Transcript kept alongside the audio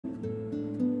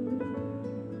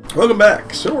Welcome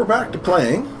back. So we're back to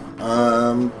playing.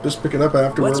 Just picking up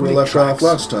after where we left off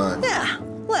last time. Yeah,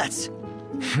 let's. So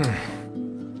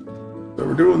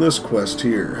we're doing this quest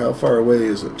here. How far away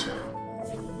is it?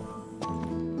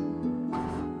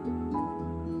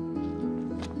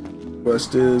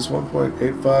 Quest is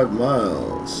 1.85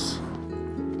 miles.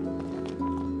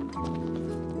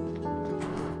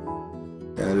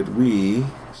 And did we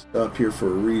stop here for a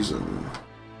reason?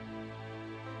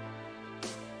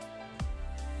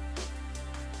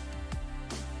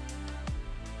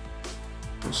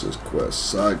 What's this quest?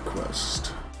 Side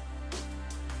quest.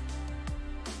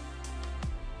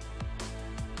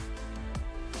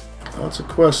 Lots of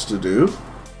quests to do.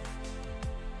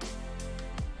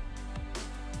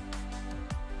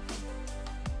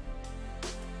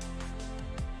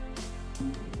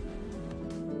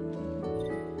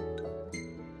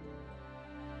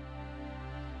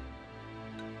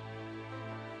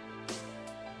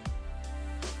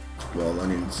 Well, that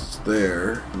means it's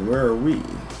there. And where are we?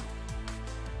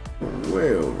 We're way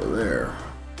over there.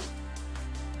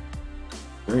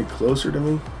 Any closer to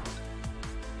me?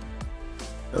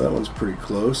 Yeah, that one's pretty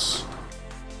close,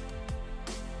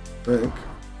 I think.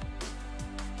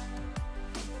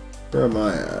 Where am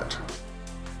I at?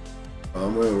 Oh,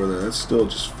 I'm way over there. That's still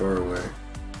just far away.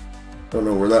 Don't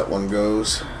know where that one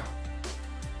goes.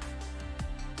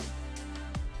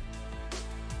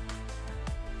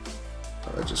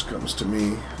 Oh, that just comes to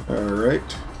me.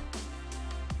 Alright.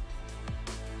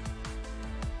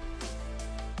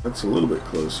 That's a little bit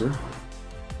closer.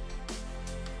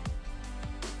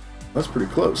 That's pretty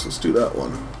close. Let's do that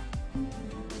one.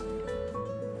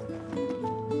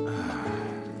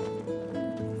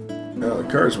 Now the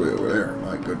car's way over there.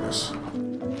 My goodness.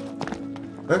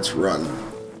 Let's run.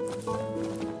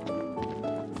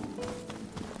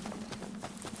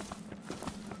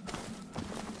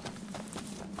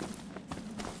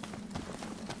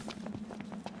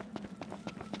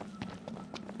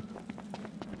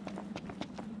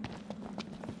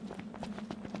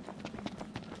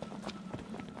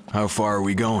 How far are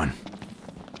we going?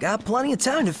 Got plenty of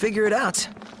time to figure it out.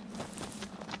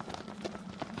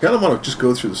 Kind of want to just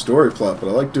go through the story plot, but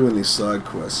I like doing these side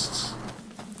quests.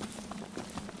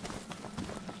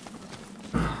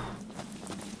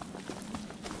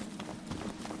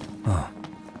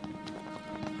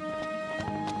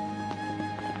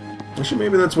 Actually,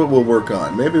 maybe that's what we'll work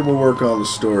on. Maybe we'll work on the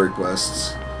story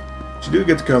quests. You do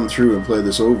get to come through and play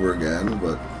this over again,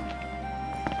 but...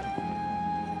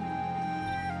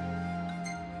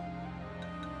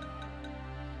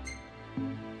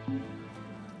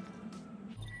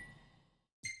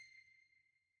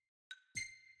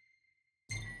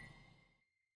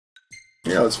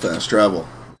 yeah, let's fast travel.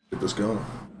 Get this going.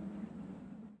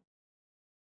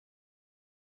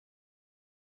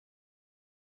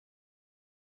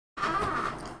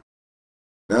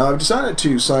 Now, I've decided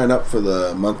to sign up for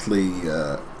the monthly,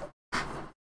 well,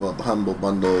 the Humble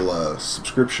Bundle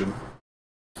subscription.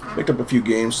 Picked up a few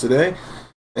games today,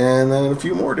 and then in a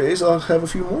few more days I'll have a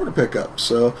few more to pick up.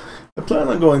 So I plan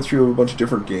on going through a bunch of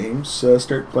different games,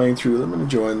 start playing through them and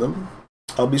enjoying them.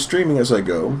 I'll be streaming as I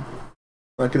go.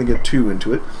 Not going to get too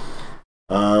into it.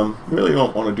 Really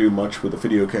don't want to do much with a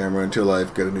video camera until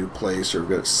I've got a new place or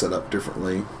got it set up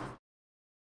differently.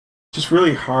 It's just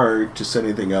really hard to set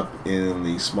anything up in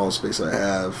the small space I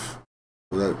have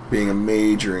without being a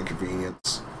major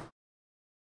inconvenience.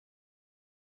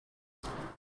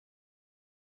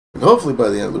 And hopefully by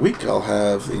the end of the week I'll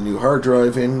have a new hard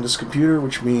drive in this computer,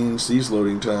 which means these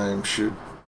loading times should...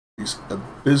 these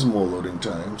abysmal loading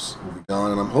times will be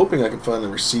gone, and I'm hoping I can find the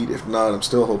receipt. If not, I'm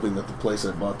still hoping that the place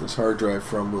I bought this hard drive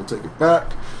from will take it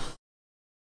back.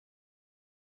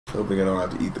 Hoping I don't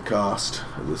have to eat the cost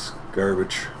of this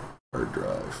garbage hard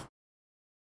drive.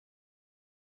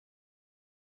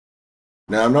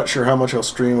 Now, I'm not sure how much I'll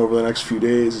stream over the next few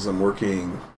days, as I'm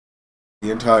working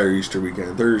the entire Easter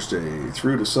weekend, Thursday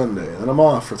through to Sunday, and then I'm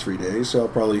off for 3 days, so I'll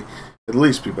probably at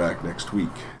least be back next week.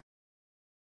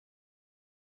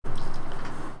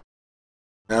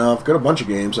 Now, I've got a bunch of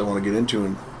games I want to get into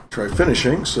and try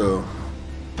finishing, so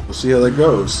we'll see how that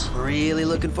goes. Really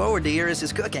looking forward to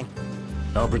Iris' cooking.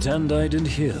 I'll pretend I didn't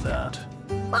hear that.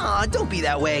 Aw, don't be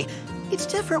that way. It's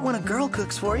different when a girl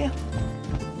cooks for you.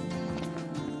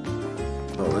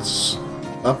 Oh, let's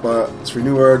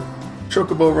renew our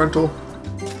Chocobo rental.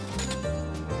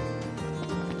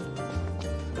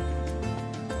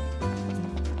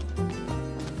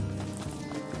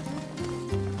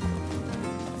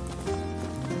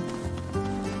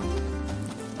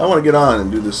 I want to get on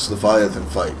and do this Leviathan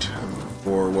fight,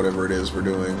 or whatever it is we're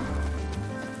doing.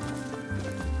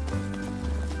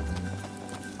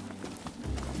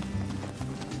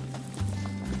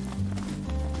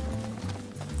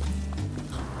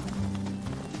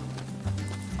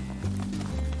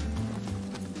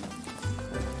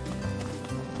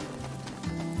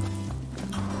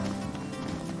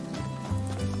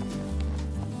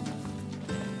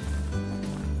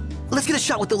 let's get a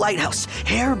shot with the lighthouse.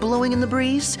 Hair blowing in the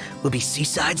breeze. We'll be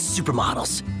seaside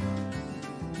supermodels.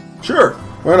 Sure,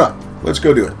 why not? Let's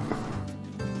go do it.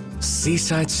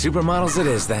 Seaside supermodels it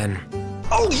is, then.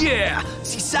 Oh yeah!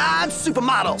 Seaside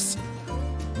supermodels!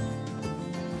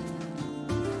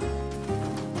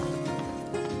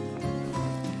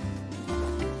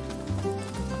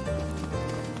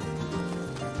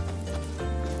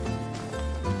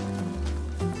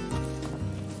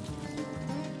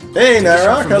 Hey,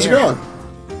 Nyrok, how's it going?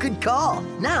 Good call.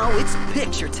 Now it's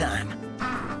picture time.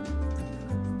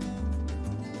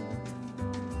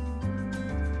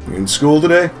 You in school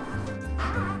today?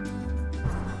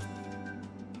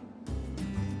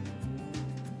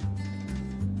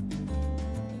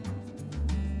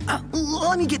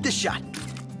 Let me get this shot.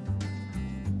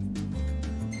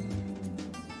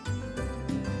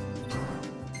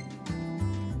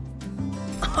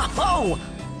 Oh,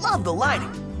 love the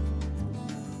lighting.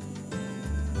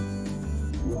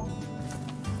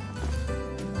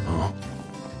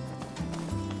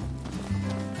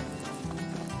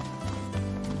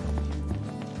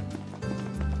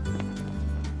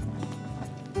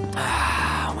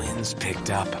 Wind's picked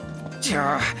up.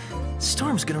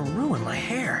 Storm's gonna ruin my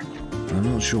hair.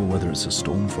 I'm not sure whether it's a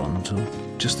storm front or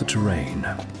just the terrain.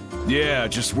 Yeah,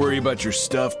 just worry about your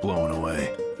stuff blowing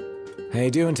away. How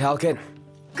you doing, Talcott?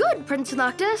 Good, Prince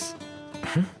Noctis.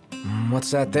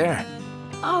 What's that there?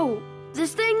 Oh,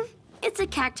 this thing? It's a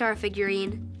cactuar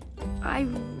figurine. I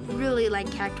really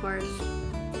like cactuars.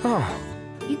 Oh,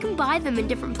 You can buy them in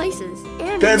different places.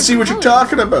 And Can't see what you're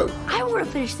talking about. I want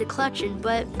to finish the collection,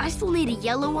 but I still need a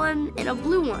yellow one and a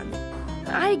blue one.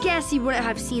 I guess you wouldn't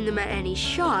have seen them at any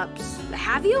shops.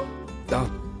 Have you?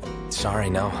 oh, sorry,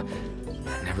 no.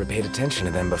 I never paid attention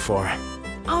to them before.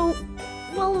 Oh,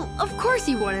 well, of course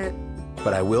you wouldn't.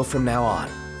 But I will from now on.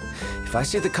 If I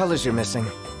see the colors you're missing,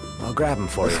 I'll grab them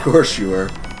for you. Of course you are.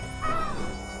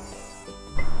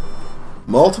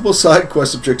 Multiple side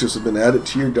quest objectives have been added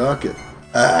to your docket.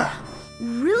 Ah.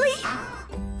 Really?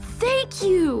 Thank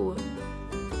you.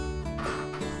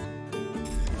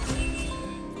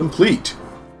 Complete.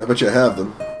 I bet you I have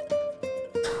them.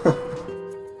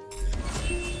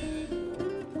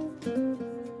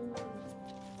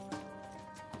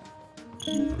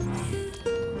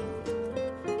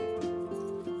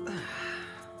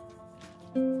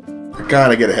 I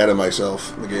kinda get ahead of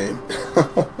myself in the game.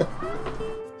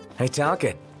 Hey,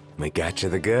 Talcott, we got you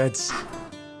the goods.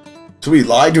 So we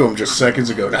lied to him just seconds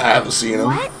ago. Nah, I haven't seen him.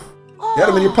 What? You had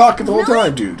him in your pocket the whole really?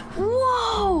 time, dude.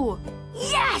 Whoa!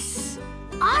 Yes!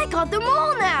 I got them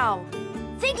all now!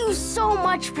 Thank you so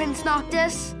much, Prince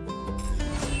Noctis.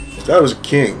 That was a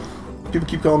king. People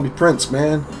keep calling me Prince,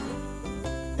 man.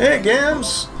 Hey,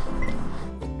 Gams!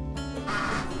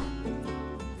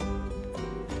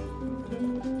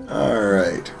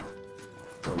 Alright.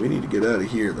 Well, we need to get out of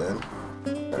here then.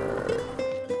 Alright.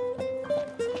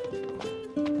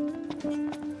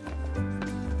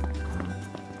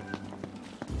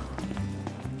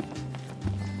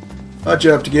 How'd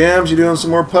you up to, Gams? You doing some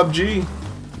more PUBG?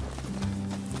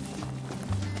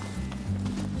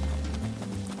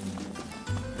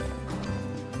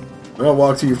 I'll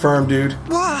walk to your farm, dude.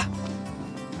 Wah!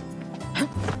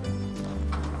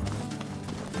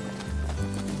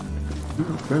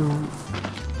 Boom,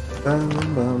 boom,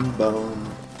 boom,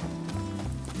 boom.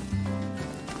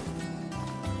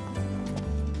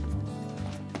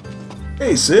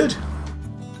 Hey, Sid.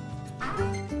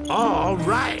 All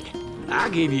right. I'll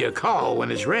give you a call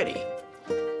when it's ready.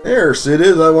 There Sid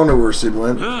is. I wonder where Sid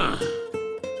went. Huh.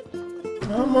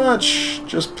 Not much.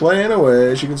 Just playing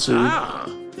away, as you can see. Ah,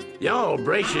 y'all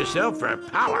brace yourself for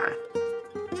power.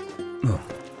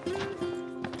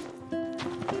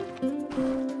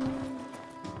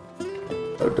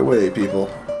 Out the way, people.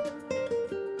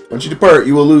 Once you depart,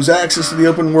 you will lose access to the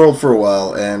open world for a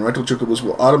while, and rental chocobos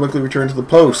will automatically return to the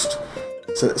post.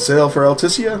 Sail for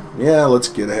Alticia? Yeah, let's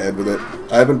get ahead with it.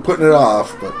 I've been putting it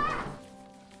off, but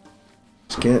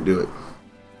just can't do it.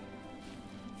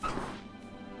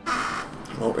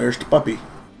 Oh, there's the puppy.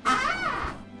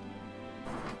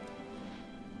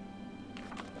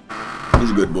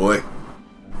 He's a good boy.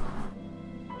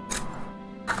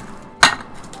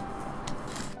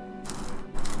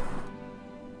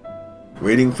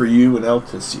 Waiting for you in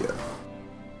Alticia.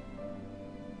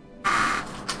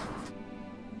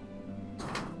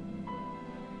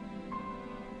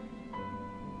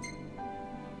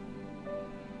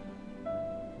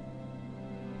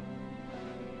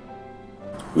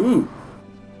 Ooh.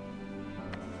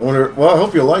 I wonder, well, I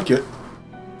hope you like it.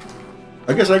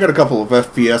 I guess I got a couple of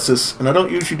FPSs, and I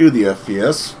don't usually do the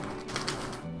FPS.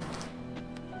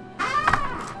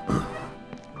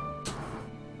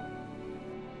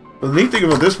 The neat thing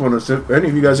about this one is if any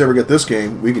of you guys ever get this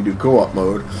game, we can do co-op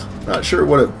mode. Not sure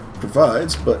what it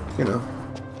provides, but, you know.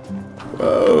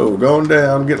 Whoa, going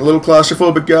down. Getting a little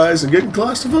claustrophobic, guys. I'm getting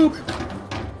claustrophobic.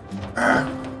 Ah.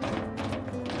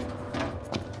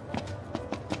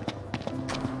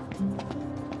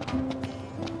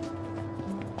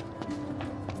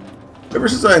 Ever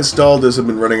since I installed this, I've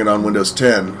been running it on Windows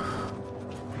 10.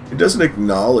 It doesn't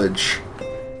acknowledge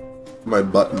my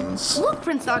buttons. Look,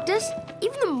 Prince Noctis.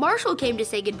 Even the Marshal came to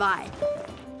say goodbye.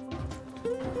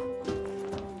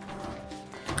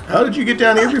 How did you get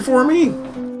down here before me?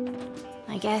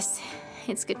 I guess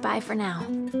it's goodbye for now.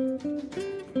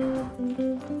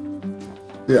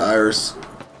 Yeah, Iris.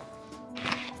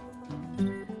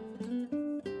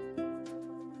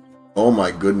 Oh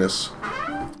my goodness.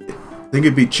 I think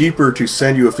it'd be cheaper to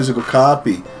send you a physical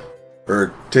copy,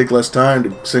 or take less time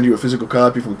to send you a physical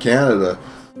copy from Canada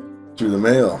through the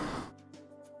mail.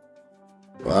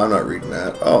 Well, I'm not reading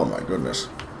that. Oh my goodness.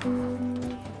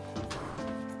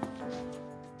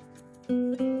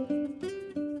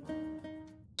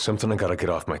 Something I gotta get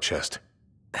off my chest.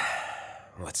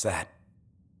 What's that?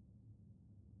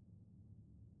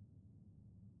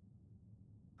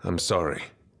 I'm sorry.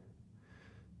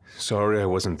 Sorry I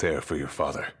wasn't there for your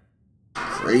father.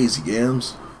 Crazy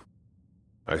games.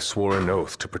 I swore an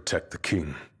oath to protect the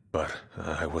king, but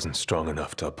I wasn't strong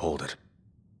enough to uphold it.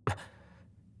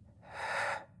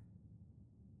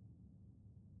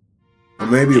 Well,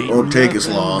 maybe it won't take as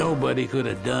long. Nobody could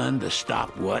have done to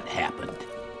stop what happened.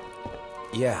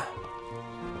 Yeah.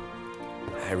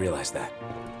 I realize that.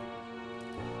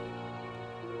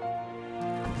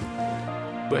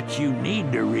 But you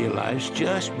need to realize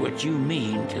just what you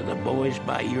mean to the boys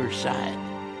by your side.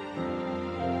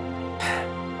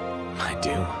 I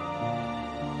do.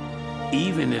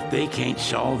 Even if they can't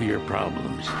solve your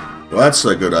problems, Well, that's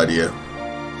a good idea.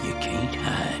 you can't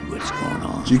hide what's going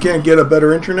on. So you can't get a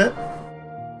better internet?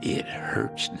 It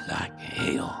hurts like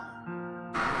hell.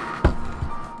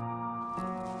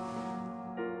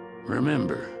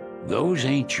 Remember, those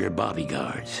ain't your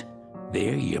bodyguards.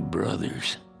 They're your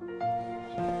brothers.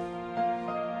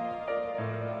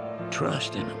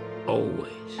 Trust in them,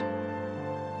 always.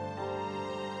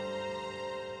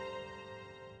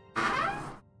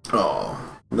 Oh,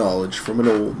 knowledge from an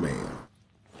old man.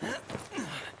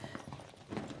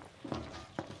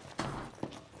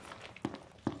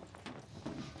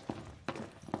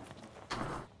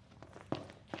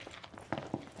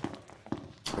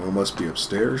 Oh, it must be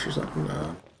upstairs or something.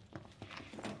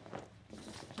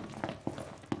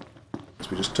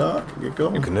 Guess we just talk and get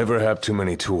going. You can never have too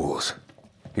many tools.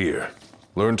 Here,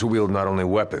 learn to wield not only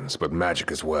weapons, but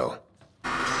magic as well.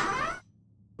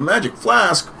 Magic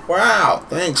flask? Wow,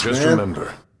 thanks, Just man.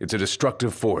 remember, it's a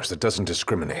destructive force that doesn't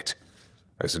discriminate.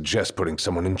 I suggest putting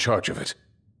someone in charge of it.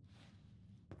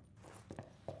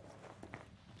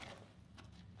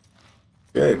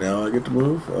 Okay, now I get to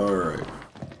move? Alright.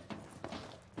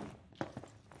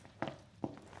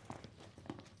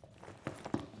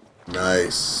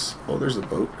 Nice. Oh, there's the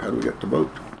boat. How do we get the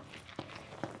boat?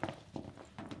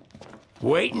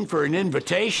 Waiting for an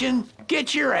invitation?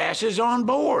 Get your asses on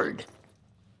board.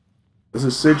 This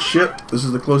is Sid's ship. This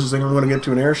is the closest thing I'm going to get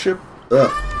to an airship.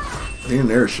 Ugh. I need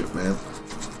an airship, man.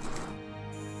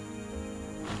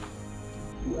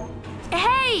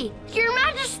 Hey, Your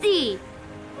Majesty!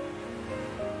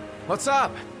 What's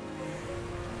up?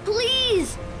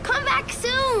 Please, come back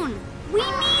soon! We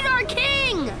need our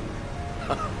king!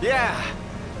 Yeah.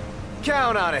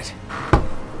 Count on it.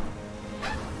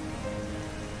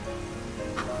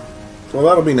 Well,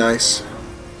 that'll be nice.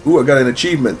 Ooh, I got an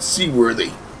achievement.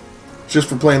 Seaworthy. Just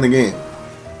for playing the game.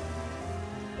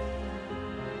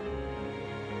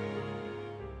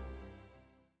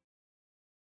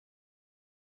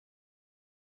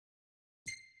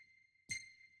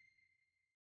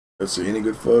 Let's see, any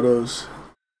good photos?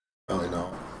 Probably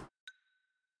not.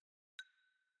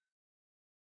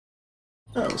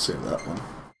 Oh, we'll save that one.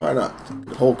 Why not? Get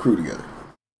the whole crew together.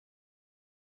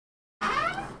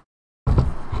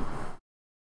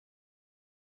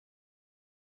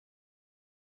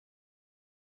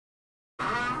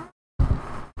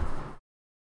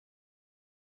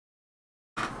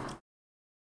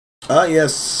 Ah,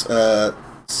 yes,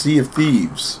 Sea of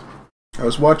Thieves. I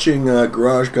was watching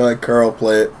Garage Guy Carl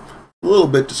play it a little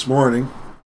bit this morning.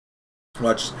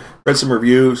 Read some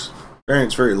reviews.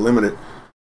 It's very limited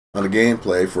on the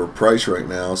gameplay for a price right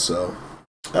now, so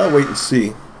I'll wait and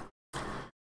see.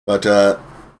 But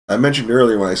I mentioned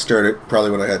earlier when I started,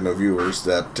 probably when I had no viewers,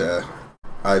 that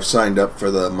I've signed up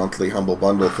for the monthly Humble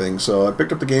Bundle thing. So I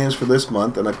picked up the games for this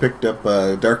month, and I picked up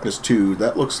Darkness 2.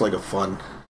 That looks like a fun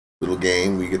little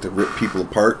game. We get to rip people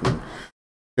apart and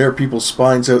tear people's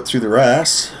spines out through their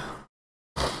ass.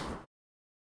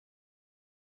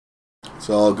 It's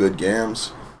all good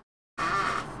games.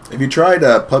 Have you tried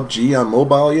PUBG on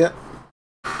mobile yet?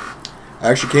 I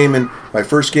actually came in, my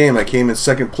first game, I came in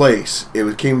second place.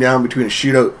 It came down between a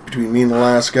shootout between me and the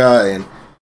last guy, and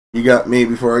he got me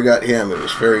before I got him. It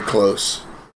was very close.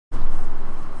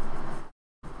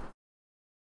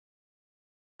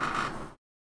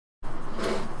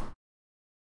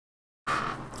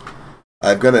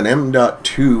 I've got an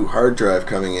M.2 hard drive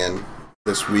coming in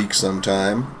this week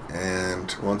sometime,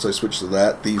 and once I switch to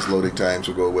that, these loading times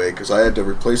will go away, because I had to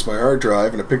replace my hard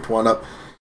drive, and I picked one up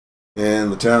in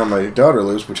the town my daughter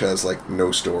lives, which has like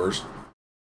no stores.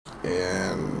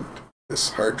 And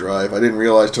this hard drive, I didn't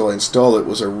realize till I installed it,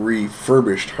 was a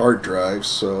refurbished hard drive,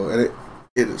 so, and it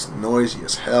is noisy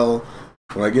as hell.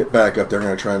 When I get back up there, I'm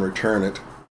going to try and return it.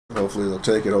 Hopefully they'll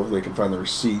take it, hopefully they can find the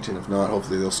receipt, and if not,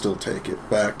 hopefully they'll still take it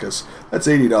back, because that's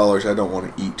 $80 I don't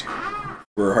want to eat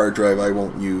for a hard drive I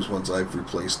won't use once I've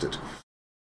replaced it.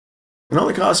 It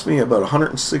only cost me about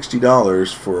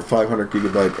 $160 for a 500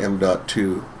 gigabyte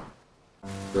M.2.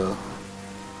 So,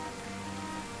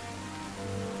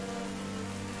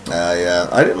 yeah,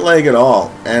 I didn't lag at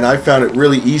all, and I found it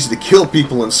really easy to kill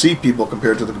people and see people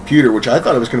compared to the computer, which I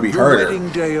thought it was going to be harder. The wedding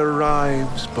day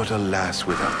arrives, but alas,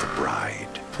 without the bride.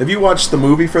 Have you watched the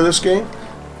movie for this game?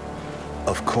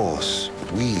 Of course,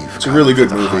 it's a really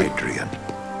good movie. Hadrian,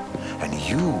 and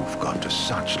you've gone to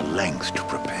such lengths to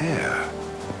prepare.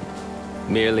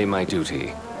 Merely my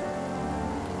duty.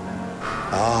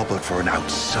 Ah, but for an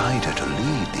outsider to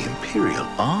lead the Imperial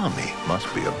army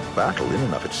must be a battle in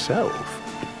and of itself.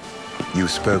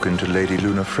 You've spoken to Lady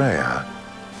Lunafreya?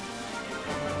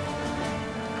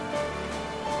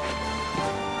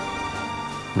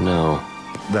 No.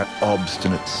 That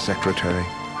obstinate secretary,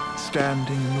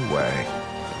 standing in the way,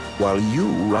 while you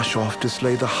rush off to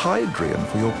slay the Hadrian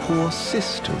for your poor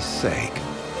sister's sake.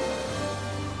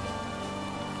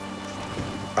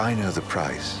 I know the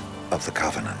price of the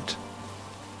Covenant.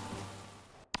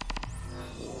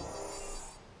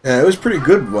 Yeah, it was a pretty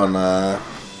good one.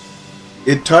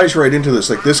 It ties right into this.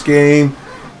 Like this game,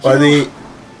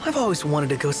 I've always wanted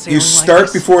to go sailing. You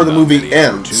start before the movie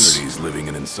ends. Living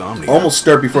in insomnia. Almost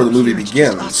start before the movie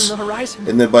begins.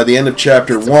 And then by the end of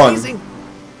chapter 1,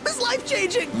 it's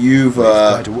life-changing. You've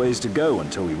quite a ways to go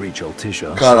until we reach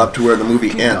Altissia. Caught up to where the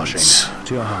movie ends.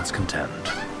 To your heart's content.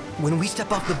 When we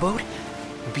step off the boat,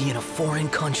 we'll be in a foreign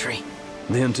country.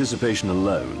 The anticipation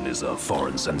alone is a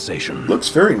foreign sensation. Looks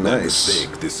very nice.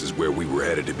 This is where we were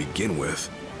headed to begin with.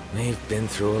 We've been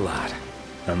through a lot.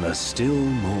 And there's still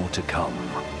more to come.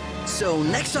 So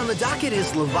next on the docket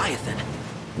is Leviathan.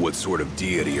 What sort of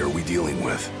deity are we dealing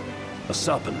with? A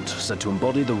serpent said to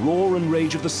embody the roar and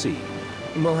rage of the sea.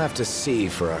 We'll have to see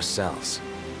for ourselves.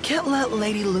 Can't let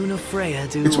Lady Lunafreya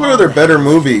do. It's one of their better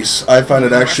movies. I find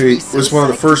it actually was one of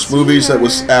the first movies that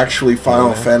was actually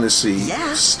Final Fantasy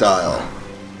style.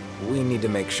 We need to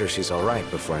make sure she's alright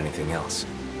before anything else.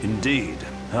 Indeed.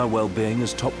 Her well-being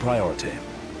is top priority.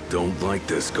 Don't like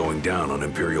this going down on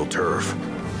Imperial turf.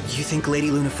 You think Lady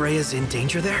Lunafreya's in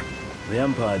danger there? The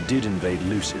Empire did invade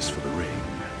Lucis for the ring.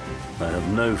 I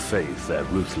have no faith their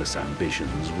ruthless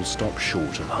ambitions will stop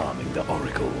short of harming the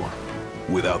Oracle.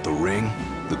 Without the ring,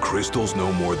 the crystal's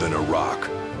no more than a rock.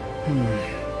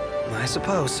 I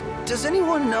suppose. Does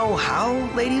anyone know how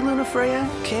Lady Lunafreya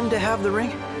came to have the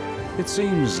ring? It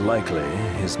seems likely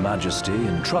His Majesty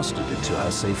entrusted it to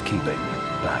her safekeeping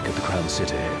back at the Crown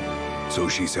City. So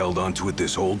she's held onto it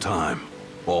this whole time,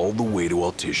 all the way to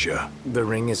Altissia. The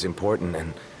ring is important,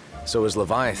 and so is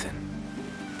Leviathan.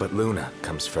 But Luna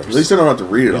comes first. At least I don't have to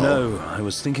read it all. You know, I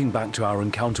was thinking back to our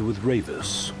encounter with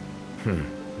Ravus.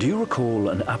 Do you recall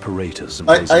an apparatus?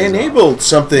 I enabled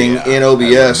something in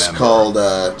OBS called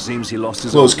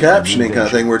closed captioning kind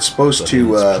of thing, where it's supposed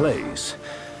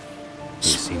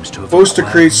to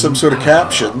create some sort of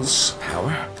captions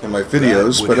in my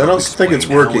videos, but I don't think it's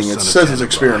working. It says it's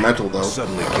experimental, though.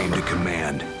 Suddenly came to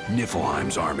command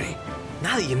Niflheim's army.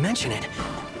 Now that you mention it,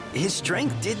 his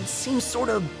strength did seem sort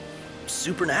of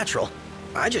supernatural.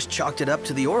 I just chalked it up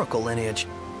to the Oracle lineage.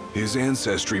 His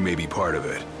ancestry may be part of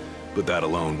it, but that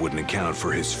alone wouldn't account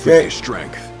for his freakish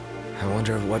strength. I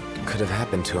wonder what could have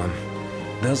happened to him.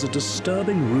 There's a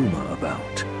disturbing rumor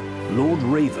about Lord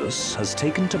Ravus has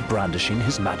taken to brandishing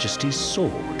His Majesty's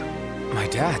sword. My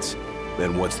dad's?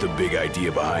 Then what's the big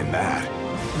idea behind that?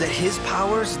 That his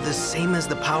power's the same as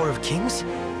the power of kings?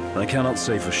 I cannot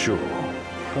say for sure,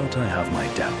 but I have my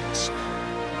doubts.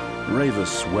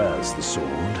 Ravus wears the sword,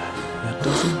 yet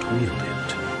doesn't wield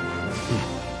it.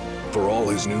 For all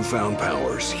his newfound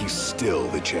powers, he's still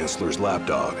the Chancellor's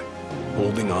lapdog,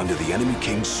 holding on to the enemy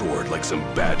king's sword like some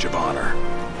badge of honor.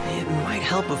 It might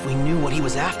help if we knew what he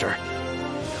was after.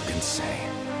 Who can say?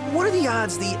 What are the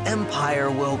odds the Empire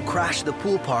will crash the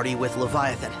pool party with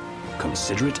Leviathan?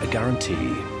 Consider it a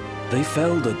guarantee. They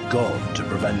felled a god to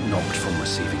prevent Noct from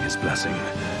receiving his blessing.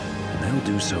 And they'll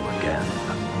do so again.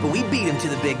 But we beat him to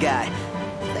the big guy,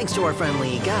 thanks to our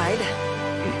friendly guide.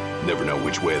 Never know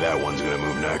which way that one's gonna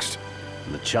move next.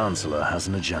 The Chancellor has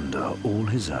an agenda all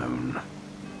his own.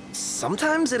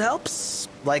 Sometimes it helps,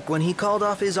 like when he called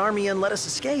off his army and let us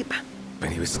escape. But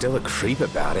he was still a creep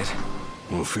about it.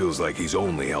 Well, feels like he's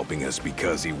only helping us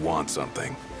because he wants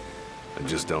something. I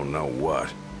just don't know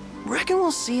what. Reckon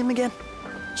we'll see him again?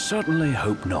 Certainly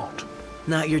hope not.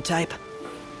 Not your type?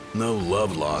 No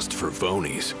love lost for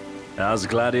phonies. As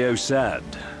Gladio said,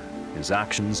 his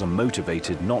actions are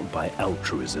motivated not by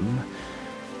altruism,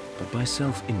 but by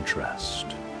self-interest.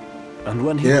 And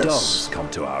when he does come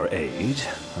to our aid,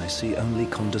 I see only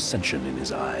condescension in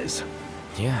his eyes.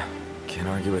 Yeah, can't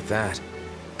argue with that.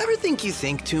 Ever think you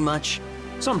think too much?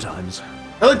 Sometimes.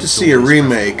 I'd like to see a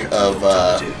remake of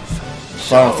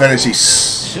Final Fantasy.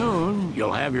 Soon,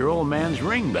 you'll have your old man's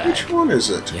ring back. Which one is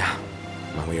it? Yeah,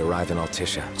 when we arrive in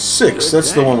Altissia. 6,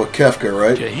 that's the one with Kefka,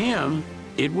 right? To him,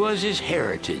 it was his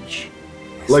heritage.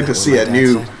 I'd like to see a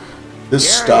new, this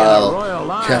style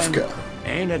Kefka.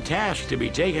 Ain't a task to be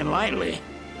taken lightly.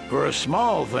 For a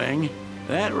small thing,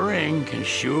 that ring can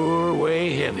sure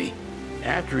weigh heavy.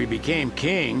 After he became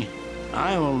king,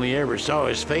 I only ever saw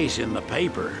his face in the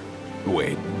paper.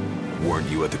 Wait, weren't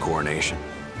you at the coronation?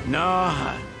 No,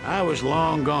 I was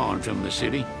long gone from the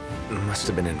city. Must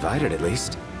have been invited at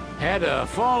least. Had a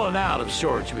falling out of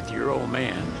sorts with your old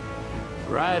man.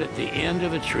 Right at the end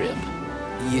of the trip.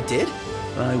 You did?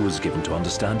 I was given to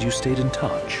understand you stayed in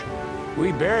touch.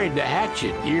 We buried the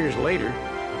hatchet years later,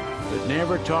 but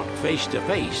never talked face to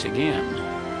face again.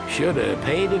 Should have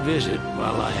paid a visit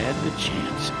while I had the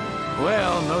chance.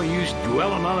 Well, no use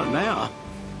dwelling on it now.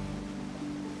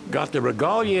 Got the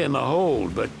regalia in the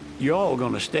hold, but y'all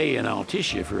gonna stay in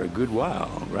Altissia for a good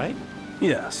while, right?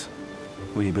 Yes,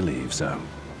 we believe so.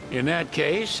 In that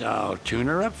case, I'll tune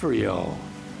her up for y'all.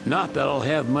 Not that I'll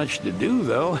have much to do,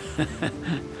 though.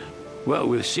 Well,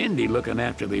 with Cindy looking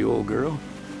after the old girl.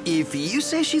 If you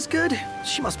say she's good,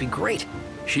 she must be great.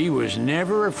 She was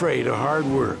never afraid of hard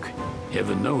work.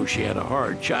 Heaven knows she had a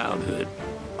hard childhood.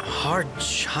 Hard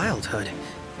childhood?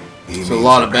 It's a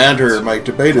lot of banter in my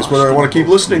debate is whether I want to keep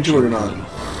listening to it or not.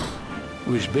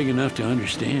 Was big enough to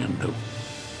understand, though.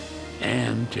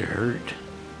 And to hurt.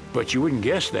 But you wouldn't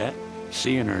guess that,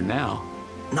 seeing her now.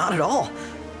 Not at all.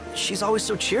 She's always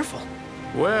so cheerful.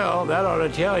 Well, that ought to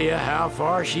tell you how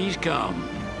far she's come.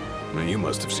 Well, you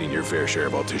must have seen your fair share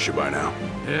of Altissia by now.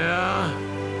 Yeah,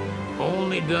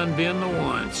 only done been the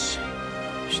once.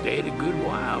 Stayed a good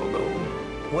while, though.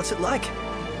 What's it like?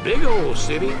 Big old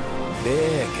city.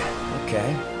 Big,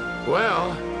 okay.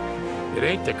 Well, it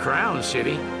ain't the Crown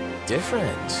City.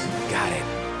 Different, got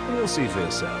it. You'll see for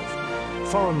yourself.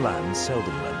 Foreign lands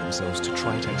seldom lend themselves to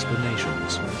trite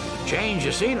explanations. Change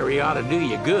of scenery ought to do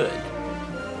you good.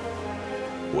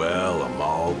 Well, I'm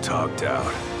all talked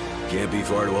out. Can't be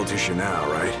far to Altissia now,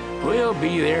 right? We'll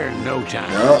be there in no time.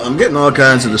 Well, I'm getting all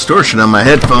kinds of distortion on my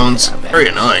headphones. Very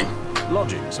annoying.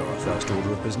 Lodgings are our first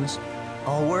order of business.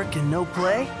 All work and no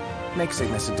play? Makes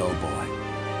Ignis a dull boy.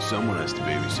 Someone has to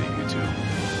babysit you,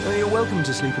 too. Oh, you're welcome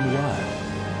to sleep in the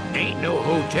wild. Ain't no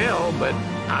hotel, but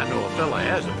I know a fella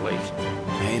has a place.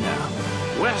 Hey now.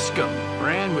 Wescombe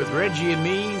ran with Reggie and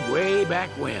me way back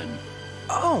when.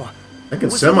 Oh, I can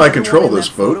was semi-control the one in this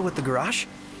that photo boat. with the garage?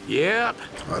 Yep. I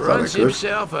thought Runs I could.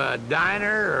 himself a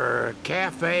diner or a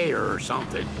cafe or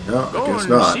something. No, I Go guess and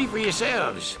not. see for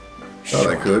yourselves. Thought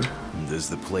I could. Does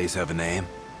the place have a name?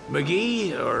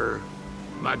 McGee or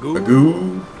Magoo?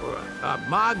 Magoo. Or,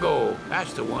 Mago,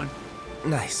 that's the one.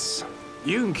 Nice.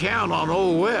 You can count on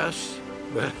Old Wes,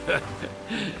 but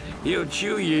he'll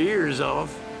chew your ears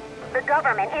off. The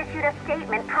government issued a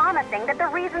statement promising that the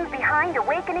reasons behind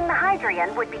awakening the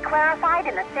Hydrian would be clarified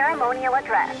in the ceremonial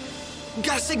address.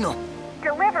 Got a signal.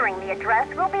 Delivering the address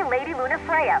will be Lady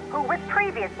Lunafreya, who was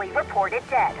previously reported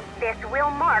dead. This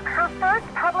will mark her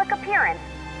first public appearance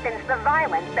since the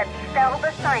violence that befell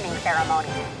the signing ceremony.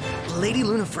 Lady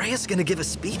Lunafreya's gonna give a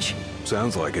speech?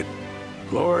 Sounds like it.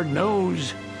 Lord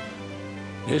knows.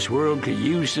 This world could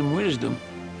use some wisdom.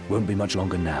 Won't be much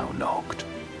longer now, Noct.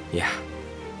 Yeah.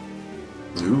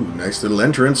 Ooh, nice little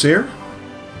entrance here.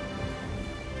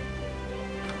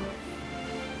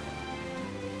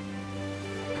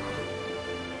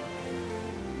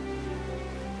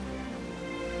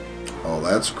 Oh,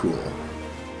 that's cool.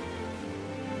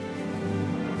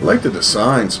 I like the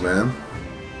designs, man.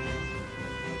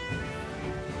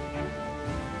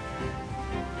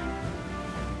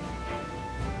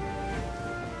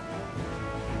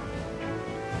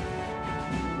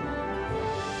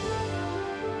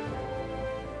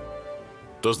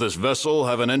 Does this vessel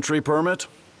have an entry permit?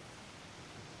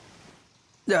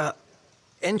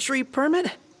 Entry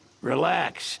permit?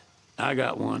 Relax. I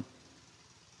got one.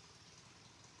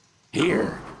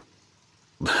 Here.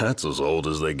 That's as old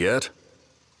as they get.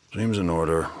 Seems in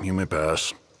order. You may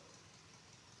pass.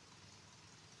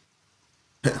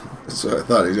 So I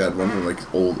thought he had one from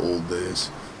like old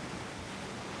days.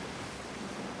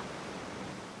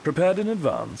 Prepared in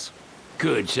advance.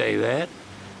 Could say that.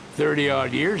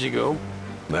 30-odd years ago.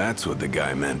 That's what the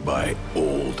guy meant by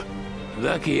old.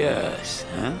 Lucky us,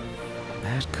 huh?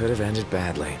 That could have ended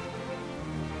badly.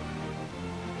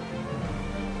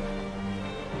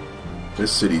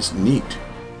 This city's neat.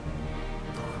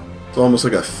 It's almost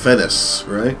like a fetus,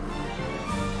 right?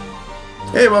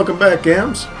 Hey, welcome back,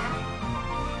 Gams.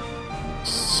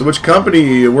 So which company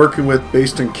are you working with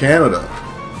based in Canada?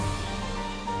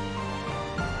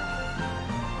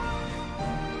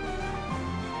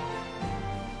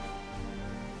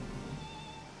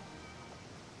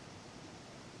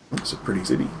 It's a pretty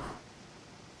city.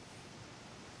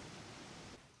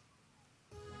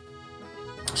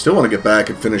 Still want to get back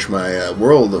and finish my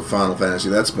world of Final Fantasy.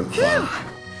 That's been fun.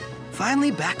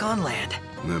 Finally back on land.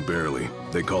 Barely.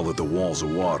 They call it the Walls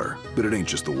of Water, but it ain't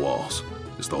just the walls.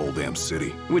 It's the whole damn city.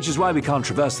 Which is why we can't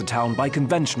traverse the town by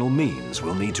conventional means.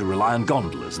 We'll need to rely on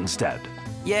gondolas instead.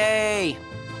 Yay!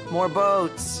 More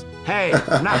boats. Hey,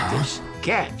 not this.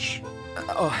 Catch.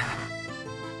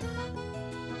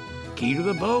 Key to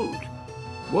the boat.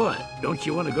 What? Don't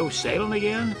you want to go sailing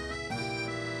again?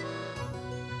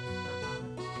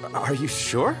 Are you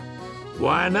sure?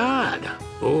 Why not?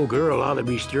 Old girl ought to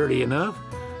be sturdy enough.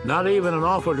 Not even an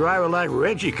awful driver like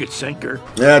Reggie could sink her.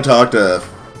 Yeah, I talk to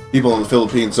people in the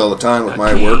Philippines all the time with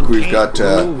my work. We've got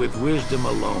with wisdom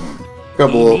alone. a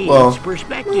couple, well,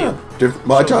 perspective. Yeah,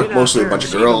 I talk mostly a bunch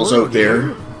of girls out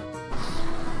there,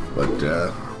 but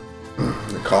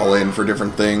they call in for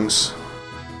different things.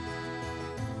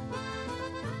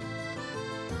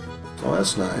 Oh,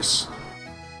 that's nice.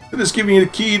 It is giving you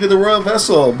the key to the royal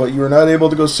vessel, but you are not able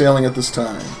to go sailing at this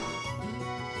time.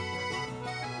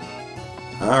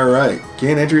 Alright,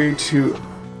 gain entry to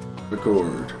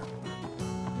record.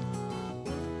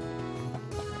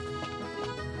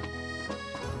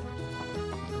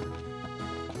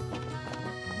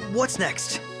 What's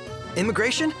next?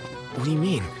 Immigration? What do you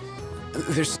mean?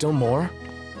 There's still more?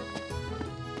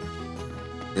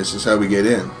 This is how we get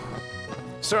in.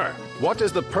 Sir, what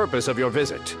is the purpose of your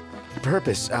visit?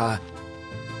 Purpose,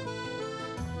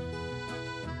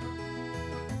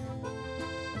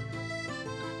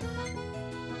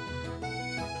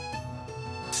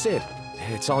 Sid,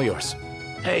 it's all yours.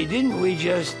 Hey, didn't we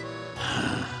just...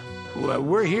 Well,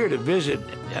 we're here to visit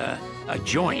a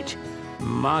joint.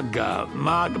 Maga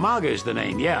is the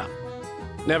name, yeah.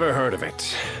 Never heard of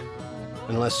it.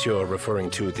 Unless you're referring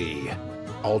to the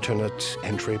alternate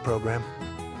entry program.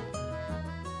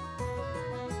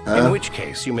 In which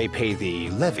case, you may pay the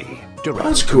levy directly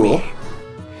That's cool.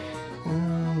 to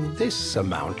me. This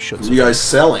amount should... You guys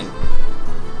selling?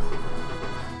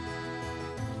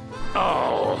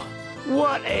 Oh,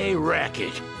 what a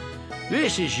racket.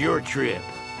 This is your trip.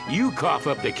 You cough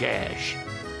up the cash.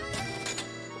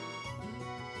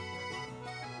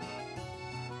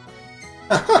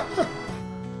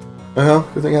 Well,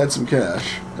 good thing I had some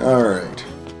cash. Alright.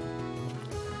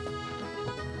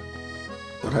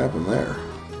 What happened there?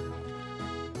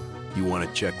 You want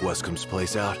to check Wescom's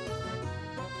place out?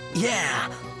 Yeah,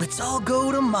 let's all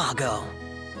go to Mago.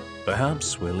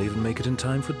 Perhaps we'll even make it in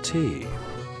time for tea.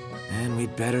 And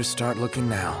we'd better start looking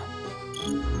now.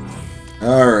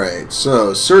 Alright,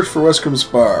 so search for Wescom's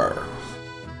bar.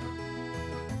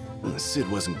 Sid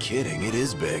wasn't kidding, it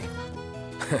is big.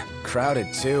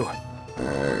 Crowded, too.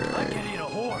 I can eat a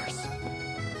horse.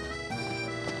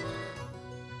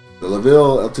 The La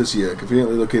Ville Alticia,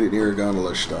 conveniently located near a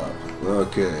gondola stop.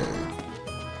 Okay.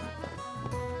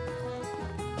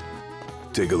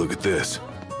 Take a look at this.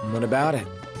 What about it?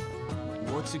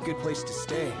 What's a good place to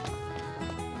stay?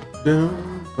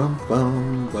 Dum, bum,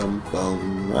 bum, bum,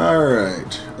 bum.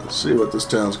 Alright, let's see what this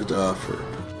town's got to offer.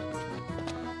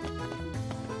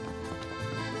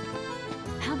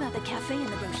 How about the cafe in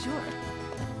the brochure?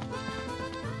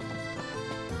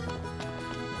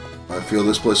 I feel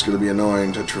this place is going to be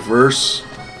annoying to traverse.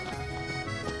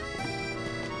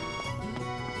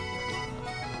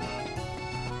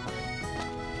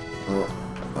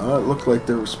 Well, it looked like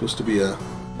there was supposed to be a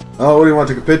Oh, what do you want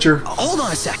to take a picture? Hold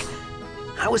on a sec.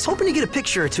 I was hoping to get a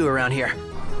picture or two around here.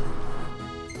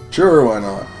 Sure, why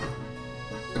not?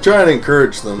 I try and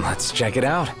encourage them. Let's check it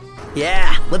out.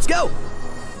 Yeah, let's go.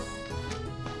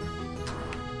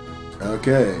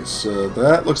 Okay, so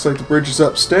that looks like the bridge is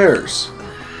upstairs.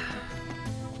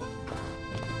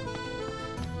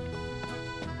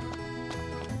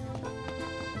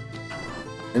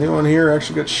 Anyone here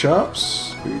actually got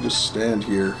shops? Or you just stand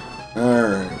here?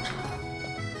 Alright.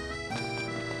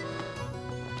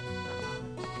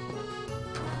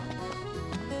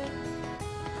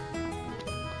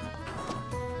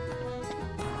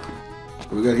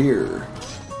 What we got here?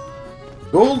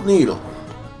 Gold needle.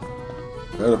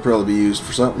 That'll probably be used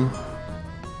for something.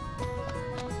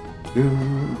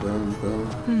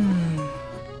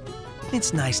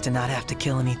 It's nice to not have to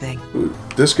kill anything. Ooh,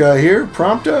 this guy here,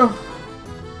 Prompto?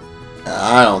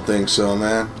 I don't think so,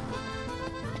 man.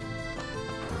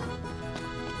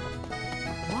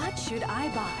 What should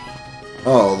I buy?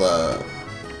 Oh,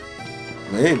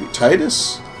 maybe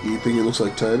Titus? You think he looks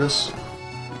like Titus?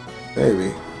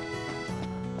 Maybe.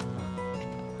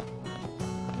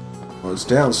 Well, it's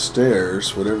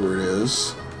downstairs, whatever it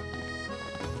is.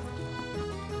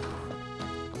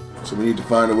 So we need to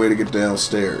find a way to get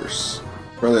downstairs.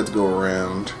 Probably have to go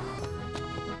around.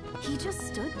 He just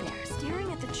stood there,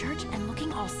 staring at the church and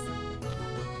looking all...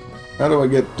 How do I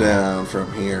get down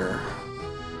from here?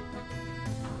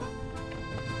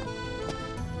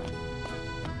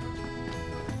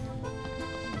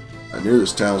 I knew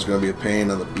this town was going to be a pain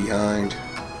on the behind.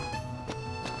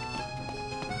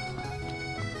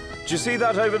 Did you see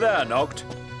that over there, Noct?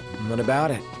 What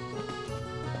about it?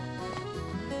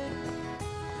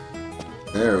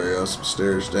 There we go, some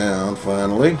stairs down,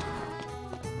 finally.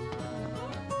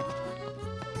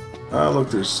 Ah, look,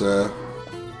 there's,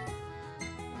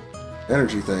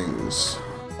 energy things.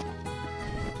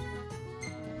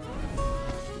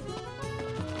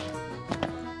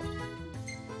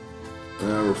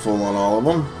 We're full on all of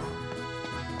them.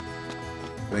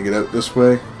 Can I get out this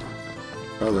way?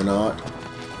 Probably not.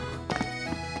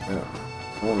 Yeah.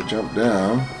 I want to jump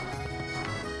down.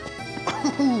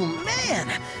 Oh, man!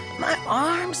 My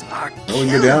arms are Oh, we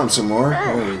can get down some more.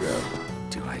 There we go.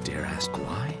 Do I dare ask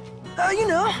why? You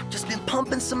know, just been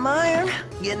pumping some iron,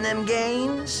 getting them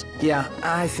gains. Yeah,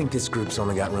 I think this group's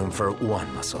only got room for one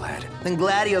musclehead. Then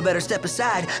Gladio better step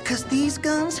aside, cause these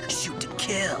guns shoot to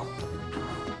kill.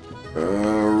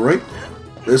 Alright.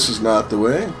 This is not the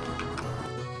way.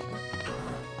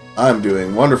 I'm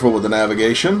doing wonderful with the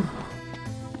navigation.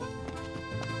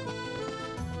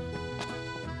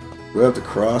 We have to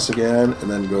cross again and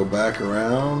then go back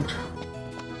around.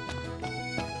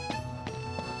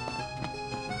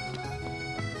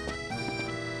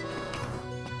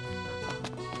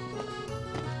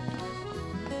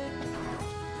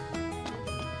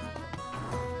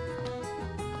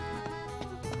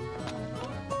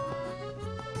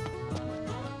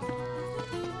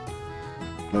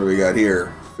 What do we got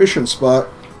here? Fishing spot.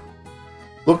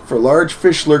 Look for large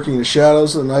fish lurking in the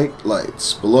shadows of the night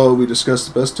lights. Below, we discuss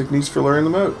the best techniques for luring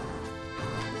them out.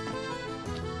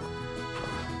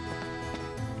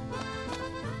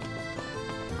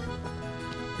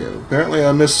 Yeah, apparently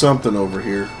I missed something over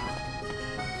here.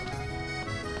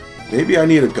 Maybe I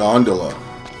need a gondola.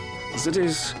 The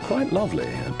city's quite lovely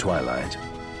at twilight.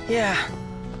 Yeah,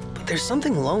 but there's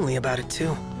something lonely about it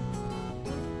too.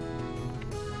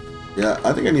 Yeah,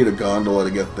 I think I need a gondola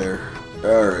to get there.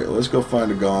 Alright, let's go find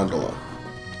a gondola.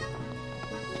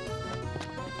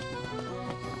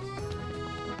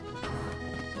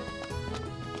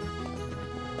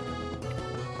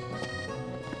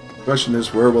 Question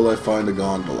is, where will I find a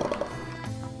gondola?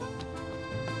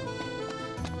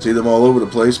 See them all over the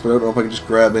place, but I don't know if I can just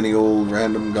grab any old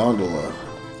random gondola. I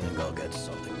think I'll get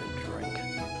something to drink.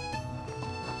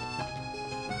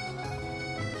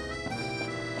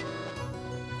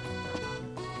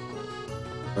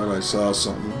 Thought I saw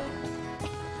something.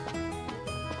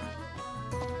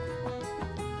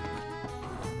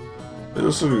 This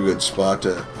looks like a good spot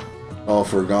to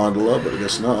offer a gondola, but I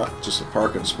guess not. Just a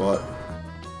parking spot.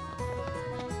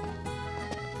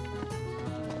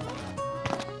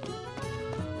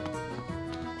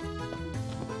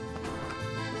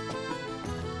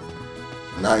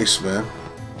 Nice, man.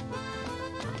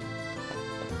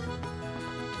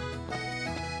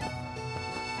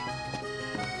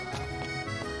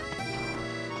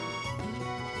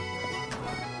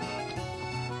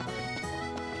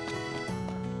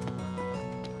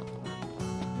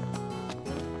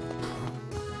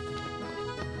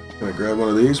 Can I grab one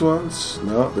of these ones?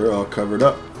 No, they're all covered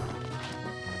up.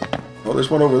 Oh, there's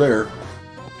one over there.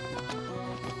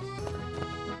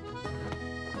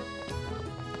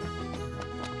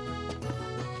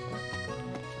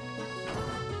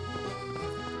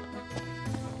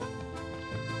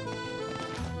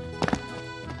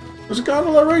 There's a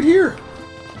gondola right here.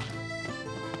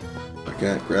 I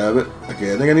can't grab it.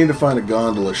 Okay, I think I need to find a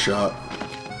gondola shop.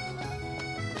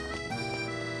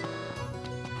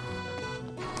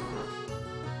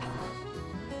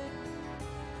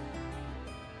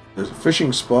 There's a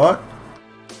fishing spot.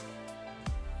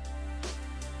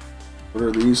 What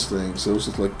are these things? Those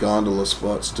look like gondola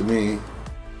spots to me.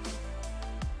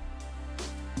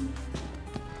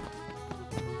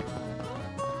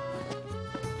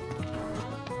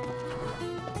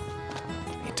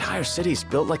 The entire city's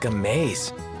built like a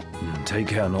maze. Take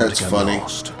care not That's to get funny.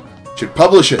 lost. Should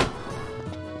publish it.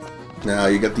 Now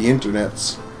you got the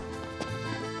internets.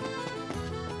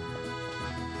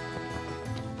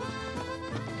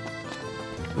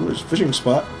 Ooh, there's a fishing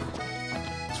spot.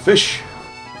 It's fish.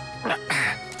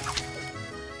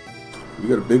 We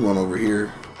got a big one over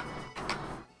here.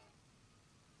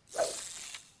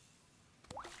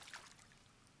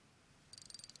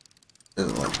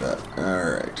 Doesn't like that.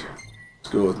 Alright. Let's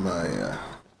go with my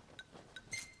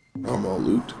normal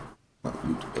loot. Not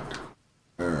loot, but...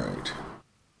 Alright.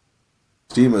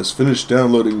 Steam has finished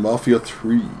downloading Mafia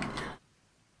 3.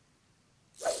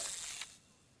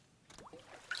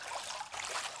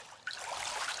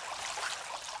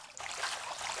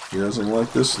 He doesn't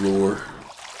like this lure.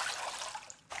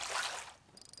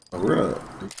 Oh, we're gonna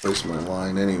replace my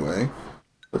line anyway.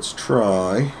 Let's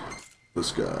try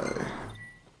this guy.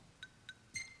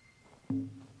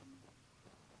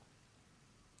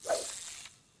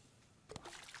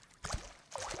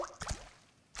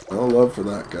 No love for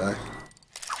that guy.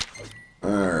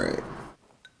 Alright.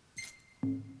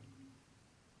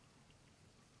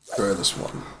 Try this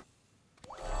one.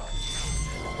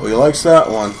 Oh, he likes that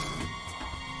one.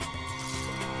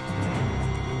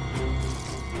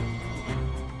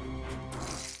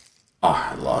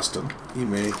 Ah, I lost him. He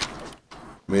may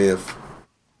have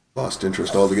lost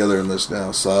interest altogether in this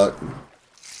now. Saw it.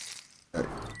 Okay.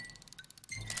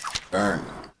 Darn.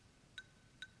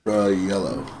 Try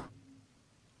yellow.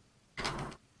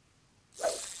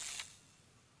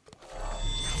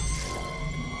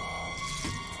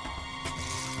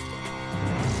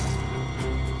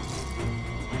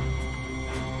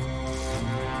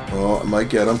 Oh, I might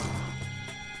get him.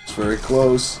 It's very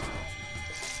close.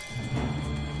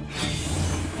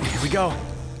 Here we go.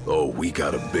 Oh, we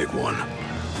got a big one.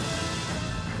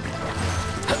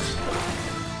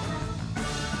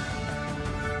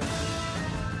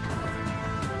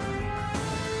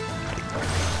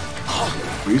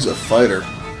 He's a fighter.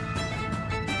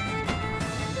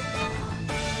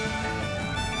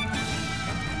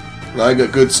 I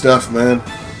got good stuff, man.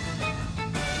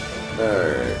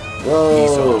 Alright. Whoa.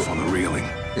 He's off on the reeling.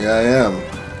 Yeah, I am.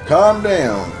 Calm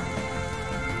down.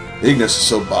 Ignis is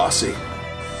so bossy.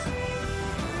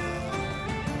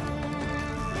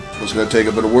 It's gonna take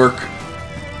a bit of work.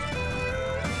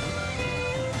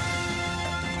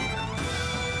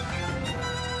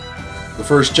 The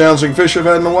first challenging fish I've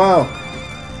had in a while.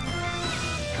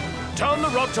 Turn the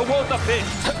rod toward the fish.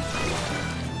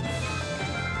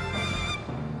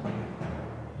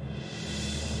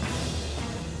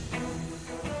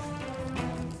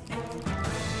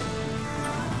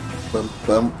 Bum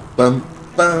bum bum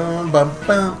bum bum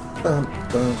bum bum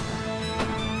bum.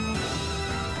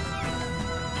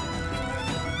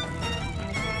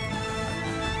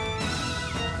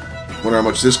 Wonder how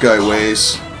much this guy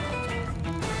weighs.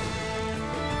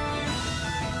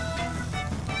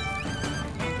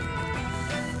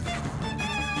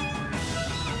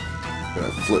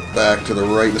 Gonna flip back to the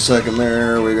right in a second.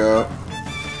 There we go.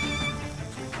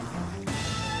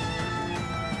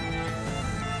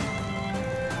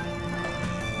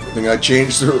 I think I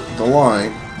changed the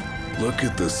line. Look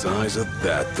at the size of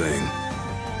that thing.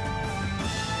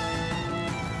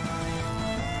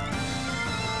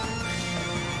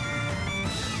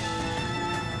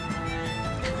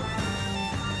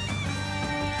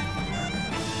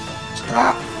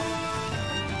 Ah.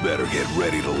 Better get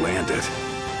ready to land it.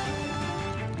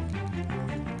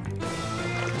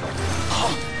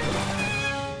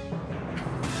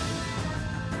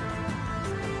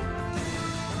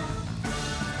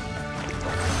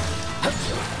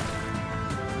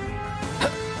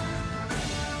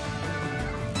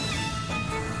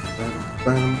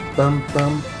 Bum, bum,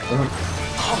 bum, bum.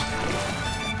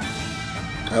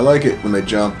 I like it when they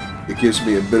jump. It gives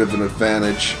me a bit of an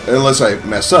advantage. Unless I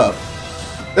mess up.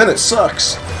 Then it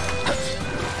sucks.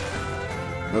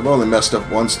 I've only messed up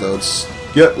once though. It's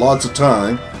get lots of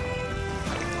time.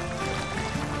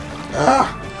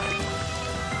 Ah!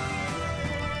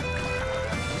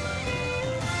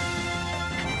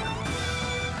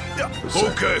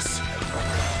 Focus!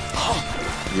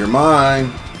 You're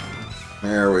mine.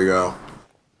 There we go.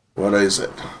 What is it?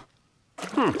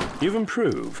 You've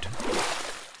improved.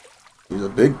 He's a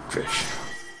big fish.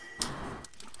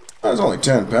 That's only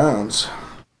 10 pounds.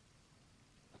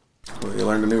 Well, you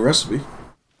learned a new recipe.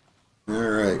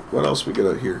 Alright, what else we got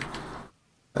out here?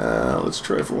 Let's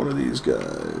try for one of these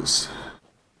guys.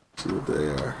 See what they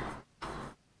are.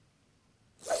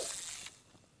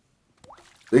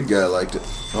 Big guy liked it.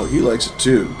 Oh, he likes it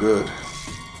too. Good.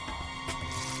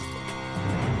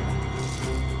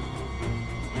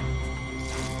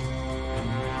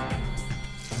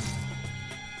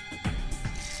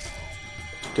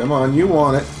 Come on, you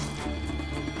want it.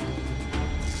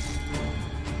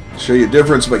 Show you a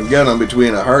difference if I can get them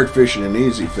between a hard fish and an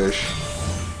easy fish.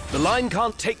 The line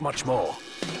can't take much more.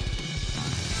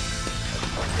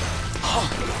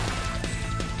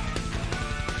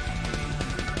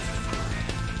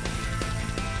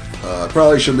 I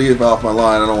probably should leave off my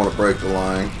line. I don't want to break the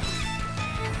line.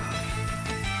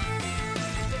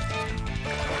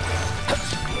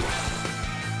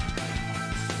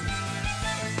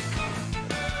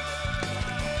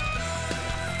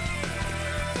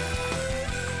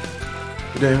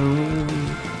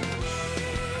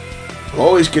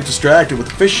 Always get distracted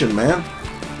with fishing, man.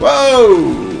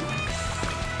 Whoa!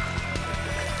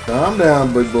 Calm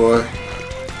down, big boy.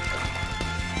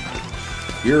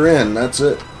 You're in, that's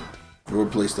it. We'll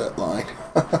replace that line.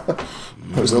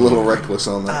 I was a little reckless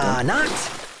on that one. Not.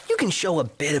 You can show a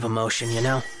bit of emotion, you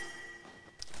know.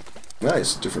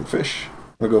 Nice, different fish.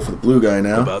 I'm gonna go for the blue guy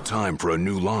now. About time for a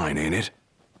new line, ain't it?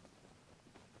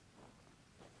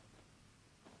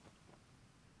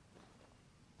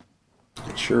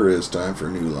 It sure is time for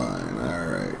a new line.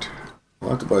 Alright.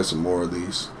 I'll have to buy some more of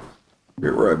these.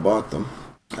 Here where I bought them.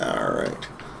 Alright.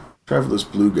 Try for this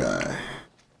blue guy.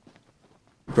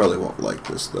 You probably won't like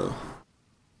this though.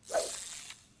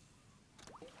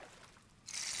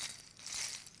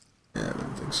 Yeah, I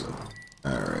didn't think so.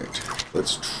 Alright.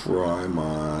 Let's try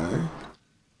my...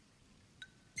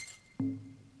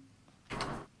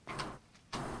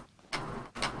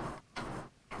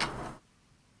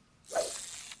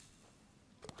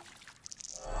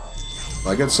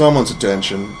 I get someone's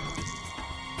attention.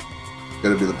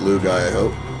 Gotta be the blue guy, I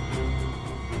hope.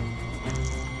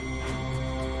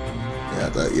 Yeah,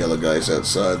 that yellow guy's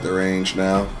outside the range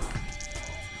now.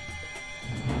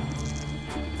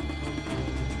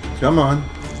 Come on.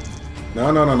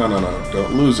 No.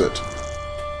 Don't lose it.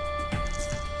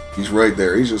 He's right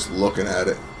there. He's just looking at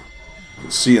it. You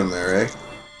can see him there, eh?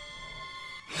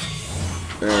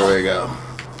 There we go.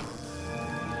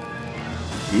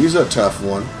 He's a tough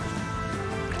one.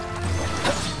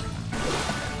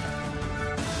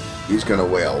 He's gonna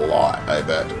weigh a lot, I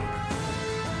bet.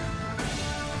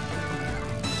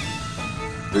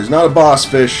 There's not a boss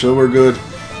fish, so we're good.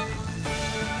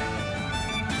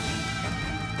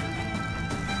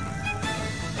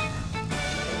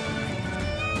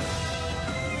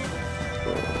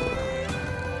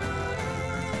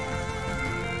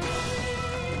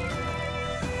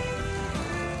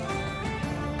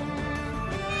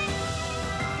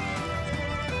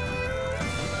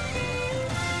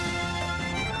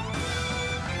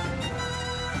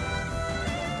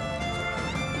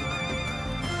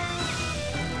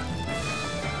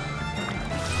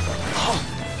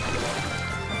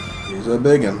 He's a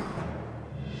big one.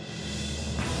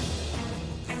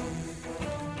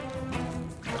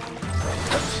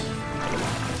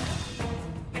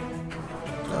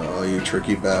 Oh, you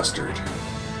tricky bastard.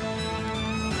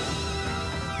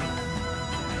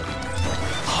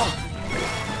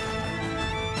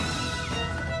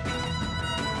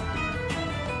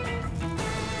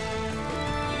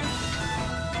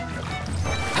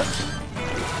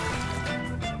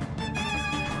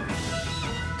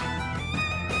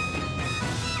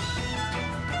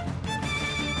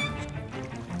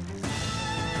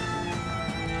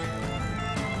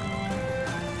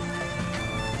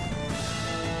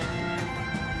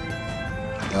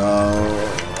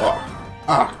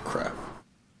 Crap.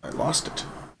 I lost it.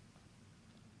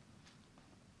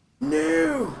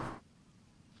 No!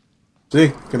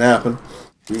 See? Can happen.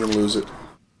 You can lose it.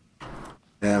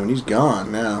 Damn, and he's gone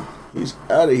now. He's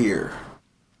out of here.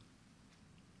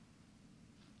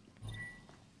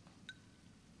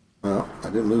 Well, I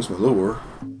didn't lose my lure.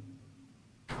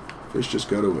 Fish just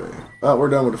got away. Well, we're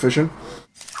done with the fishing.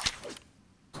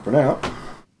 For now.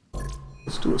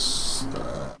 Let's do a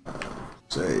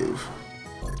save.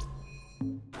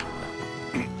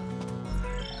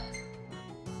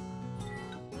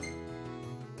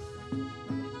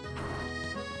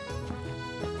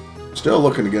 Still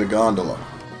looking to get a gondola.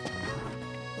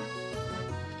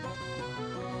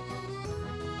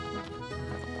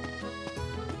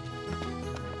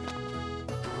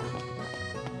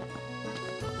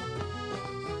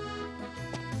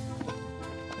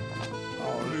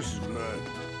 this is bad.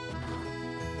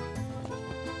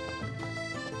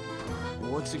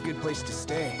 What's a good place to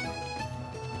stay?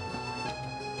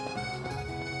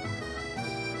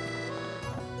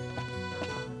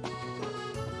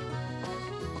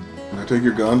 Can I take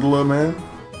your gondola, man?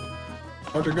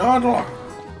 Want your gondola?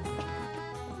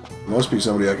 Must be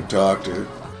somebody I can talk to.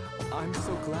 I'm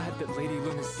so glad that Lady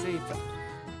Luna's safe.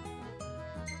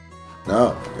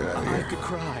 No, get out of I here. could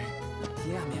cry.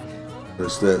 Yeah, man.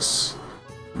 What's this?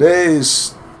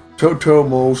 Days Toto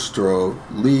Mostro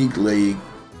League.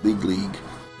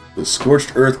 The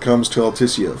Scorched Earth comes to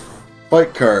Alticia.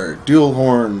 Fight card, dual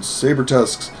horns, saber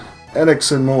tusks,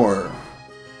 Enix, and more.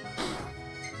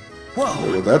 Whoa! I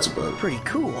wonder what that's about. Pretty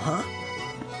cool, huh?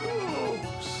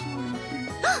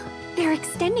 They're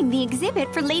extending the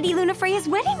exhibit for Lady Lunafreya's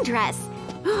wedding dress.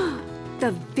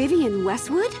 The Vivian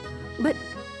Westwood? But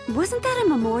wasn't that a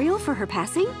memorial for her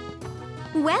passing?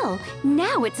 Well,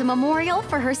 now it's a memorial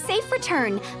for her safe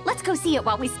return. Let's go see it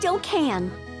while we still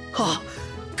can. Oh,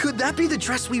 could that be the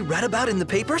dress we read about in the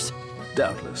papers?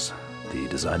 Doubtless. The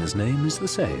designer's name is the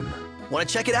same. Want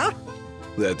to check it out?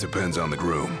 That depends on the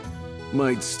groom.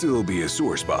 Might still be a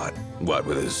sore spot. What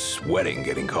with his wedding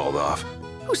getting called off?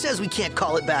 Who says we can't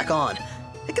call it back on?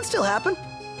 It can still happen.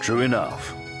 True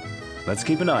enough. Let's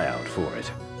keep an eye out for it.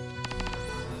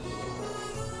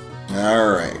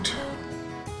 Alright.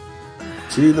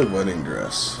 See the wedding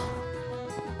dress.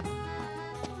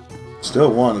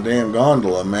 Still want a damn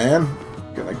gondola, man.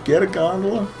 Can I get a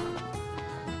gondola?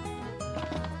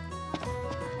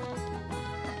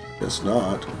 Guess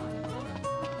not.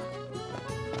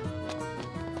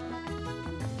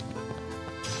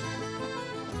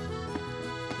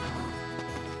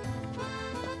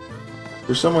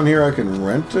 There's someone here I can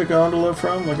rent a gondola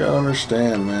from? Like, I don't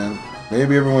understand, man.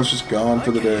 Maybe everyone's just gone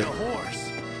for the day.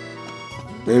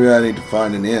 Maybe I need to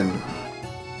find an inn.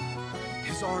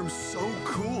 His arm's so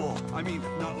cool. I mean,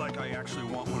 not like I actually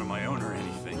want one of my own or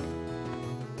anything.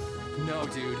 No,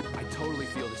 dude. I totally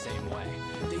feel the same way.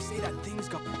 They say that things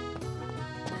go...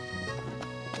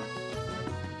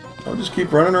 I'll just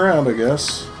keep running around, I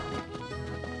guess.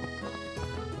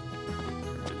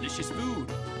 Delicious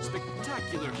food.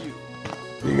 Spectacular view.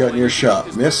 What you got in your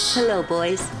shop, miss? Hello,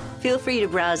 boys. Feel free to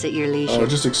browse at your leisure. Oh,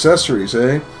 just accessories,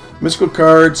 eh? Mystical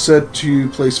card said to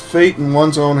place fate in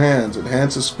one's own hands.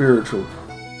 Enhances spiritual.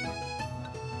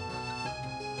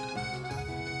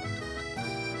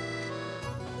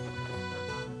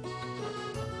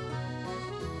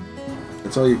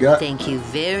 That's all you got? Thank you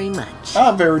very much.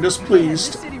 I'm very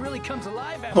displeased. Man, this city really comes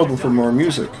alive after Hoping for dark. more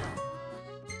music.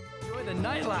 Enjoy the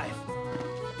nightlife.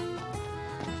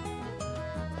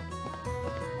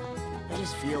 I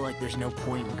just feel like there's no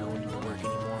point in going into work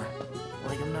anymore.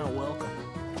 Like I'm not welcome.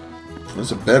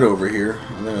 There's a bed over here.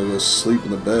 I think I'll go sleep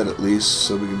in the bed at least,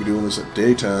 so we can be doing this at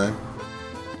daytime.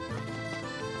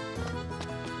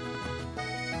 I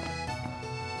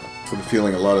have a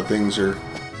feeling a lot of things are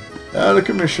out of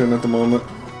commission at the moment.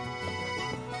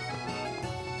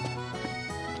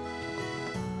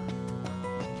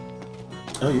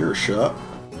 Oh, you're a shop.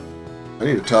 I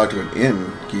need to talk to an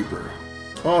innkeeper.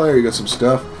 Oh, there you got some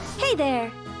stuff. Hey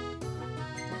there.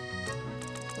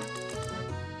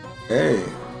 Hey.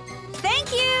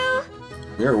 Thank you.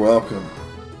 You're welcome.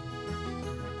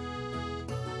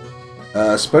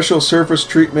 Special surface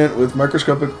treatment with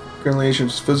microscopic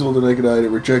granulations visible to the naked eye. It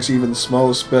rejects even the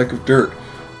smallest speck of dirt,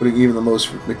 putting even the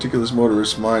most meticulous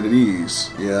motorist's mind at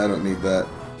ease. Yeah, I don't need that.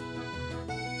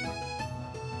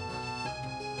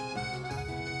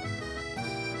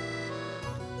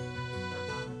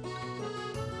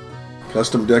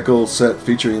 Custom decal set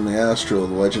featuring the Astro,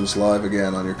 the Legends live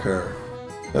again on your car.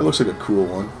 That looks like a cool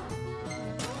one.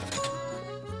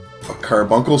 A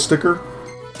carbuncle sticker?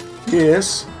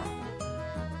 Yes.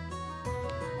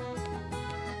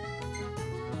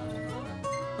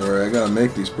 Alright, I gotta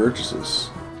make these purchases.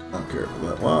 I don't care for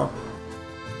that. Wow.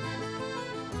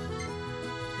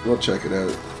 We'll check it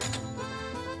out.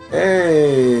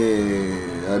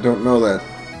 Hey! I don't know that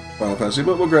Final Fantasy,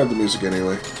 but we'll grab the music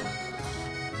anyway.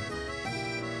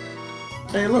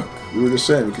 Hey, look. We were just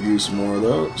saying we could use some more of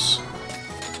those.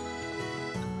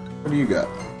 What do you got?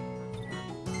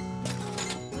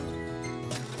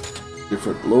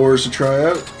 Different lures to try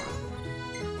out.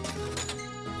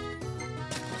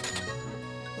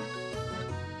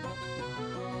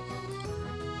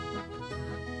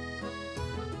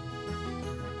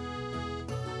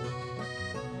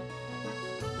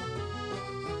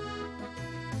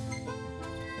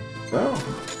 Oh.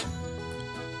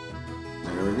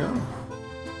 There we go.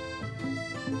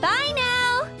 Bye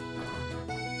now.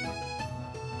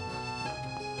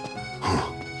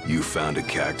 You found a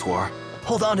cactuar?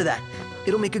 Hold on to that.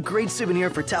 It'll make a great souvenir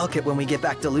for Talcott when we get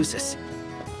back to Lucis.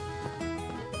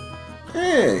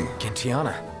 Hey!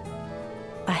 Gentiana.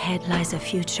 Ahead lies a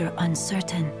future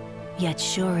uncertain, yet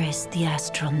sure is the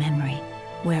astral memory,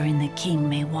 wherein the king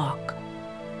may walk.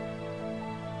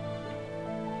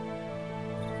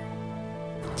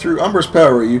 Through Umbra's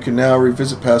power, you can now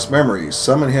revisit past memories.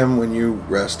 Summon him when you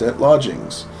rest at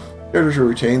lodgings. Characters will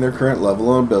retain their current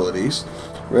level and abilities.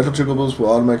 Reticulables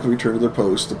will automatically return to their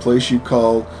post. The place you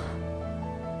called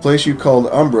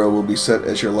Umbra will be set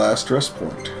as your last rest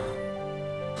point.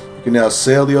 You can now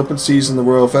sail the open seas in the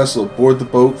Royal Vessel. Board the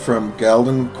boat from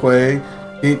Galden Quay,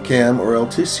 Heat Cam, or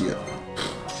Alticia.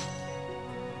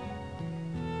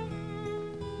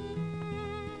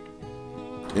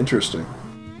 Interesting.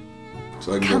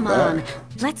 So I can Come go back. on,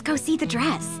 let's go see the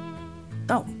dress.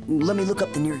 Oh, let me look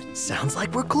up the near... Sounds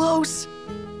like we're close.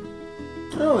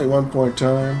 Only 1 point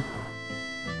time.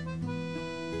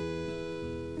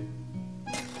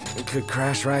 It could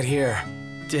crash right here.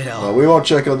 Ditto. Well, we won't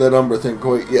check out that Umbra thing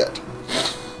quite yet.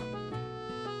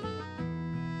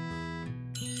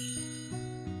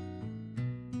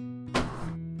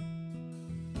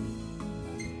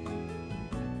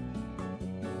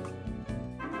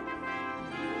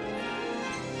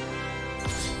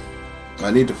 I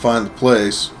need to find the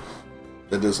place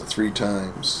that does it 3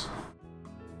 times.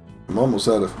 I'm almost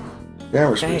out of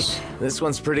camera space. Hey, this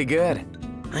one's pretty good.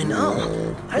 I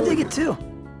know. I dig it too.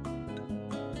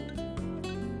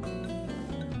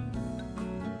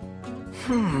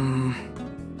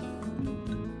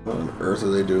 What on earth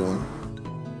are they doing?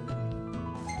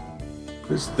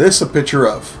 Is this a picture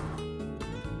of?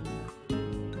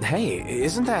 Hey,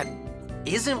 isn't that...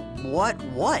 Isn't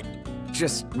what?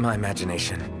 Just my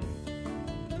imagination.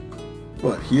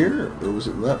 What, here? Or was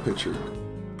it in that picture?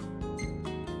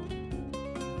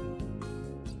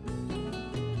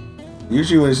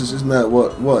 Usually when he says, isn't that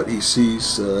what? He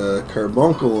sees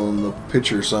Carbuncle in the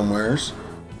picture somewheres.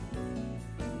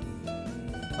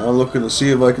 I'm looking to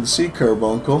see if I can see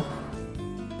Carbuncle.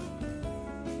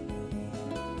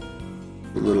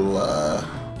 A little,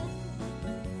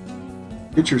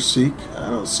 picture seek. I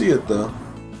don't see it, though.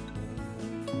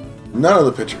 None of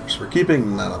the pictures. We're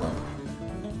keeping none of them.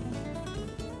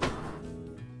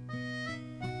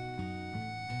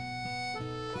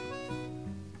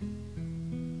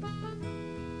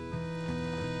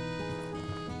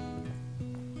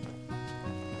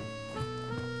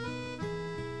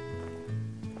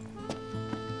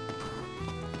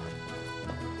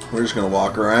 We're just gonna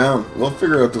walk around. We'll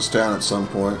figure out this town at some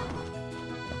point.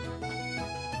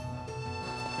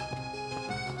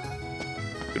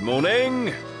 Good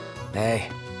morning. Hey.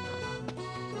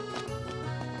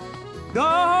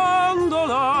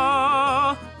 Gondola!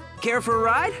 Care for a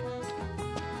ride?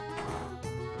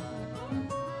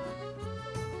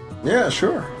 Yeah,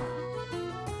 sure.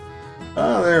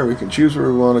 Ah, there, we can choose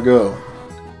where we want to go.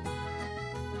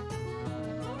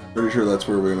 Pretty sure that's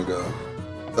where we're gonna go.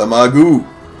 The Magoo!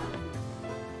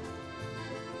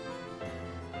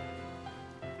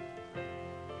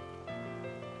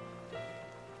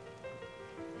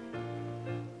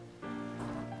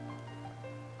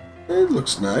 It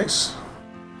looks nice.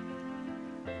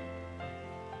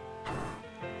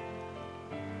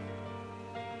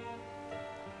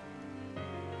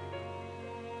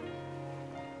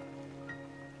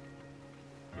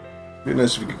 Be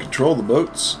nice if you could control the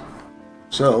boats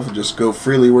yourself and just go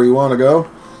freely where you want to go.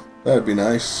 That'd be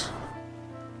nice.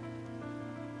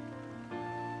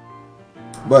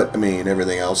 But, I mean,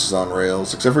 everything else is on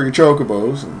rails, except for your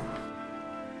chocobos, and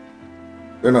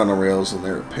they're not on rails and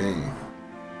they're a pain.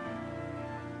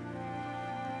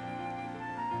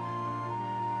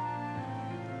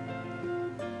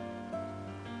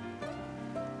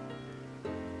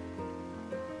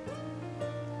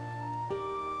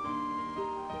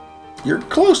 You're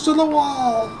close to the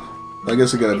wall! I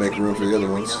guess I gotta make room for the other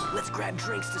ones. Let's grab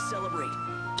drinks to celebrate.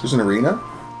 There's an arena?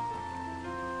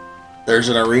 There's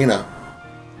an arena.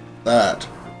 That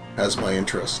has my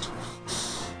interest.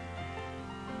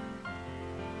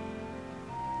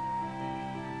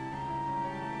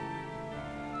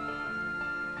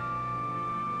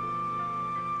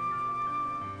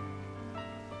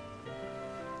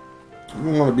 You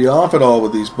don't want to be off at all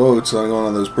with these boats on going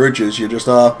on those bridges. You're just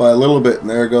off by a little bit, and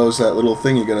there goes that little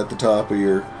thing you got at the top of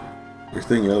your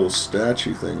thing, your little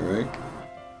statue thing, right?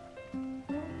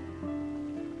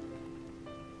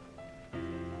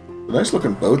 A nice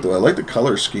looking boat, though. I like the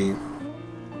color scheme.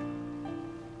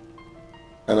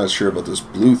 I'm not sure about this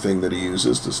blue thing that he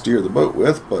uses to steer the boat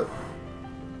with, but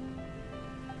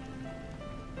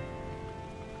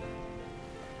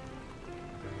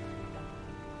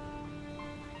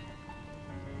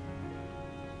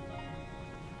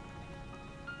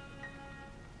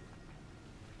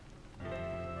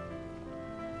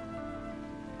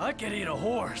I could eat a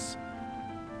horse.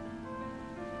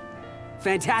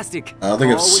 Fantastic. I don't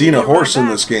think I've seen a horse in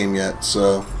this game yet,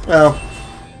 so... Well...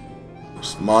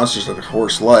 Monsters are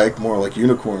horse-like, more like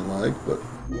unicorn-like, but...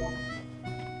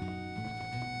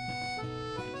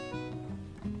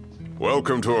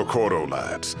 Welcome to Accordo,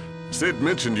 lads. Sid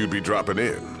mentioned you'd be dropping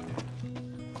in.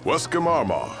 Welcome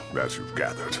Armor, as you've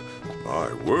gathered.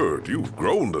 My word, you've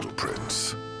grown, little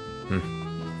prince.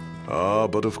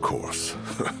 But of course.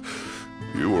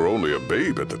 You were only a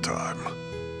babe at the time.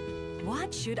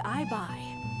 What should I buy?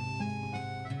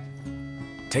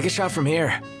 Take a shot from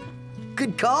here.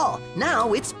 Good call.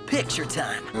 Now it's picture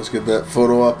time. Let's get that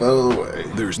photo up out of the way.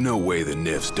 There's no way the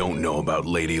Nifs don't know about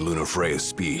Lady Lunafreya's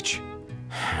speech.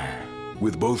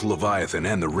 With both Leviathan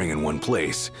and the ring in one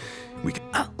place, we can...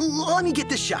 Let me get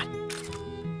this shot.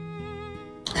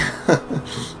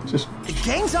 Just... The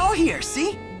gang's all here,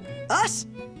 see? Us?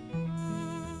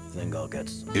 Think I'll get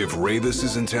some. If Ravis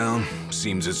is in town,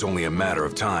 seems it's only a matter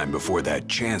of time before that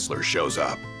Chancellor shows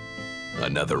up.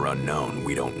 Another unknown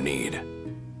we don't need.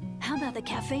 How about the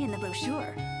cafe in the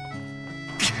brochure?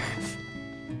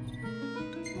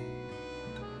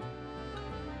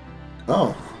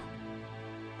 Oh.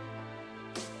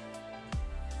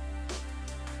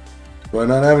 Do I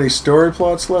not have any story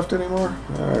plots left anymore?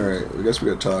 Alright, I guess we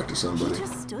gotta talk to somebody. He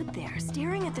just stood there,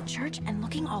 staring at the church and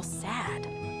looking all sad.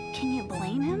 Can you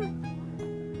blame him?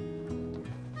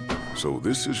 So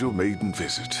this is your maiden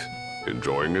visit.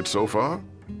 Enjoying it so far?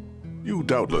 You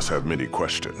doubtless have many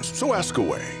questions, so ask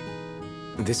away.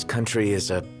 This country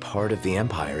is a part of the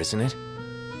Empire, isn't it?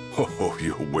 Oh,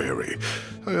 you're wary.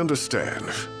 I understand.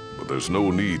 But there's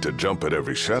no need to jump at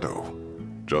every shadow.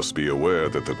 Just be aware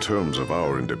that the terms of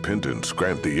our independence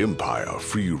grant the Empire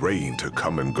free reign to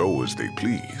come and go as they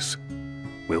please.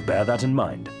 We'll bear that in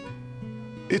mind.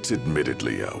 It's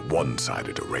admittedly a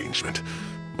one-sided arrangement.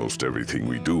 Most everything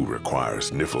we do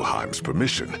requires Niflheim's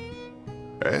permission.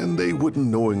 And they wouldn't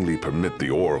knowingly permit the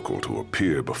Oracle to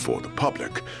appear before the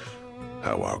public.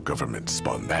 How our government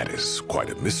spun that is quite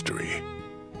a mystery.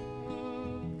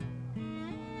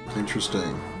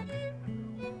 Interesting.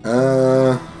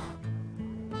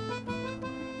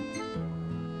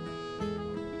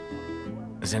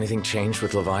 Has anything changed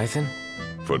with Leviathan?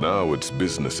 For now, it's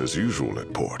business as usual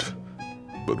at port.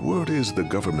 But word is the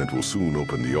government will soon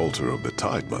open the altar of the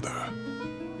Tide Mother.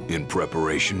 In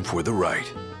preparation for the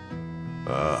rite.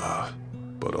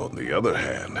 But on the other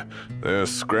hand, they're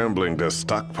scrambling to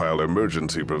stockpile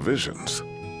emergency provisions.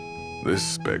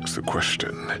 This begs the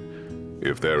question,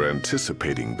 if they're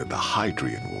anticipating that the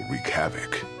Hydrian will wreak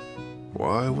havoc,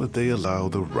 why would they allow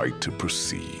the rite to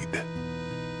proceed?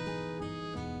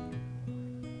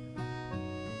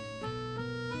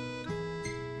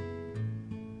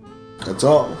 That's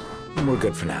all. We're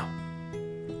good for now.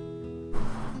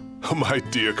 My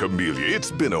dear Camellia, it's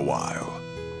been a while.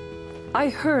 I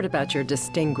heard about your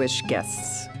distinguished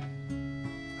guests.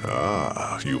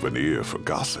 You've an ear for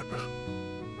gossip.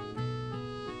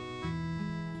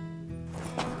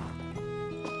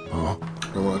 I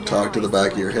don't want to talk to the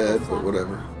back of your head, but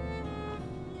whatever.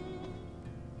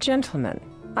 Gentlemen,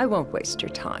 I won't waste your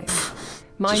time.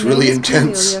 My It's name really is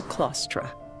intense. Camellia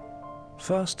Claustra.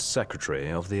 First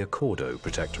Secretary of the Accordo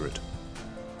Protectorate.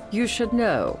 You should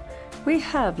know, we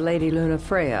have Lady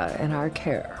Lunafreya in our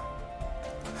care.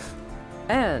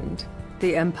 And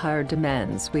the Empire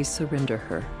demands we surrender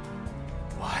her.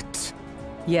 What?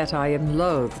 Yet I am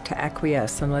loath to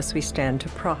acquiesce unless we stand to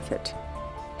profit.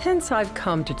 Hence I've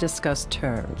come to discuss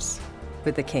terms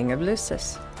with the King of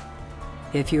Lucis.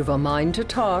 If you've a mind to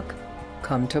talk,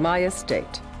 come to my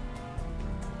estate.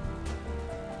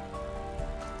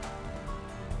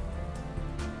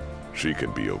 She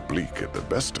can be oblique at the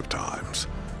best of times,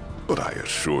 but I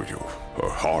assure you, her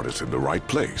heart is in the right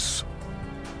place.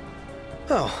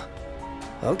 Oh,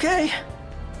 okay.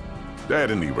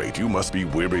 At any rate, you must be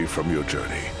weary from your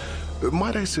journey.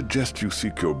 Might I suggest you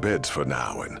seek your beds for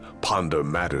now and ponder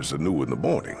matters anew in the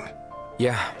morning?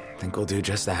 Yeah, I think we'll do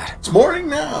just that. It's morning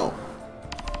now.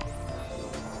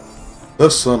 The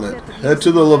summit. Head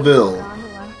to the Laville.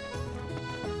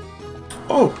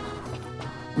 Oh,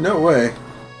 no way.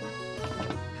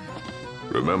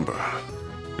 Remember,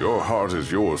 your heart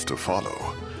is yours to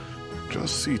follow.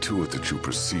 Just see to it that you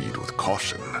proceed with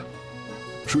caution.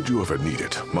 Should you ever need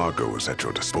it, Margot is at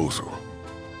your disposal.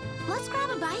 Let's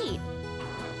grab a bite.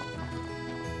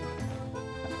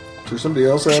 Is there somebody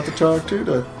else I have to talk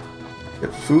to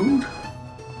get food?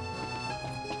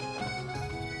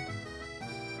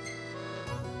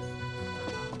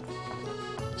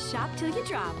 Shop till you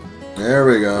drop. There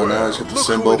we go. Now I just get the Look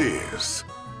symbol. who it is.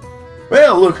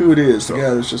 Well, look who it is. The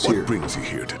guy that's just here. What brings you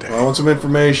here today? I want some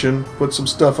information. Put some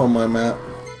stuff on my map.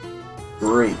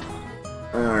 Great.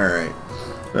 Alright.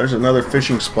 There's another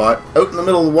fishing spot out in the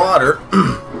middle of the water.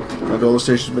 Gondola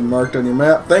station's been marked on your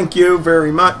map. Thank you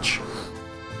very much.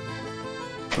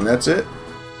 And that's it.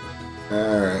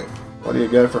 Alright. What do you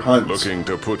got for hunts? Looking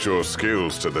to put your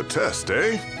skills to the test,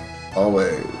 eh?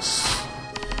 Always.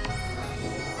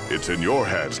 It's in your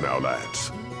hands now,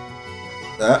 lads.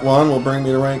 That one will bring me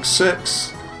to rank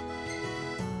 6.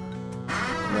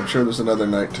 I'm sure there's another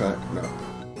nighttime. No.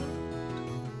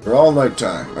 They're all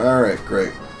nighttime. Alright,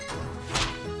 great.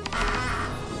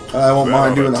 I won't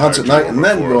mind doing the hunts at night and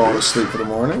then go all to sleep for the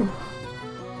morning.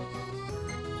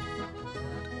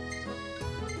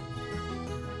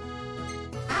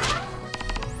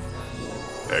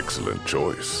 Excellent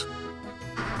choice.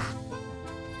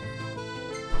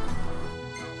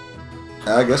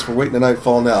 I guess we're waiting to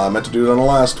nightfall now. I meant to do it on the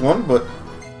last one, but...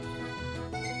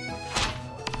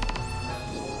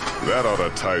 That ought to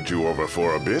tide you over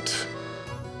for a bit.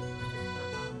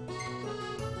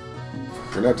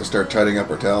 We're gonna have to start tidying up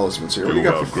our talismans here. What do you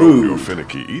You got for outgrown food? your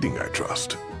finicky eating, I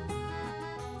trust.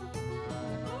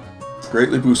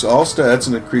 Greatly boosts all stats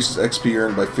and increases XP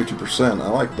earned by 50%. I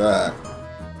like that.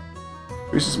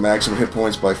 Increases maximum hit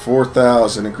points by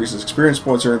 4,000. Increases experience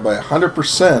points earned by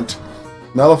 100%.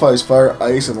 Nullifies fire,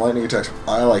 ice, and lightning attacks.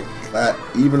 I like that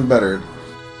even better.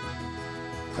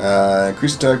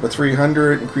 Increase attack by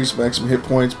 300. Increase maximum hit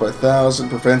points by 1,000.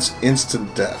 Prevents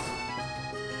instant death.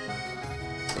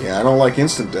 Yeah, I don't like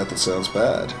instant death. It sounds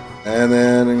bad. And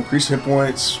then increase hit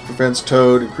points. Prevents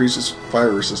toad. Increases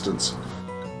fire resistance.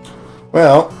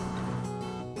 Well,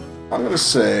 I'm going to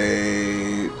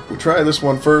say we try this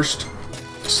one first.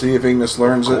 See if Ignis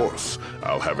learns it. Of course.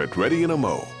 I'll have it ready in a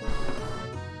mo.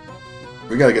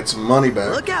 We gotta get some money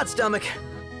back. Look out, stomach.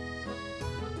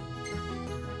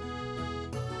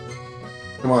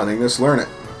 Come on, Ignis, learn it.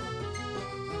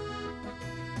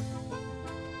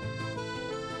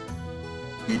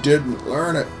 He didn't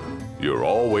learn it. You're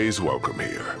always welcome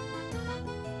here.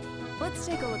 Let's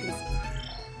take a look and see.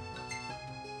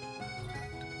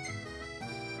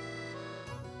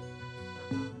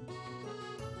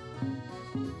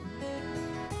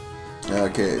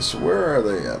 Okay, so where are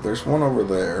they at? There's one over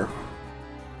there.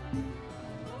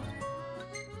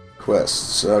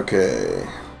 Quests, okay.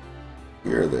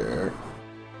 You're there.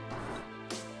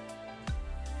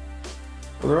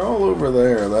 Well, they're all over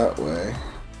there that way.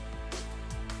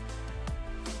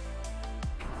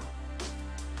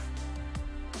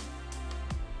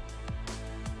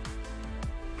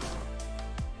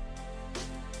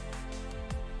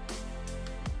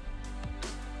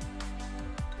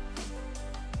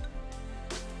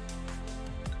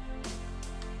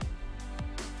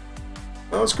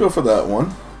 Well, let's go for that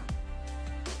one.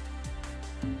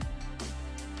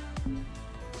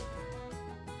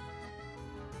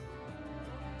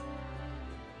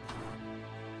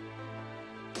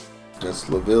 That's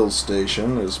LaVille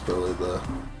Station is probably the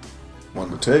one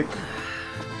to take.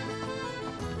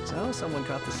 So, someone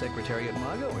caught the secretary at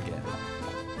Mago again.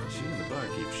 She and the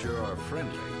barkeep sure are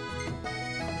friendly.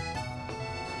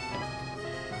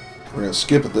 We're gonna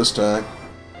skip it this time.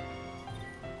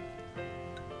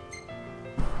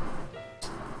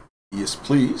 Yes,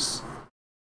 please.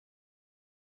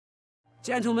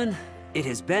 Gentlemen, it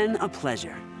has been a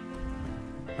pleasure.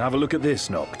 Have a look at this,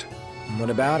 Noct.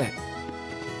 What about it?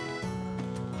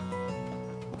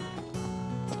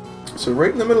 So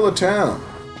right in the middle of town.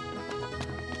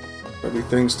 There'll be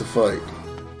things to fight.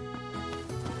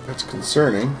 That's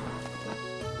concerning.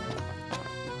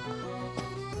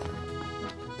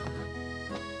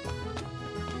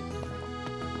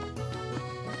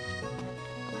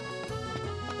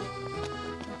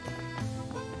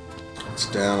 It's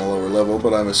down a lower level,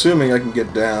 but I'm assuming I can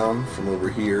get down from over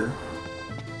here.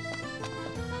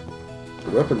 The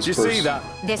weapons Did you see that?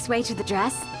 This way to the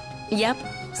dress? Yep,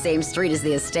 same street as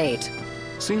the estate.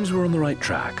 Seems we're on the right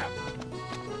track.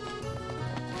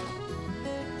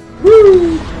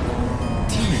 Woo!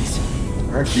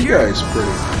 Aren't you guys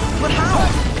pretty? But how?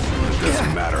 It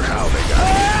doesn't matter how they got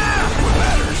here. What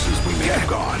matters is we may have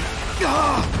gone.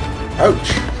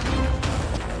 Ouch!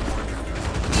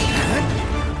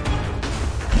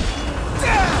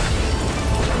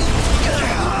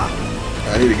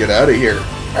 I need to get out of here.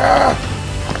 Ah!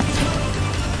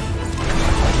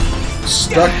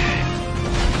 Stuck.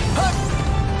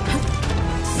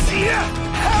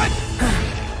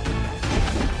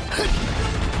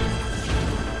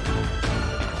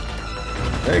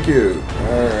 Thank you.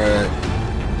 Alright.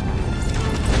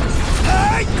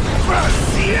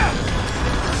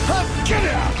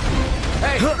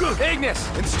 Hey, Ignis!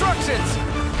 Instructions!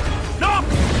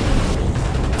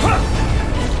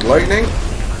 Lightning.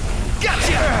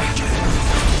 Gotcha!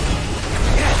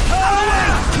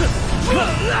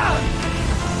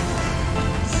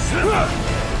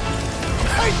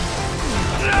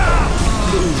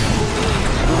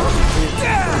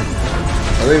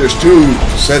 I think there's 2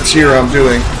 sets here I'm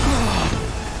doing.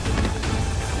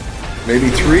 Maybe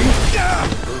 3?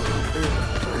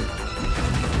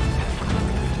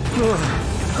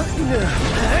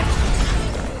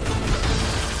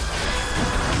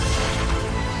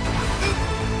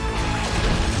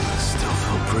 Still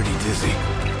feel pretty dizzy.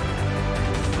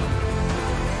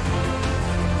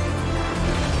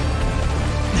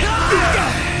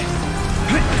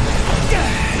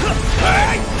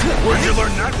 Where'd you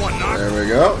learn that one, Knock? There we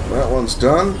go. That one's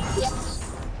done.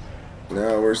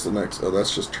 Now, where's the next? Oh,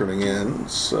 that's just turning in.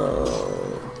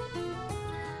 So,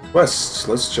 quests.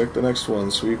 Let's check the next one.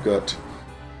 So we've got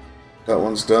that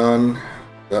one's done.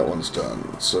 That one's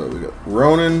done. So we got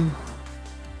Ronin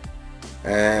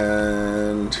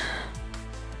and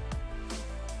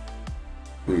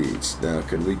Weeds. Now,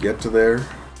 can we get to there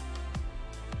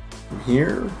from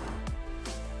here?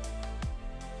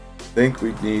 I think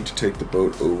we need to take the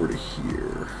boat over to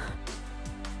here.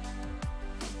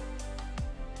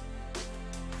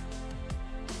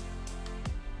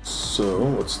 So,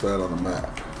 what's that on the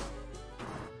map?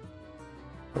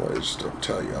 Well, I just don't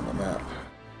tell you on the map.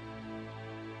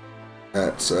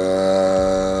 That's,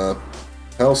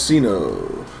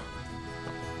 Halcino.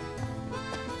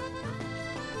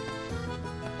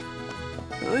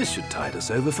 This should tide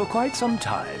us over for quite some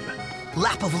time.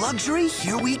 Lap of luxury,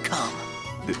 here we come.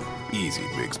 Easy,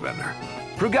 Big Spender.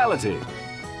 Frugality.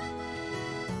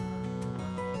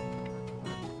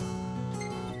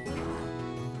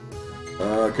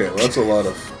 Okay, well, that's a lot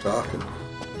of talking.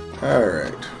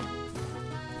 Alright.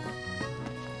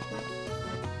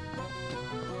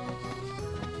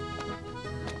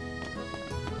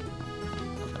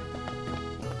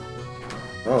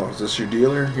 Oh, is this your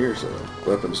dealer? Here's a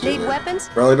weapons dealer. Need weapons?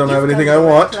 Probably don't have You've anything come I to the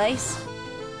right want. place.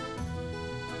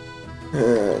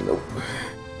 Nope.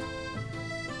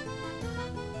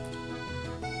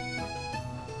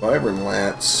 Vibrant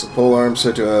Lance. Pole arm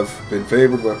said to have been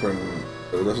favored weapon,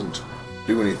 but it doesn't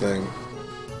do anything.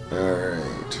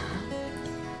 Alright.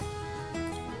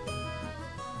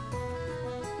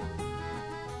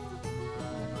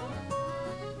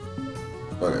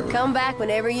 Whatever. Come back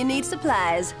whenever you need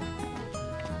supplies.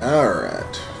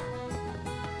 Alright.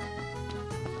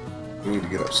 We need to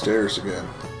get upstairs again.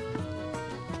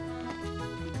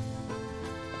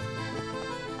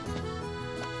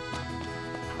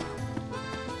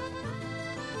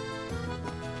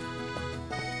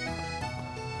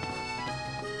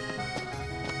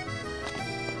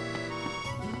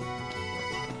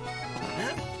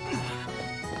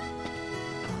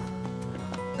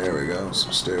 There we go,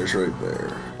 some stairs right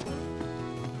there.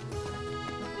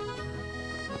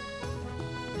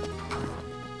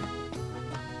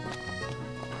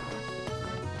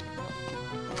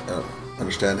 I don't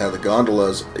understand how the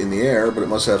gondola's in the air, but it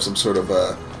must have some sort of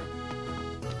a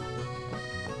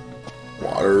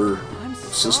water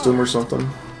system or something.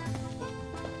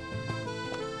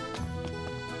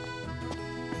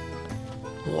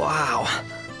 Wow,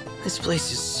 this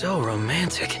place is so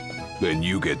romantic. Then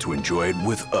you get to enjoy it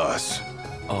with us.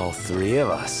 All 3 of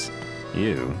us.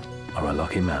 You are a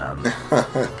lucky man.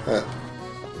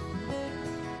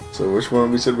 So which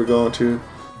one we said we're going to?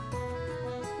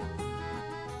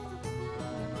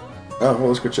 Oh, well,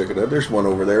 let's go check it out. There's one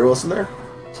over there, wasn't there?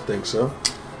 I think so.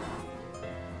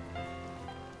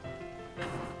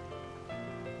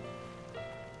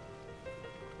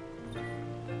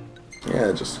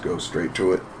 Yeah, just go straight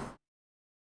to it.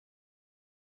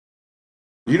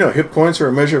 You know, hit points are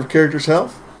a measure of a character's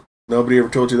health? Nobody ever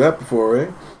told you that before, eh?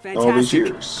 All these Fantastic.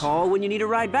 years. Call when you need a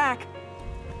ride back.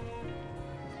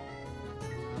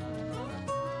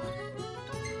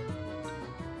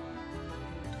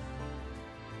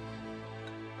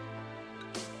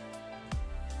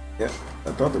 Yeah,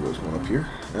 I thought there was one up here.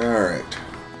 Alright.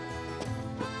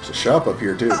 There's a shop up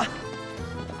here, too.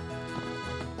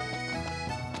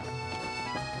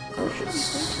 Oh,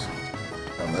 it's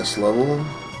on this level.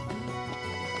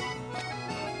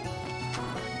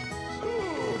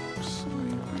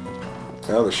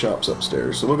 Now the shop's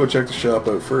upstairs, so we'll go check the shop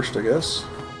out first, I guess.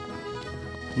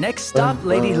 Next stop,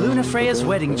 Lady Lunafreya's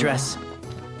wedding dress.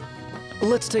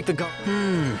 Let's take the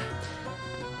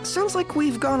Sounds like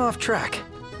we've gone off track.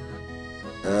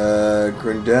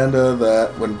 Grindanda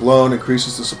that, when blown,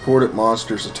 increases the supported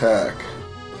monster's attack.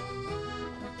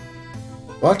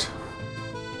 What?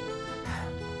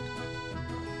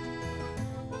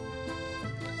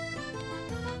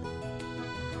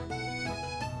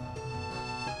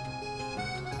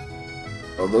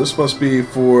 Oh, this must be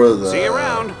for the... See you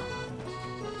around.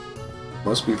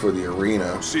 Must be for the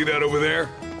arena. See that over there?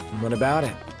 What about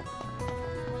it?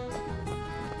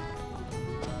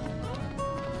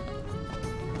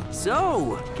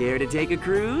 So, care to take a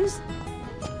cruise?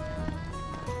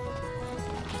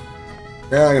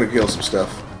 Yeah, I'm gonna kill some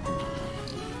stuff.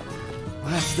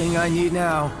 Last thing I need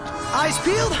now. Eyes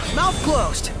peeled, mouth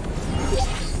closed.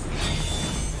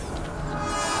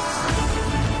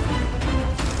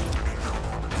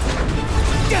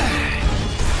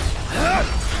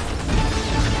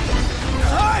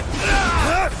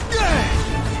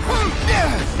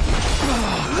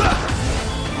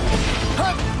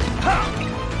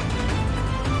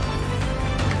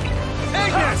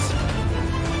 Agnes!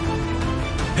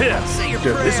 Here, say your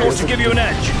this ought to give you an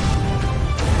edge.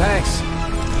 Thanks.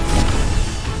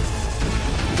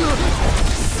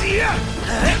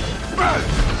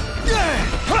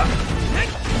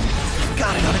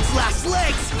 Got it on its last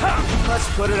legs. Let's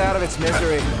put it out of its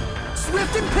misery.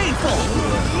 Swift and painful.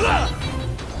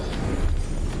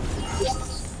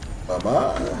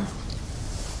 Bye-bye.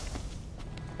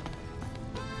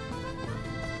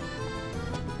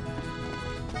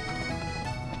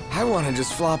 I want to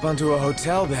just flop onto a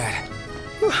hotel bed.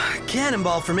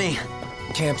 Cannonball for me.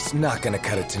 Camp's not gonna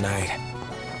cut it tonight.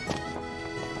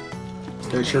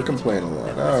 They sure complain a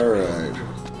lot. Alright.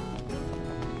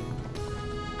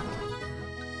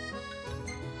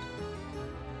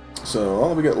 So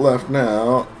all we got left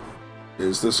now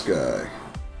is this guy.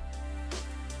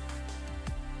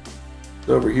 It's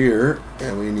over here,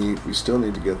 and we still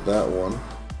need to get that one.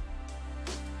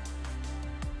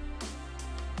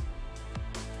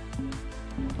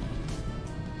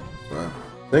 I'm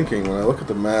thinking when I look at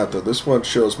the map that this one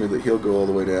shows me that he'll go all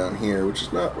the way down here, which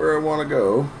is not where I want to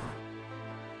go.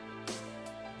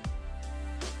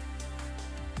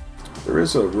 There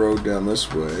is a road down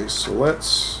this way, so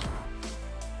let's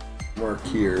mark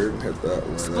here and head that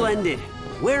way. Splendid.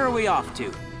 Where are we off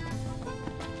to?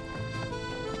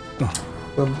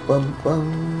 Bum, bum,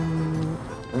 bum.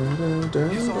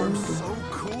 His arm's so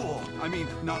cool. I mean,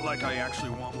 not like I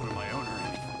actually want one of my own or anything.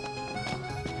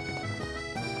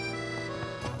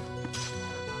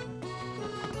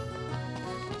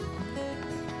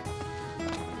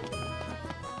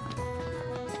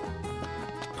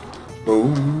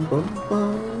 Boom, bum,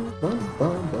 bum, bum,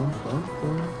 bum, bum, bum,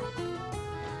 bum.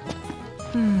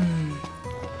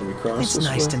 Can we cross It's this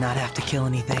nice way? to not have to kill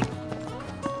anything.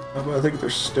 How about I think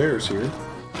there's stairs here.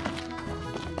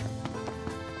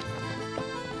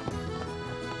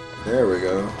 There we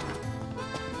go.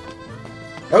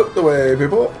 Out the way,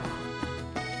 people!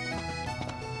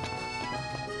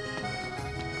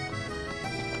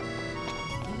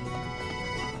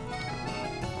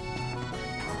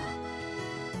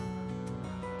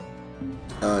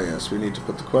 Ah, yes, we need to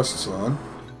put the quests on.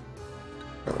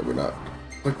 Apparently we're not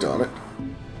clicked on it.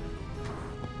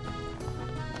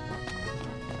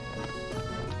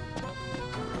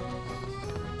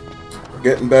 We're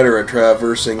getting better at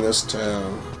traversing this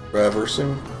town.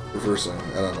 Traversing? Reversing,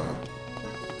 I don't know.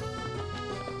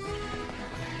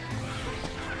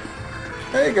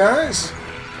 Hey guys!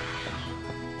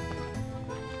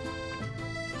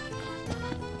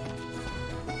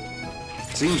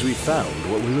 Seems we found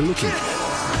what we were looking for.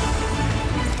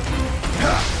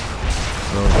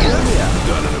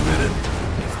 Done in a minute.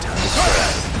 Time to try.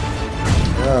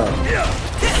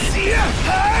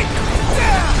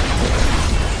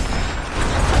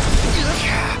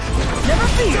 Never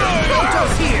fear,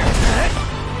 Boto's here.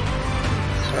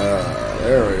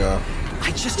 There we go.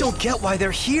 I just don't get why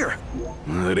they're here.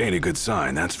 It ain't a good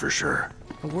sign, that's for sure.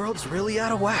 The world's really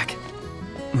out of whack.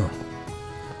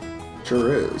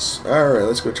 Sure is. Alright,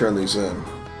 let's go turn these in.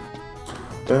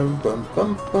 Bum, bum,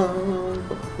 bum, bum,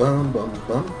 bum, bum,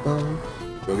 bum, bum.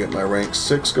 Go get my rank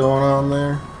 6 going on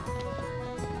there.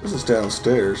 This is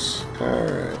downstairs.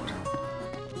 Alright.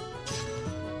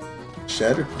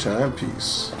 Shattered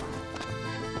timepiece.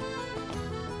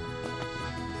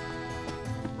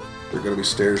 There gonna be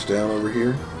stairs down over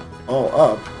here? Oh,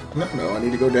 up? No, I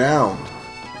need to go down.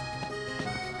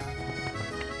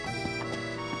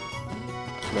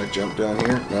 Can I jump down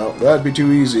here? No, that'd be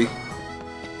too easy.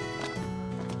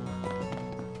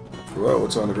 Whoa,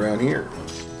 what's on the ground here?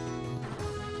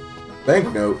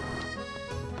 Banknote.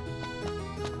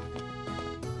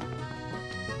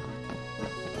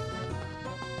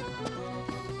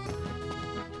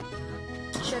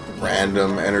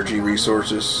 Random energy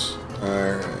resources.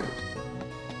 Alright.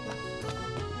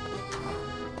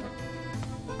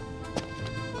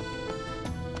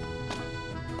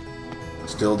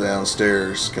 Still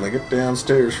downstairs. Can I get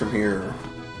downstairs from here?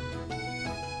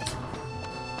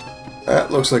 That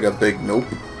looks like a big nope.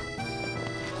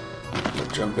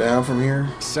 Jump down from here.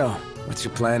 So, what's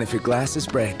your plan if your glasses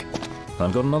break?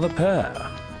 I've got another pair,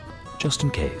 just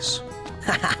in case.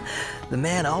 The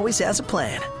man always has a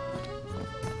plan.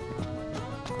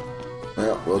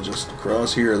 Well, we'll just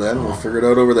cross here then. We'll figure it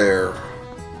out over there.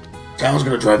 Town's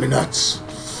gonna drive me nuts.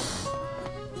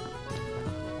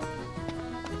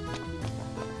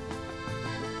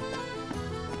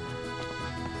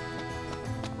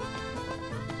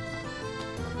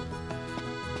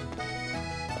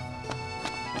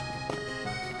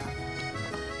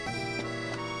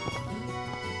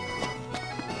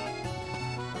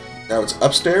 Now it's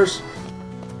upstairs?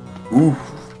 Ooh.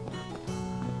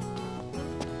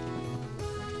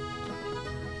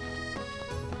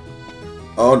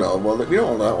 Oh no, well we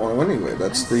don't want that one anyway.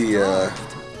 That's the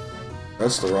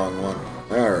wrong one.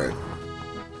 Alright.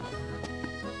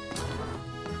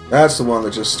 That's the one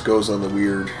that just goes on the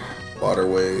weird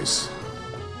waterways.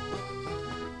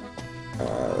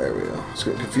 There we go. It's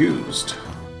getting confused.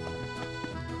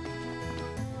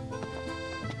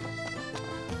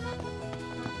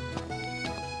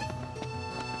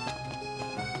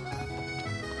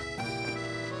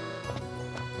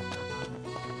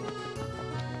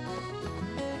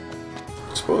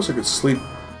 I suppose I could sleep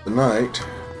the night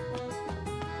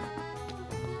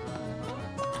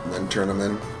and then turn them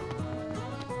in.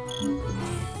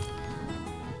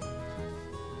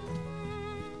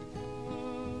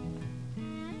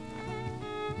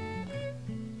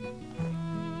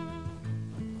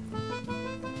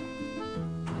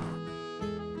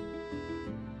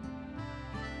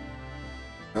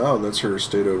 Oh, that's her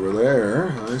estate over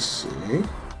there. I see.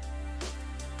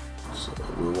 So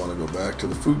we want to go back to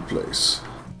the food place.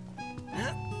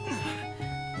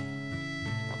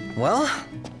 Well,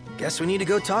 guess we need to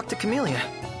go talk to Camellia.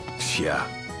 Yeah,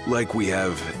 like we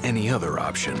have any other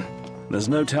option. There's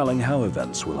no telling how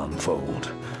events will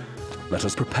unfold. Let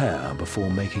us prepare before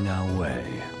making our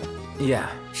way. Yeah,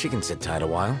 she can sit tight a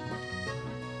while.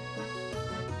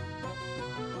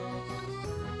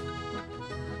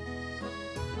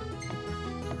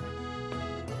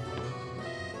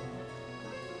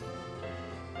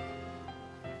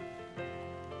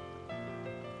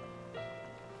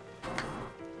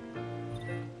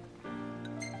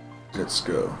 Let's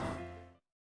go.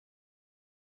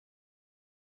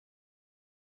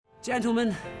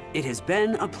 Gentlemen, it has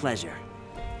been a pleasure.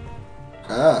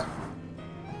 Ah.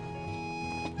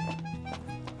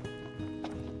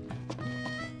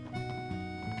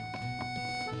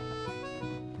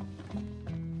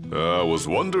 I was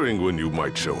wondering when you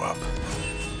might show up.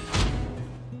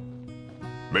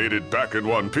 Made it back in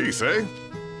one piece, eh?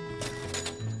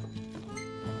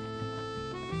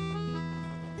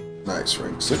 Nice,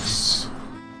 rank 6.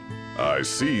 I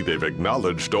see they've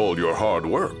acknowledged all your hard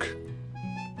work.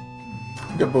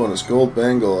 Got bonus gold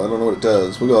bangle. I don't know what it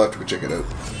does. We'll have to go check it out.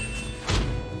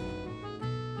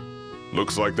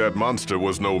 Looks like that monster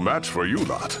was no match for you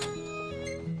lot.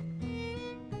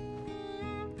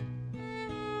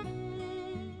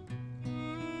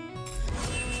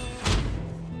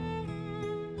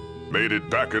 Made it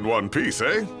back in one piece,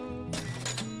 eh?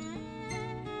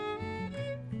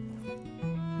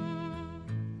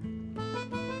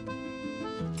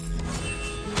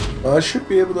 I should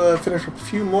be able to finish up a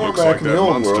few more Looks back like in the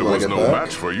old monster world when I was get no back.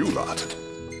 match for you lot.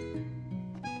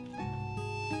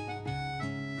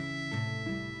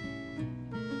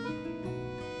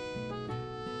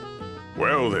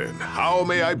 Well then, how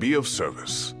may I be of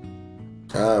service?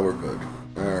 Ah, we're good.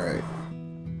 Alright.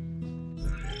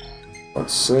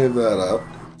 Let's save that up.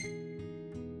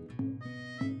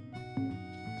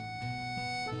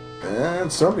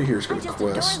 And somebody here's got a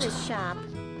quest. Shop.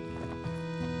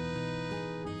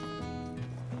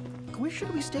 Where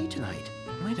should we stay tonight?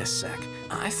 Wait a sec.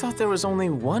 I thought there was only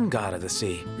one god of the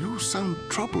sea. You sound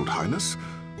troubled, Highness.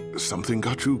 Something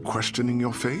got you questioning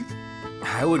your faith?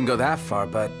 I wouldn't go that far,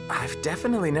 but I've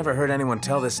definitely never heard anyone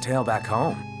tell this tale back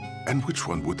home. And which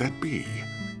one would that be?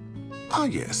 Ah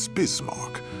yes,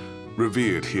 Bismarck.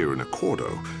 Revered here in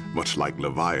Accordo, much like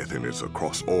Leviathan is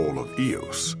across all of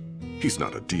Eos. He's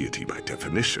not a deity by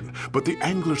definition, but the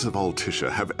anglers of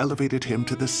Altissia have elevated him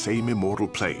to the same immortal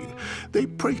plane. They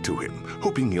pray to him,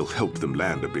 hoping he'll help them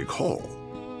land a big haul.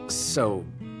 So,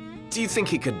 do you think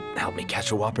he could help me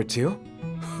catch a whopper too?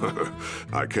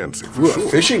 I can't say for Ooh, sure. a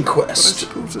fishing quest. But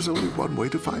I suppose there's only one way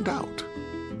to find out.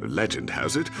 Legend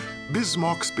has it,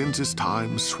 Bismarck spends his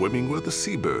time swimming where the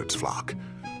seabirds flock.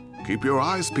 Keep your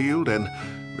eyes peeled and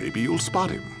maybe you'll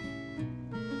spot him.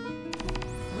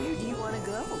 Where do you want to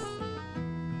go?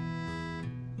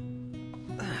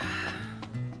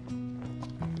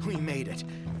 We made it.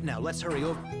 Now let's hurry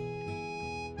over.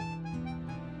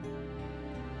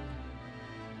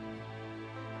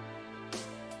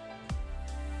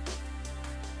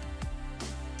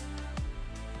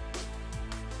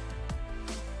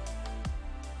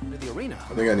 To the arena.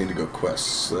 I think I need to go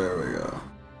quests. There we go.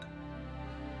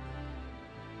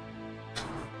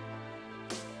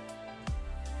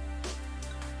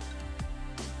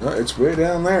 Oh, it's way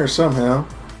down there somehow.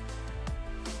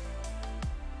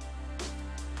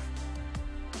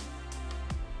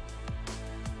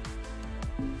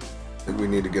 I think we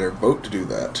need to get our boat to do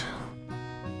that.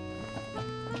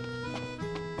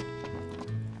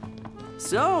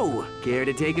 So, care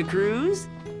to take a cruise?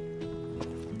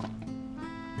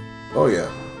 Oh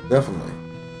yeah, definitely.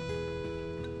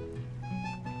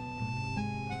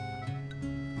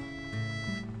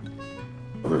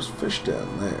 Oh, there's fish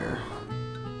down there.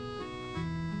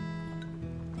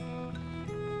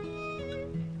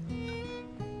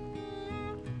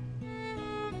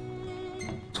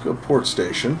 Let's go port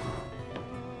station.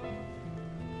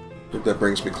 I think that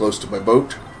brings me close to my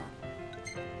boat.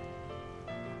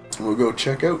 And we'll go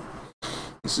check out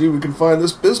and see if we can find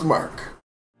this Bismarck.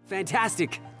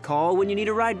 Fantastic. Call when you need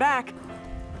a ride back.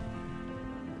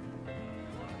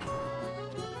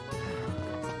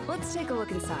 Let's take a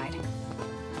look inside.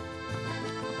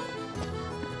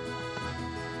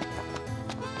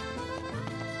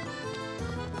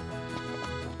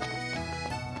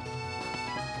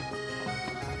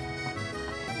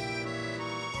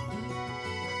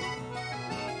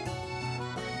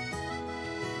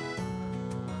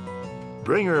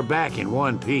 Bring her back in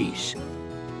one piece.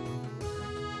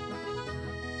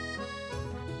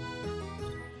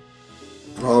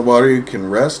 On the water, you can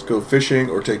rest, go fishing,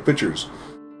 or take pictures.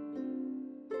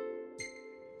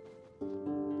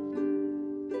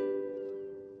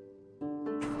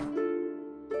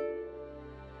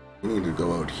 We need to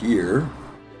go out here.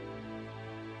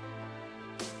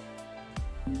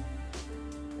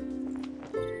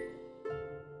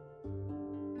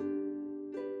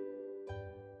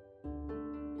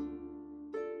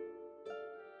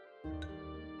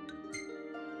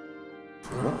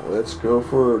 Well, let's go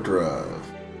for a drive.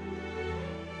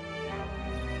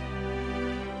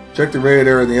 Check the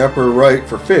radar in the upper right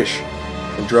for fish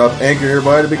and drop anchor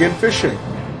nearby to begin fishing.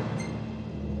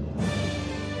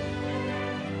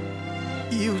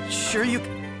 You sure you...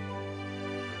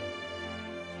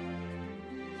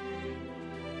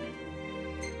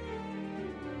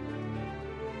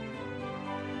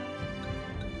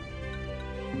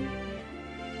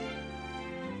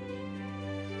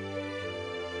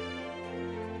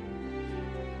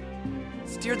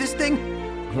 steer this thing?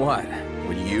 What?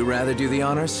 Would you rather do the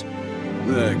honors?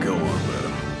 Go on,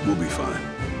 madam. We'll be fine.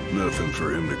 Nothing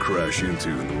for him to crash into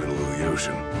in the middle of the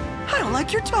ocean. I don't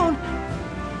like your tone.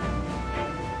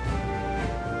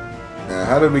 Now,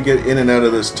 how did we get in and out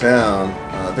of this town?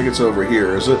 I think it's over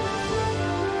here, is it?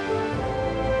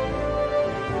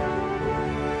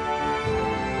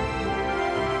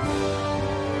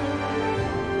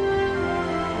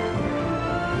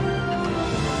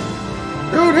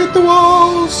 Don't hit the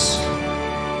walls!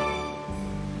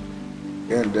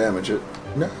 And damage it.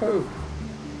 No.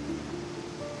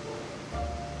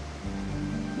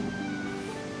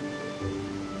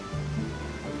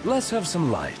 Let's have some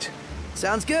light.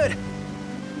 Sounds good.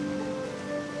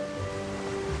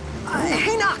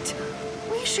 Hey, Noct!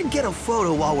 We should get a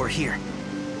photo while we're here.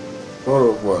 Photo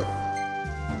of what?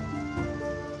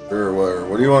 Sure, whatever.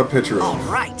 What do you want a picture of? All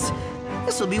right.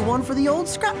 This will be one for the old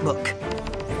scrapbook.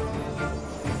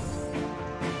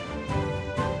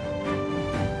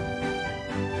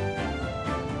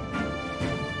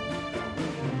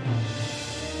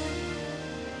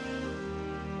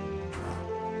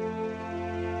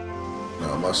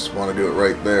 No, I must want to do it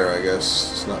right there, I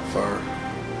guess. It's not far.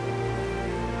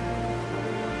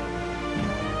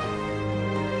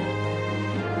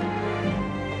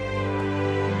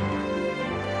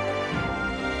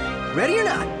 Ready or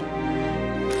not?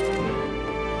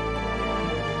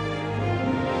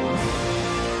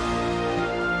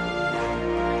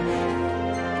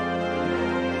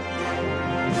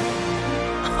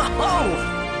 Oh,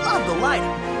 love the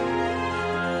lighting.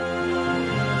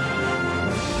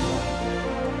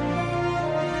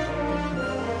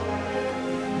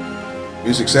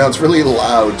 Music sounds really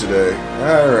loud today.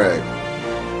 All right.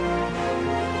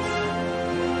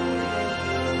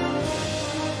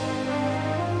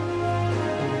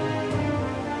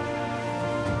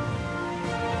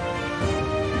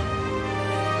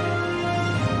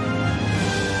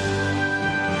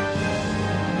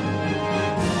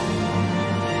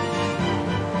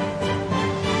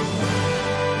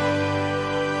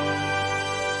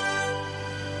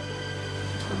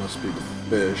 That must be the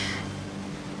fish.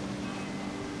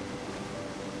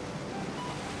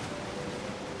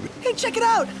 Hey, check it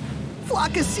out!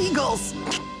 Flock of seagulls!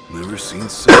 Never seen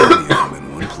so many of them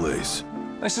in one place.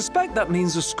 I suspect that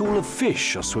means a school of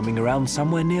fish are swimming around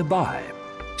somewhere nearby.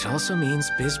 Which also means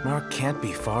Bismarck can't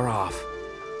be far off.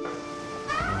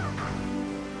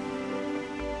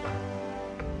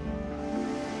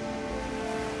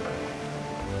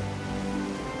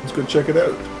 Let's go check it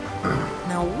out.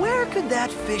 Now, where could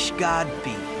that fish god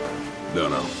be?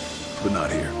 Don't know, but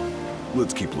not here.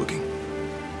 Let's keep looking.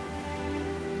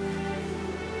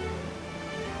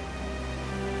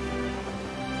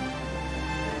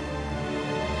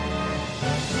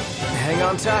 Hang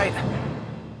on tight.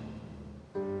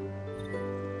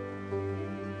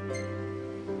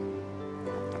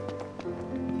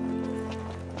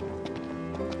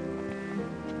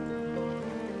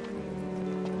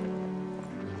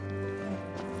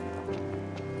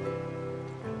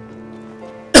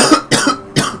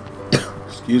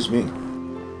 Excuse me.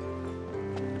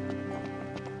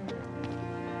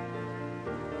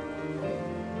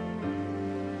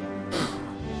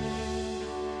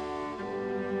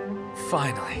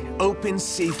 Finally, open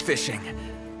sea fishing.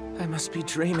 I must be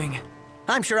dreaming.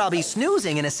 I'm sure I'll be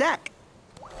snoozing in a sec.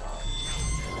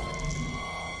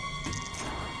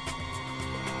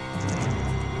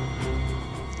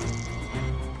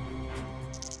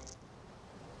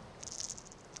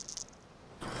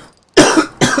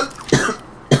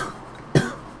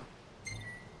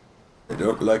 I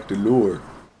don't like the lure.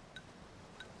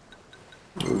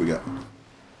 What do we got?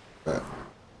 That.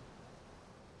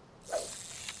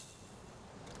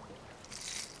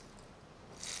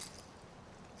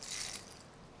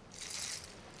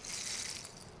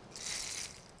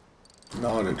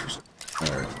 Not interesting. All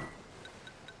right.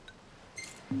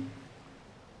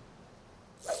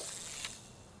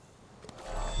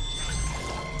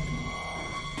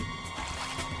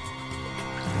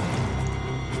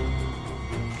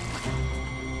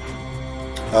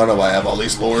 I don't know why I have all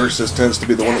these lures. This tends to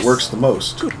be the one that works the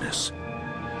most. Goodness.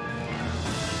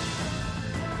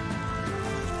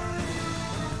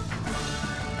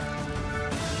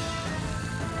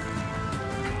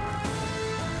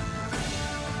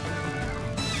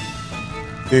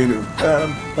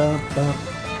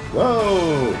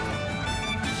 Whoa!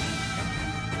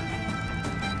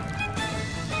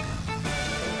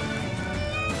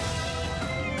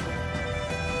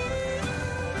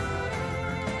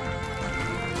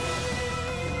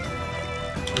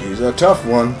 He's a tough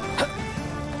one.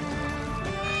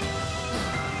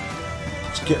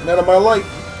 It's getting out of my light.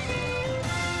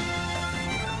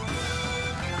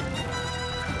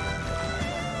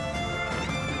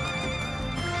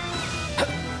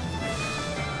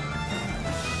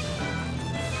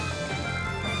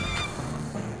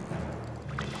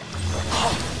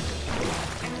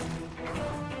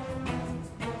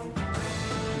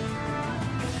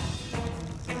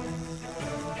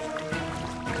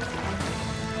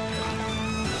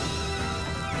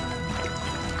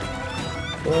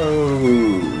 Whoa.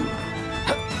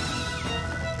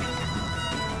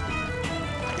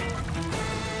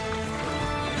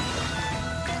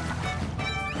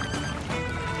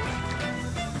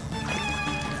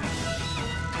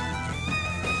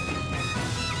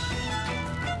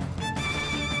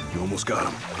 You almost got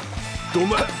him. Don't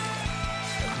let...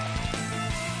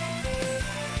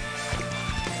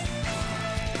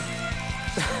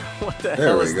 What the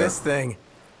hell is this thing?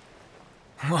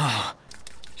 Wow.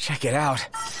 Check it out.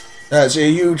 That's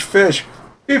a huge fish.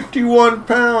 51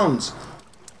 pounds.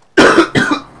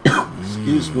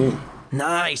 Excuse me.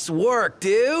 Nice work,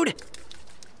 dude.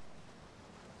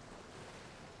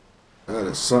 That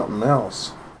is something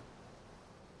else.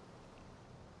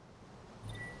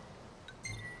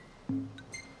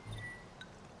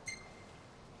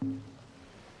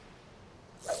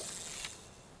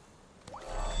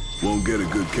 Won't get a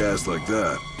good cast like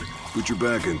that. Put your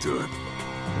back into it.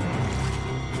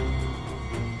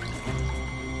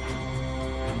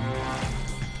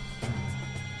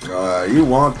 You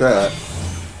want that.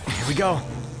 Here we go.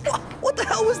 What the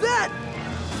hell was that?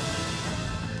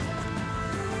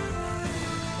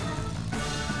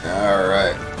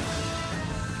 Alright.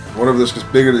 One of this is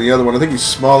bigger than the other one. I think he's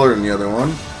smaller than the other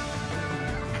one.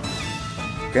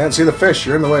 Can't see the fish.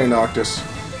 You're in the way, Noctis.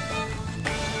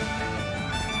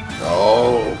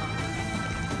 Oh.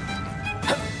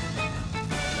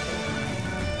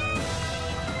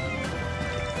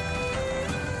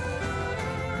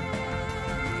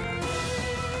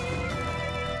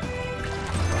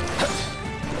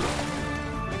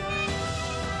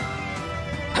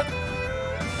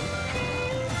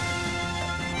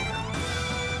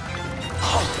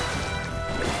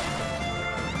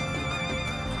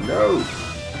 No.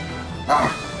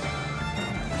 Ah.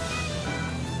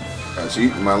 That's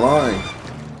eating my line.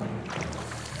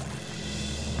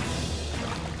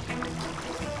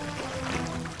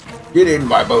 Get in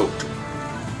my boat.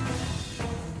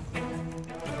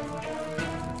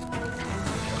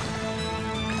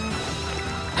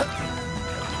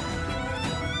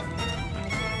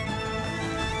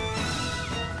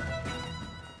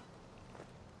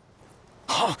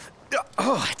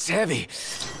 Oh, it's heavy.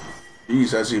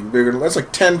 Jeez, that's even bigger. That's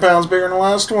like 10 pounds bigger than the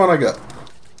last one I got.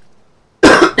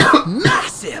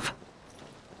 Massive!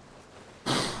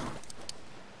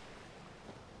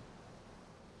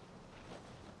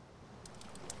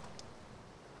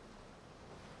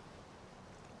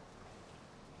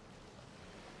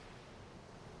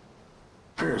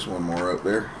 There's one more out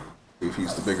there. See if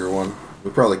he's the bigger one.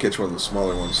 We'll probably catch one of the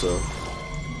smaller ones, though.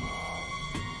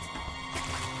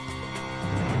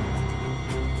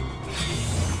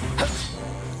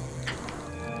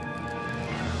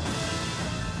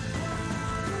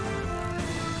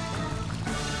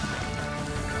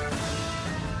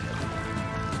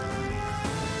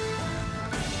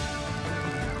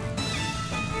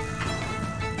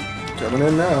 Coming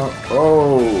in now.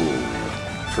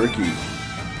 Oh, tricky.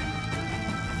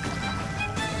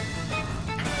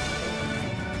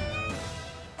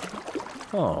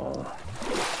 Oh.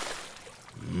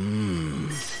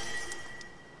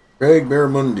 Craig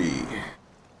Barramundi.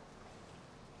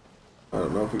 I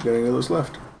don't know if we've got any of those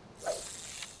left.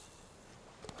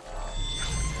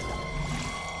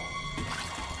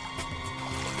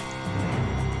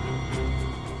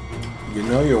 You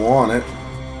know you want it.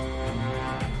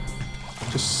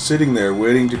 Just sitting there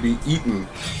waiting to be eaten.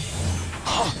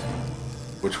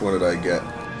 Which one did I get?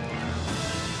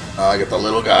 Oh, I got the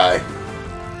little guy.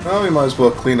 Well, we might as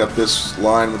well clean up this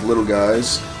line with little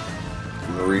guys.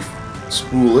 I'm gonna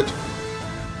re-spool it.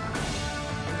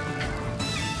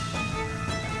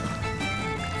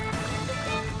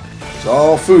 It's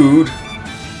all food.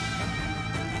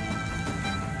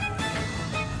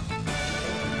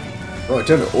 Oh, I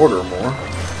tend to order more.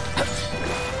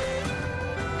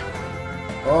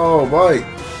 Oh, bite.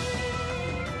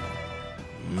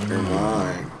 You're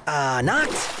mine.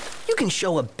 Noct. You can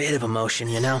show a bit of emotion,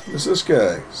 you know. Who's this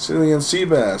guy? Cillian sea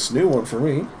bass. New one for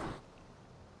me.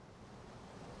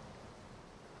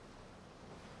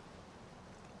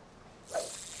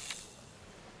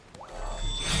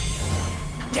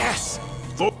 Yes!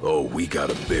 Oh, we got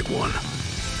a big one.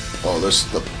 Oh, this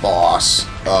is the boss.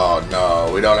 Oh,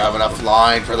 no. We don't have enough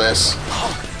line for this.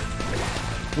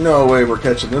 No way we're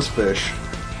catching this fish.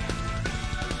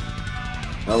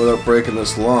 Not without breaking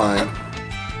this line.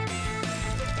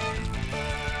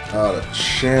 Not a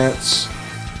chance.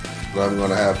 But I'm going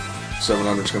to have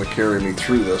 700's going to carry me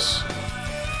through this.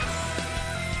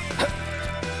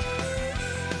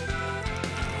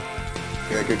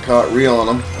 Yeah, get caught reeling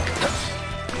them.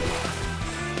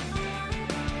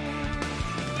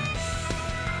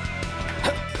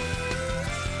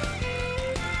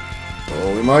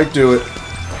 Oh, we might do it.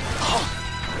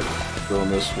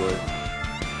 Going this way.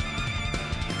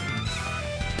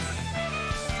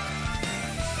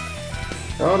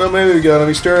 Oh no, maybe we got him.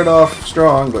 He started off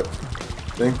strong, but I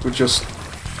think we're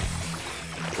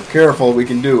careful, we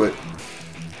can do it.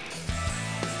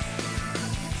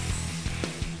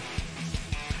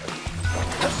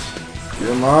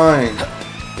 You're mine.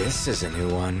 This is a new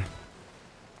one.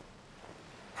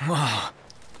 Whoa.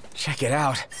 Check it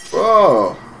out.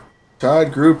 Whoa.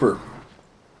 Tide grouper.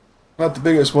 Not the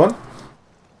biggest one. I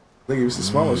think he was the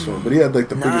smallest one, but he had like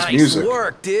the biggest music. Nice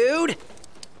work, dude.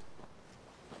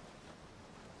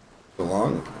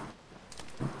 Long.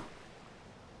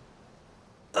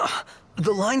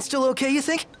 The line's still okay, you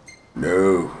think?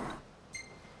 No.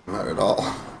 Not at all.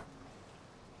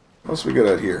 What else we got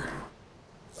out here?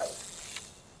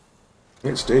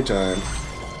 It's daytime.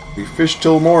 We fish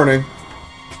till morning.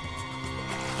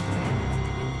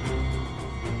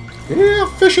 Yeah,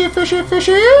 fishy, fishy,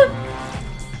 fishy!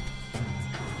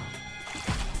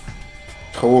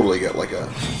 Totally got like a...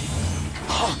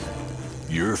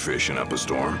 You're fishing up a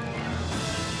storm.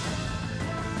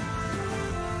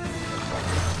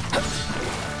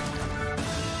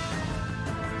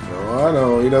 Oh, I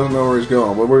know. He doesn't know where he's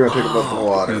going, but we're going to take him up in the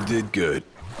water. You did good.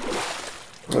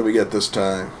 What do we get this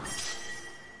time?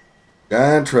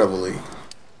 Giant Trevally.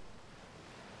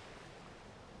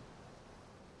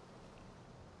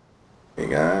 Hey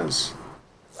guys,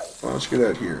 why don't you get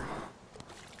out here?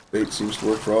 Bait seems to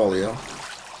work for all of y'all.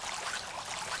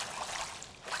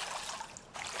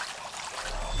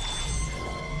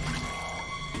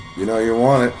 You know you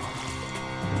want it.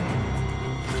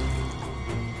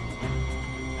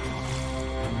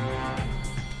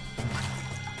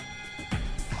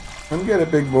 Come get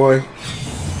it, big boy.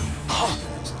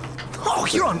 Oh,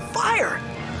 you're on fire!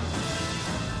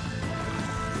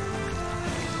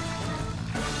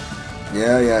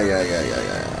 Yeah.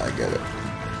 I get it.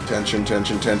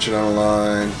 Tension on the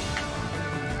line.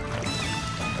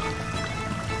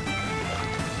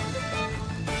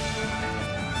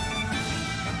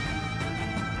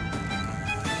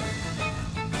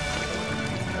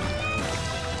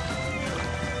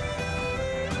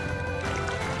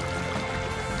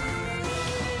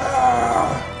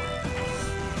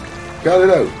 Got it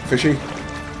out, fishy.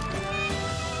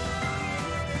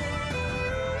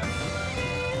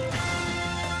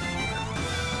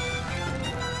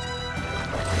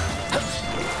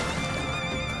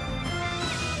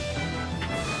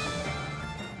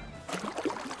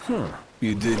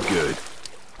 You did good.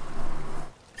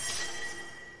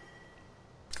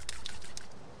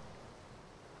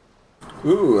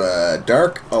 Ooh,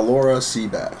 Dark Allura Sea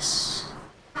Bass.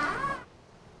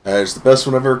 It's the best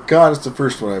one I've ever caught. It's the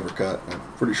first one I ever caught. I'm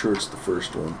pretty sure it's the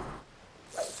first one.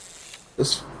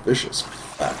 This fish is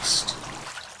fast.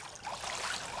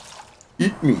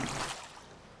 Eat me.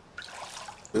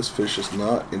 This fish is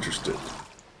not interested.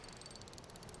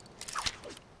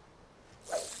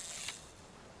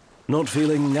 Not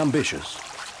feeling ambitious?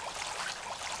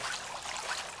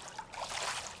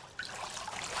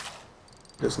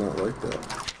 Does not like that.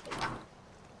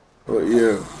 What about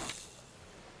you?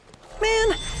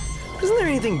 Man, isn't there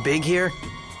anything big here?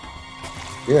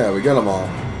 Yeah, we got them all.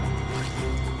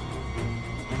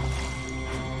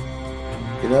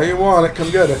 You know you want it,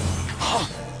 come get it.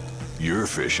 You're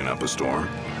fishing up a storm.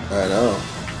 I know.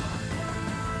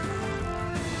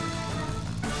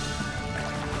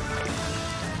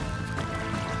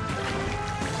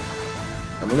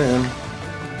 Coming in.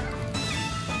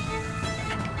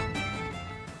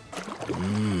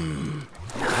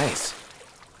 Nice.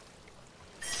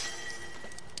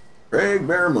 Craig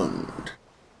Bearmond.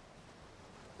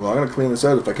 Well, I'm going to clean this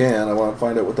out if I can. I want to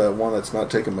find out what that one that's not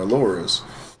taking my lure is.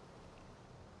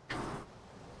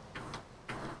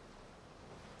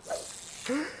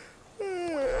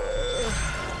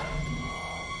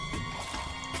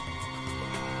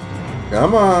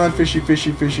 Come on, fishy,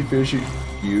 fishy, fishy, fishy.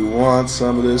 You want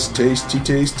some of this tasty,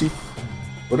 tasty,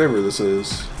 whatever this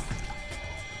is.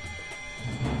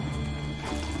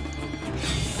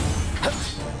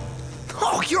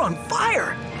 Oh, you're on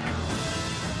fire!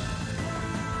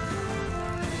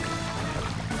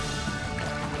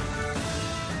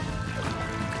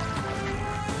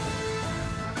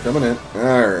 Coming in.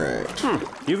 Alright.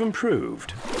 You've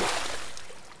improved.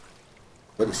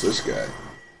 What is this guy?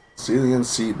 Celian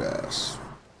sea bass.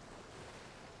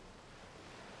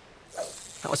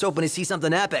 I was hoping to see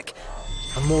something epic.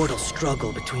 A mortal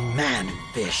struggle between man and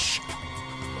fish.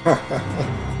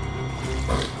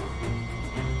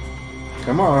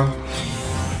 Come on.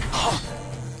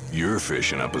 You're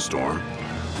fishing up a storm.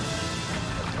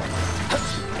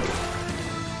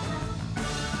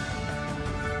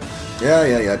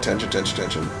 Yeah.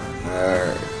 Tension.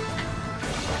 Alright.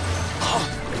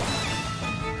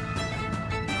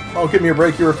 Oh, give me a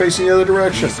break. You were facing the other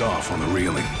direction. He's off on the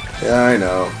reeling. Yeah, I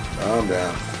know. Calm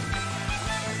down.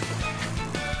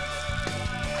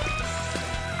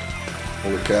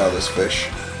 Holy cow, this fish.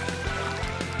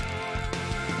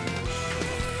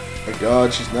 My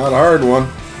God, she's not a hard one.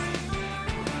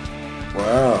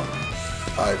 Wow.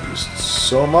 I've used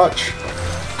so much.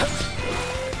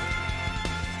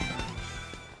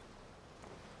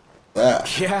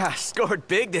 That. Yeah, scored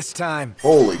big this time.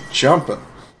 Holy jumping.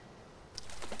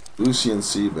 Lucian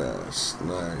sea bass.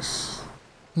 Nice.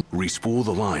 Respool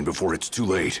the line before it's too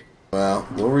late. Well,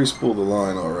 we'll respool the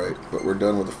line, alright, but we're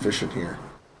done with the fishing here.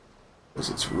 Because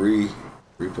it's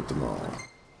re-put them all.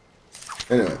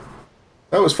 Anyway,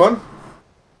 that was fun.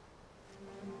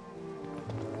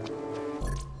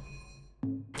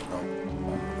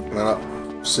 Can I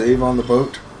not save on the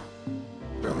boat?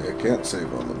 Apparently I can't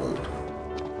save on the boat.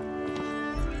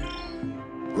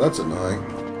 Well, that's annoying.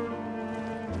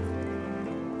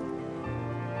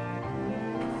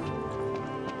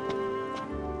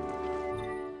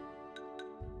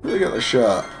 Really got a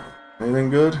shot. Anything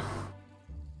good?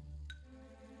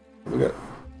 We got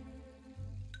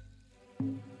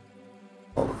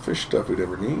all the fish stuff we'd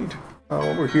ever need. Oh,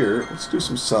 while we're here, let's do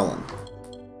some selling.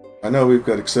 I know we've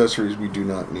got accessories we do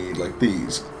not need, like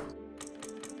these.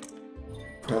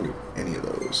 I don't need any of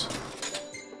those.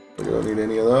 I don't need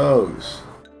any of those.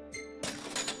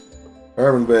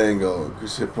 Carbon Bangle,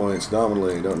 increase hit points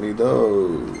nominally, don't need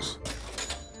those.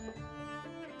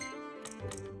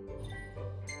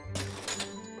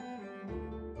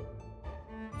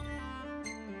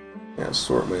 Yeah,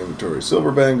 sort my inventory.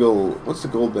 Silver Bangle, what's the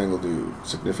Gold Bangle do?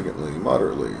 Significantly,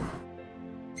 moderately.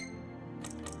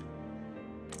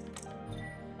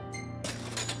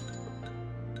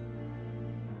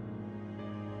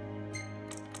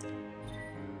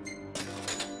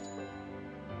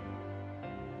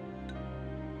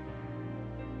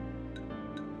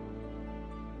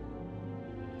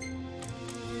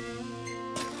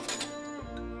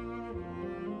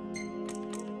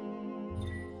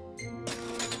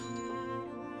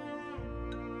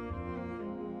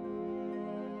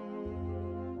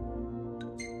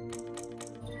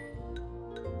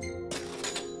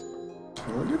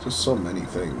 Well, I get just so many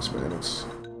things, man. It's...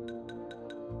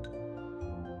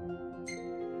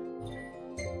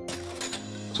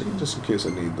 So just in case I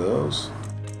need those.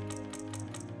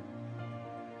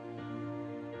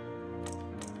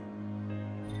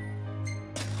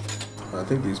 I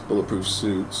think these bulletproof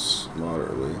suits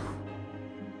moderately.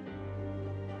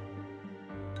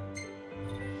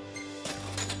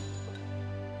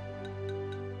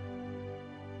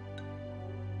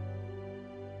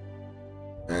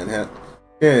 And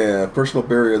yeah, personal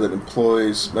barrier that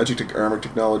employs magic armor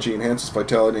technology, enhances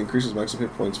vitality, increases maximum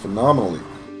hit points phenomenally.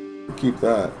 We'll keep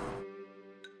that.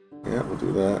 Yeah, we'll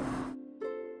do that.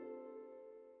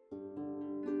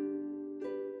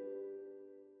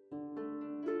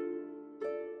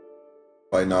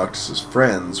 By Noctis's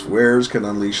friends, wares can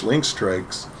unleash link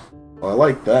strikes. Oh, I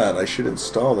like that. I should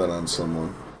install that on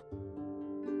someone.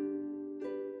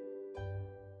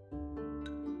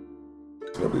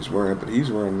 Nobody's wearing it, but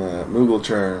he's wearing that. Moogle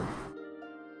charm.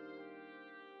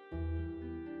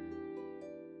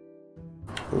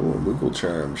 Oh, Moogle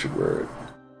charm should wear it.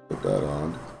 Put that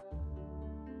on.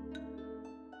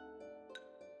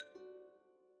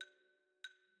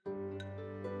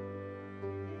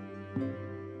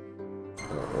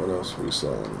 What else are we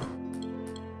selling?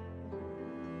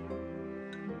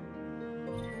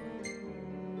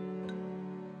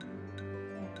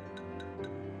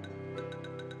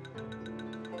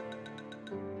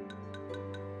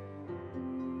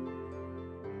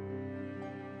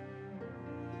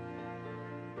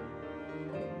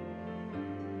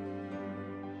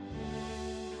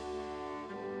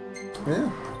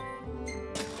 Yeah.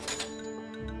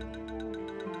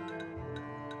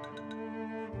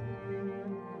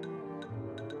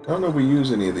 I don't know if we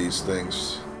use any of these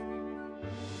things.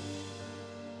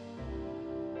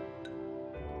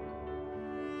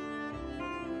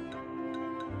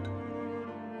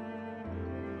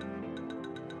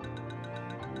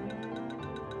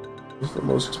 This is the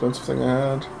most expensive thing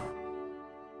I had.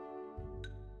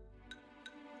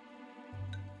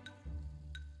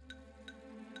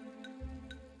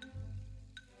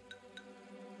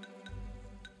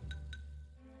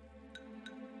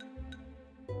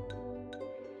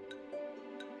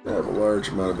 I have a large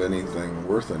amount of anything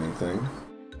worth anything.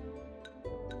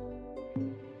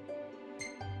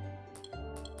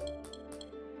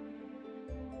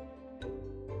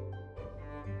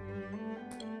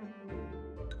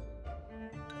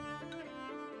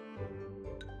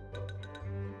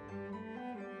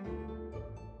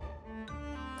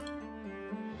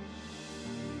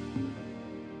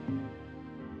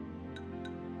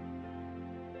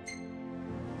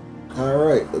 All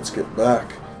right, let's get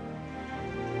back.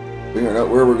 Figuring out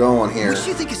where we're going here. Which do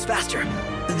you think is faster?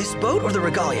 This boat or the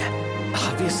Regalia?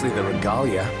 Obviously the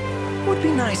Regalia. Would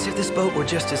be nice if this boat were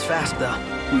just as fast, though.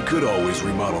 We could always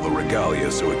remodel the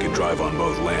Regalia so it could drive on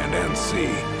both land and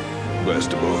sea.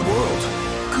 Best of both worlds.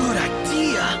 Good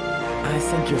idea! I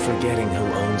think you're forgetting who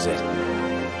owns it.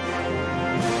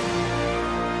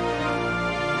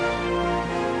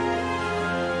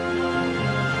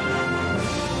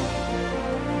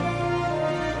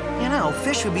 You know,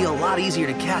 fish would be a lot easier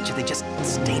to catch if they just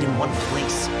stayed in one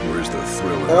place. Where's the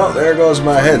thrill in Oh, there goes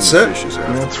my headset.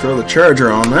 I'm gonna throw the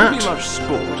charger on that. Pretty much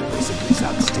sport if they simply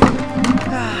sat still.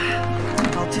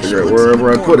 Figure out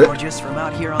wherever I put it. Gorgeous from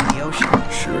out here on the ocean.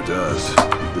 Sure does.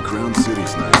 The Crown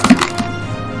City's nice too.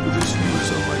 But this view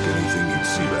is unlike anything you'd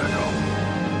see back home.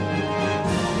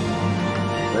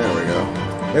 There we go.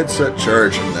 Headset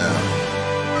charging now.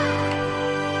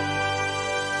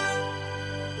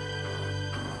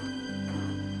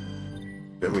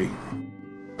 Can we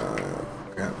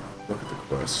yeah, look at the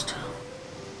quest.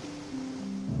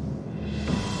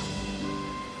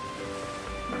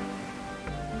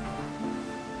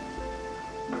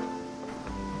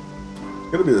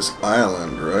 It's gonna be this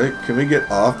island, right? Can we get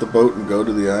off the boat and go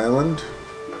to the island?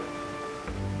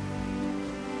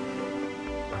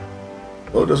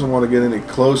 Boat doesn't want to get any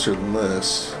closer than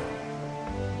this.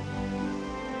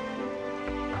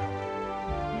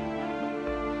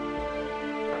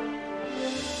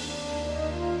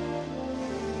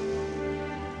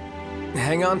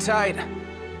 Hang on tight.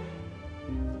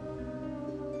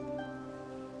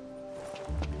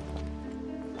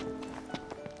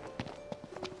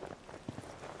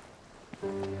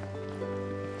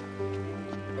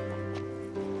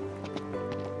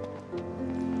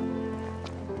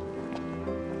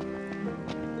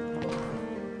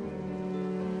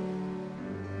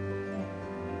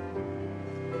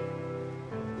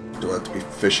 Do I have to be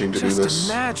fishing to do Just this?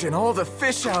 imagine all the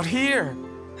fish out here.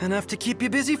 Enough to keep you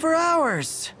busy for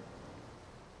hours.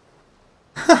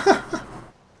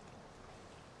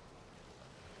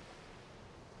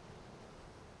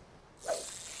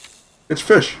 It's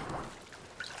fish.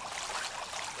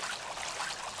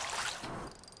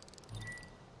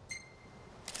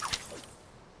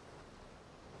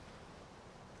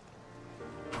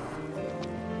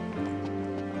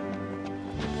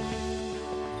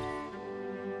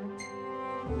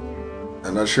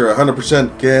 I'm not sure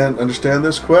 100% can understand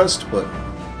this quest, but...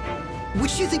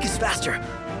 Which do you think is faster?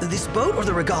 This boat or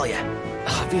the Regalia?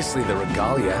 Obviously the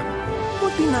Regalia. It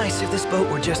would be nice if this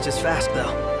boat were just as fast,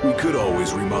 though. We could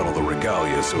always remodel the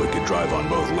Regalia so it could drive on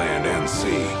both land and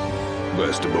sea.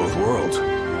 Best of both worlds.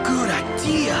 Good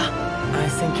idea! I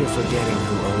think you're forgetting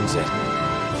who owns it.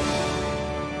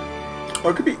 Oh,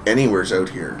 it could be anywheres out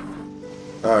here.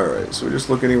 Alright, so we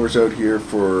just look anywheres out here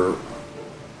for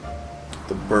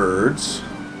the birds.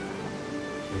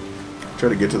 Try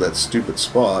to get to that stupid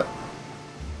spot.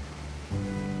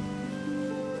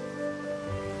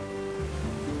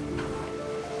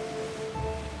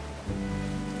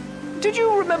 Did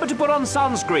you remember to put on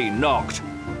sunscreen, Noct?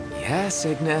 Yes,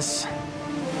 Ignis.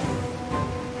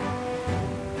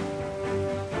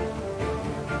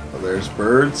 Well, there's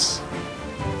birds.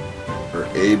 Or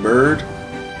a bird.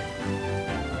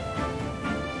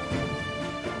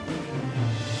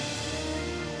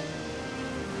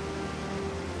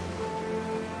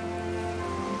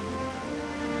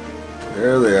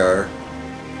 There they are.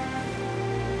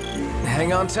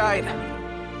 Hang on tight.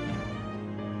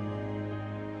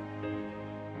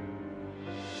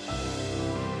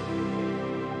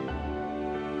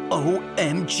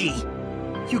 OMG.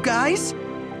 You guys?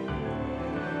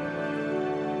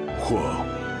 Whoa.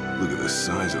 Look at the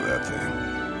size of that thing.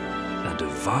 A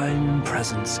divine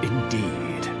presence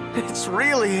indeed. It's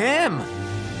really him.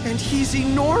 And he's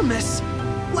enormous.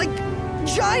 Like,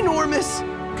 ginormous.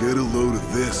 Get a load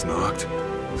of this, Noct.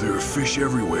 There are fish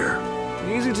everywhere.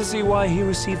 Easy to see why he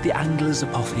received the angler's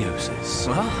apotheosis.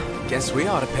 Well, guess we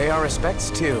ought to pay our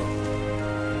respects too.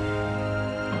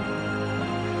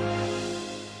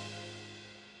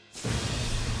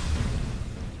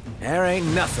 There ain't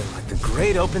nothing like the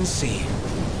great open sea.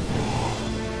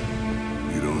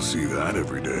 You don't see that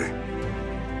every day.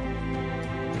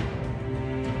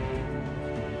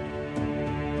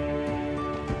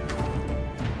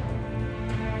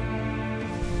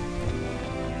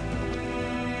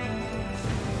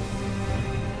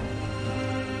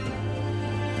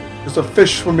 There's a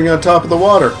fish swimming on top of the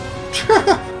water.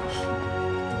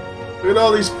 Look at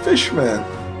all these fish, man.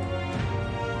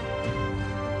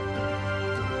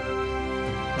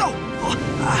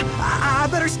 I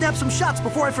better snap some shots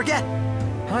before I forget.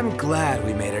 I'm glad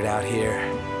we made it out here.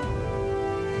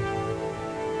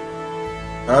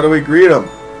 How do we greet them?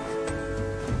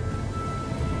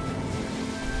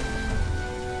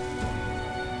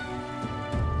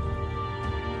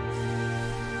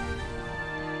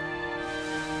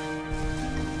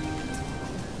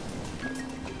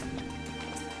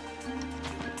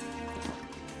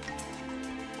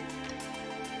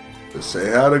 Just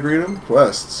say how to greet them?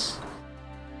 Quests.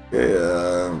 Okay,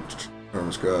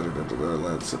 Armor's God,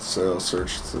 land, set sail,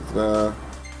 search,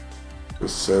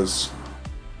 Just says,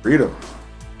 read them.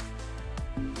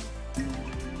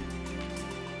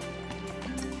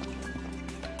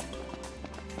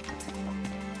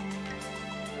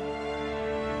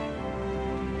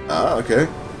 Ah, okay.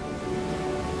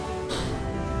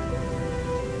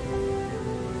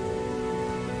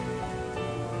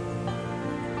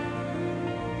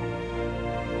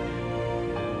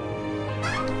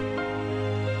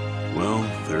 Well,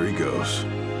 there he goes.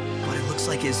 But it looks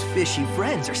like his fishy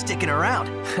friends are sticking around.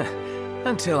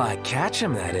 Until I catch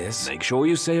him, that is. Make sure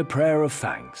you say a prayer of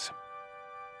thanks.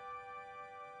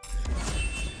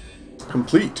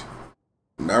 Complete.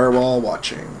 Narwhal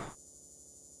watching.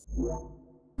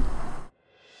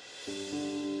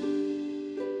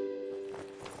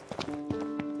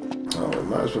 Oh, we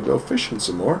might as well go fishing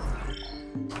some more.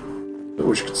 I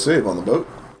wish we could save on the boat.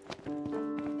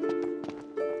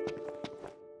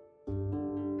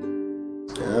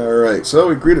 Alright, so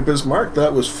we greeted Bismarck.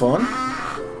 That was fun.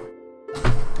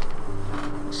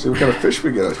 Let's see what kind of fish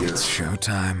we got here. It's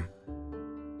showtime.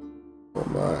 Oh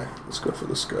my. Let's go for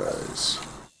this, guys.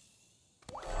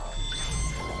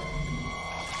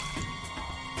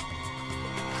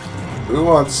 Who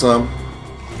wants some?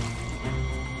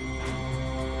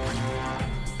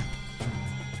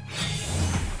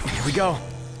 Here we go.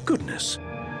 Goodness.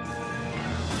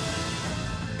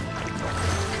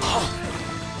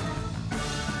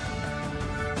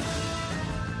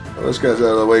 Well, this guy's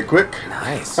out of the way quick.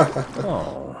 Nice.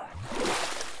 Oh.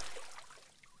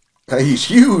 Hey, he's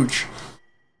huge.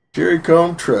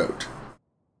 Cherrycomb trout.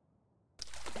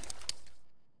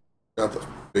 Not the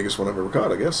biggest one I've ever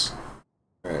caught, I guess.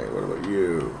 Alright, what about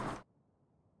you?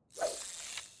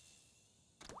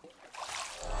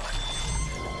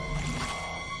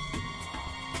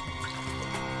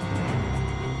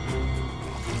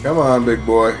 Come on, big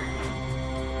boy.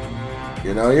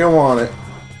 You know you want it.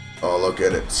 Oh, look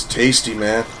at it. It's tasty,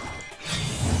 man.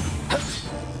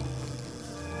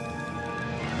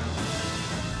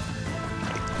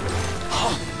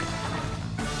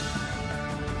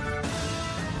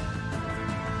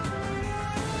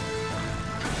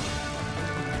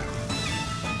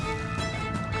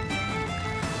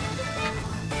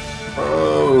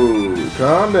 Oh,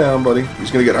 calm down, buddy.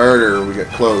 He's gonna get harder when we get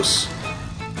close.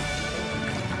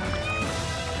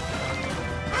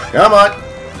 Come on!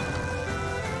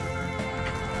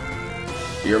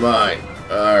 You're mine.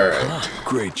 Alright.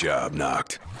 Great job,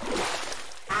 Noct.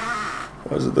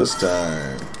 What is it this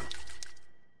time?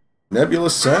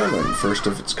 Nebulous salmon. First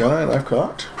of its kind I've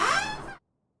caught.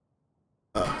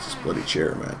 Ah, this bloody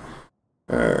chair, man.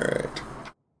 Alright.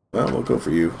 Well, we'll go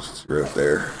for you since you're out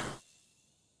there.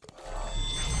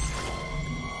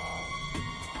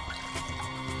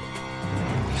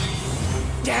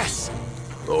 Yes!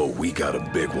 Oh, we got a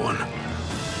big one.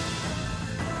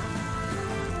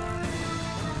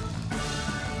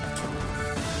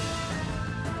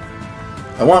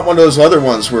 I want one of those other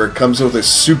ones where it comes with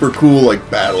this super cool, like,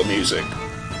 battle music.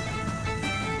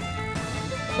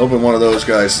 Hoping one of those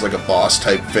guys is like a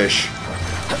boss-type fish.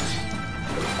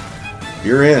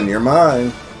 You're in. You're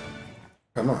mine.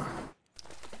 Come on.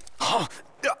 Oh,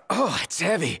 it's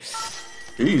heavy.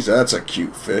 Jeez, that's a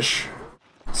cute fish.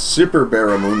 Super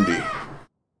Barramundi.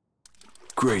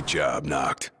 Great job,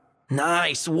 Noct.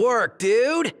 Nice work,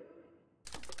 dude.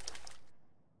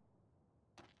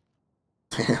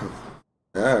 Damn.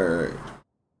 Alright.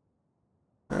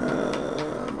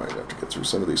 I might have to get through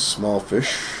some of these small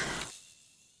fish.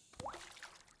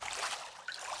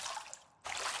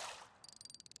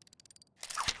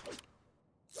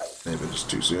 Maybe just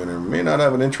too soon, or may not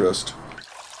have an interest.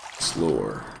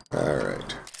 Slower.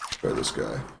 Alright. Try this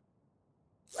guy.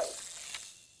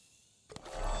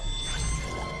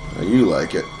 Now you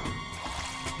like it.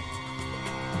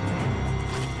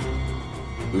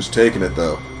 Who's taking it,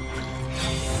 though?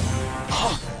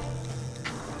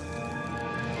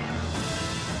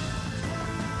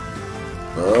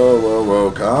 Whoa, whoa,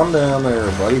 whoa. Calm down there,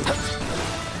 buddy.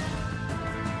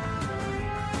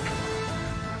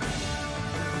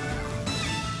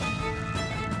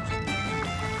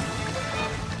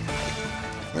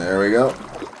 There we go.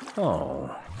 Oh.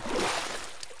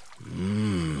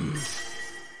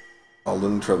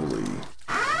 Alden Trevelly.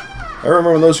 I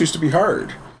remember when those used to be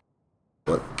hard.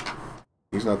 But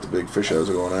he's not the big fish I was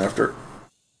going after.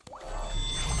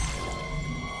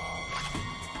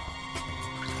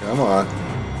 Come on. I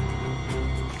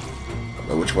don't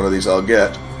know which one of these I'll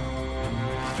get.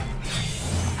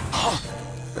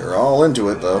 They're all into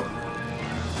it, though.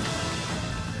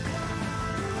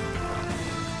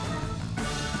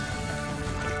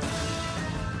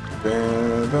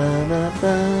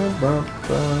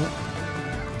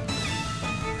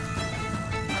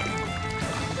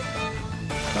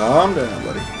 Calm down,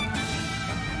 buddy.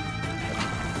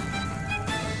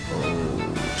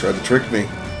 Oh, tried to trick me.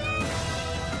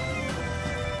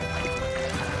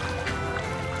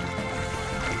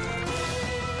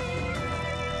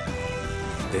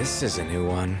 This is a new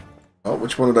one. Oh,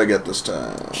 which one did I get this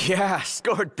time? Yeah,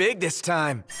 scored big this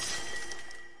time.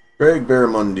 Craig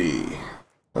Barramundi.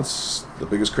 That's the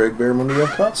biggest Craig Barramundi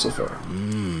I've caught so far.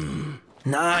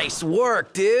 Nice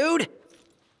work, dude.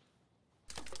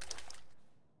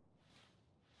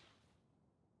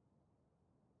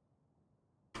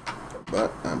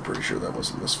 But I'm pretty sure that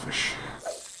wasn't this fish.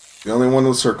 The only one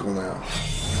in the circle now.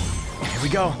 Here we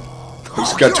go. He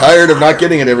just got tired of not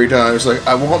getting it every time. It's like,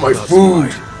 I want my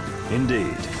food.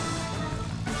 Indeed.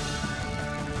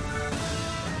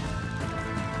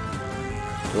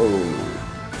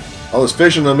 Whoa. All this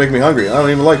fishing doesn't make me hungry. I don't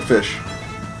even like fish.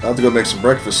 I'll have to go make some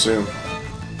breakfast soon.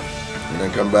 And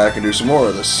then come back and do some more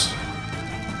of this.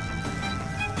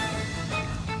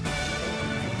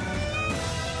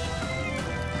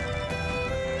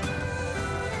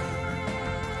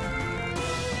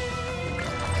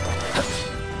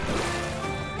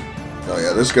 Oh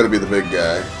yeah, this is gonna be the big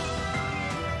guy.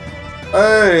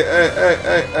 Hey, hey, hey,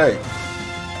 hey, hey.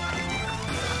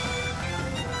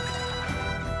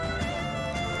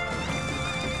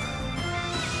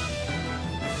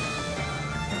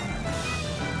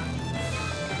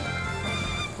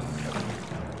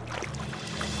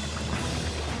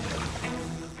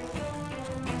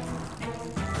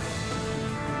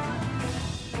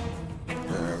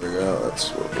 There we go, that's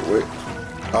what we're waiting.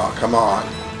 Oh, come on.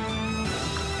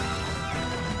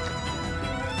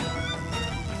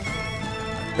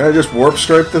 Can I just warp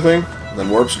stripe the thing? And then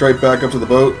warp stripe back up to the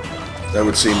boat? That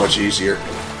would seem much easier.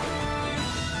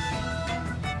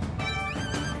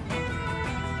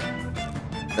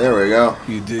 There we go.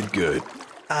 You did good.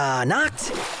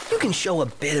 Noct, you can show a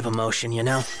bit of emotion, you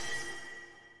know?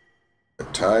 A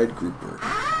tide grouper.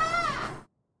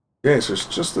 Okay, so it's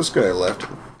just this guy left.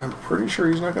 I'm pretty sure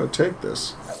he's not going to take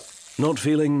this. Not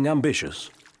feeling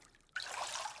ambitious?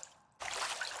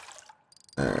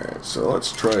 Alright, so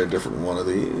let's try a different one of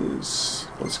these.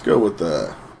 Let's go with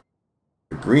the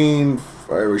green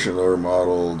fire lore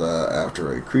modeled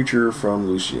after a creature from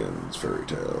Lucian's fairy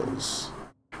tales.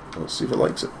 Let's see if it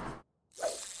likes it.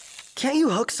 Can't you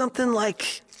hook something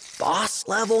like boss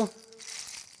level?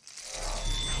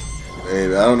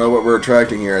 Maybe. I don't know what we're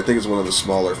attracting here. I think it's one of the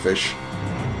smaller fish.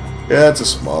 Yeah, it's a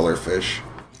smaller fish.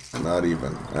 Not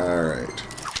even. Alright.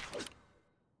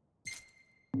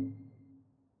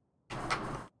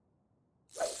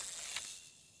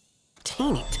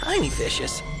 Teeny tiny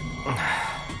fishes.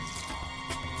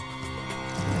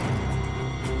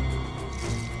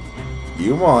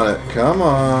 You want it. Come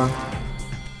on.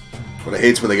 What I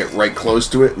hate is when they get right close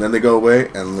to it and then they go away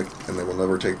and they will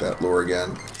never take that lure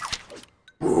again.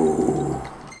 Ooh.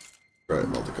 Try a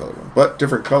multicolored one. But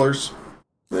different colors,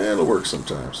 it'll work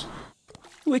sometimes.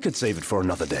 We could save it for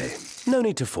another day. No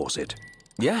need to force it.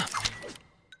 Yeah.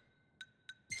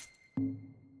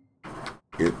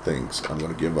 It thinks I'm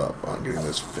going to give up on getting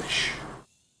this fish.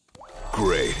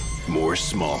 Great. More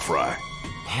small fry.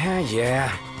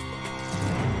 Yeah.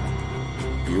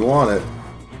 You want it.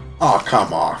 Oh,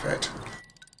 come off it.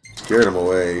 Scared him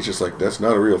away. He's just like, that's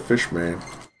not a real fish, man.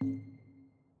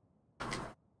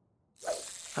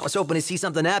 I was hoping to see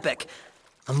something epic.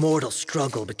 A mortal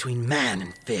struggle between man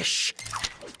and fish.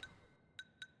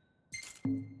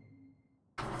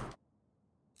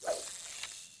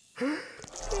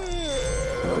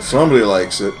 Well, somebody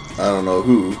likes it. I don't know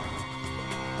who.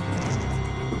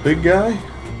 The big guy?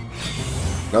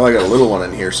 Now I got a little one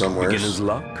in here somewhere. Beginner's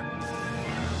luck.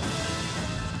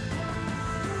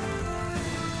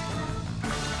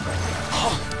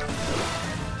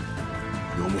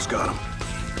 You almost got him.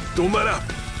 Don't let up.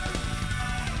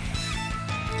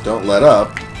 Don't let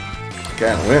up.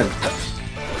 Can't win.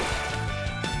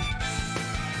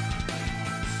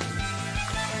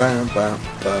 Bam, bam,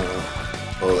 bam.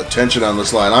 Oh, the tension on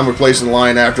this line. I'm replacing the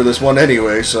line after this one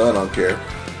anyway, so I don't care.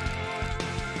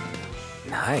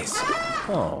 Nice.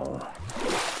 Oh.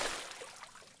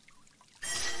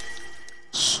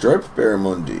 Striped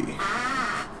Barramundi.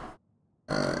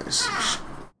 Nice.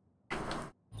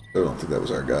 I don't think that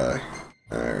was our guy.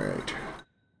 Alright.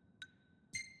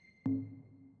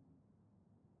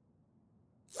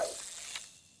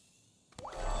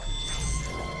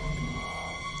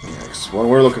 Next one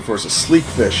we're looking for is a sleek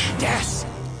fish. Yes.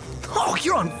 Oh,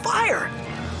 you're on fire.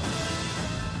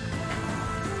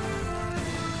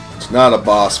 It's not a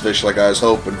boss fish like I was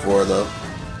hoping for, though.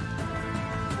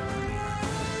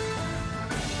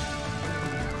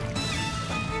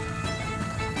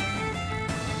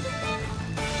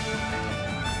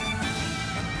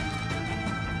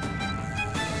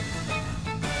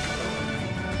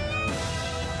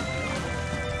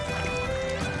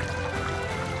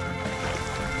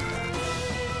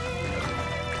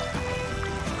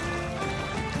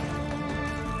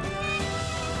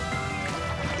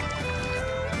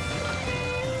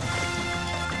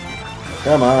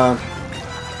 Come on.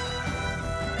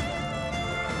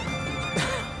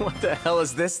 What the hell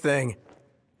is this thing?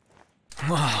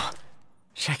 Wow.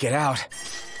 Check it out.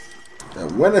 A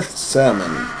Wenneth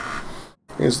salmon.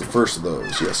 Here's the first of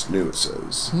those. Yes, new it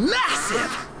says.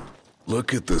 Massive!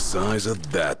 Look at the size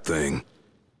of that thing.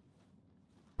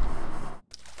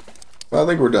 Well, I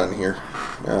think we're done here.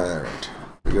 Alright.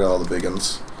 We got all the big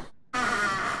ones.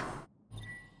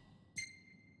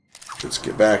 Let's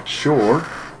get back to shore.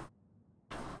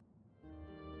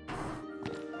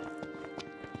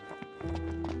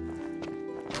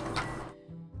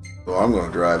 Oh, I'm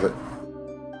gonna drive it.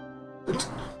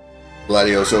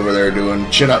 Gladios over there doing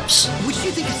chin-ups. Which do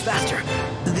you think is faster?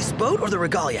 This boat or the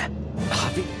regalia?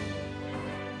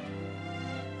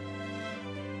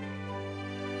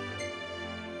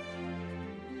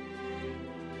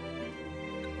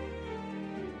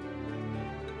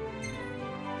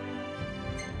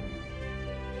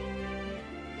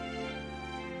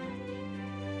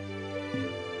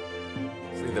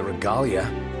 The regalia.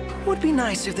 Would be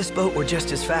nice if this boat were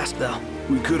just as fast, though.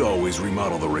 We could always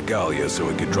remodel the regalia so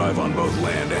it could drive on both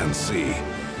land and sea.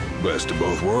 Best of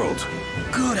both worlds.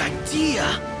 Good idea!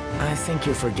 I think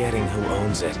you're forgetting who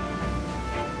owns it.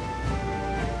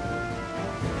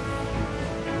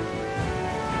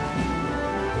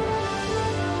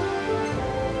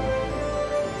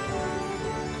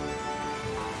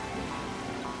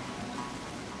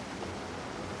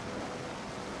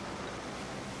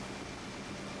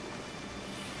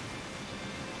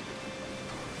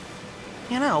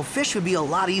 You know, fish would be a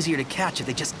lot easier to catch if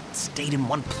they just stayed in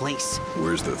one place.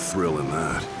 Where's the thrill in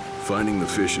that? Finding the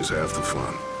fish is half the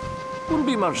fun. Wouldn't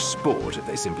be much sport if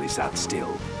they simply sat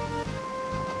still.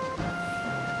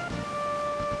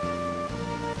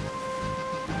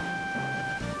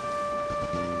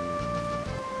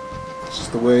 Is this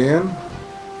the way in?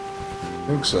 I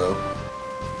think so.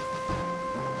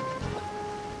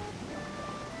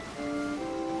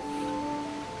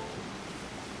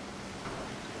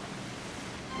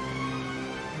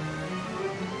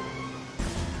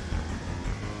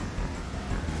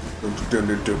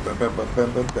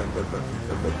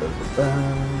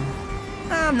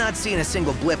 I'm not seeing a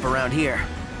single blip around here.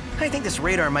 I think this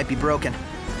radar might be broken.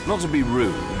 Not to be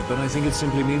rude, but I think it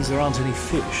simply means there aren't any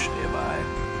fish nearby.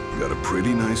 Got a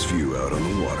pretty nice view out on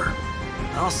the water.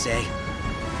 I'll say.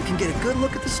 We can get a good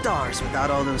look at the stars without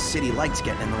all those city lights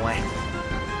getting in the way.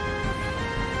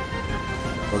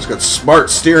 Oh, it's got smart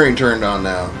steering turned on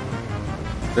now.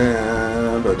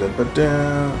 Down,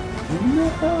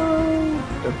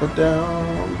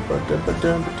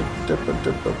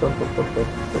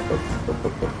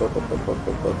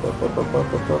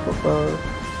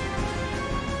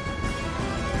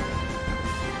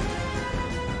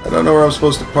 I don't know where I'm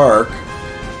supposed to park.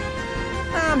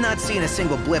 I'm not seeing a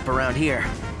single blip around here.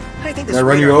 I think this Can I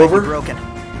run you radar might over? be broken.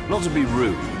 Not to be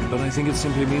rude, but I think it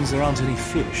simply means there aren't any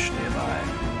fish nearby.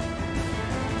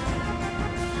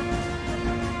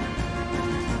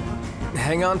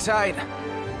 Hang on tight.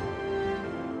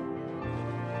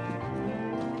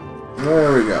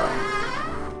 There we go.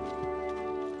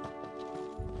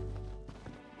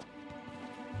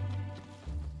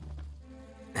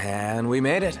 And we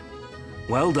made it.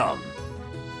 Well done.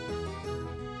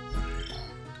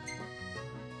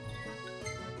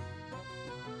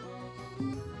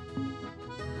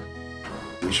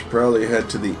 We should probably head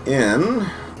to the inn.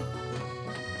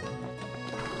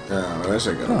 Oh, that's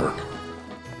not gonna work.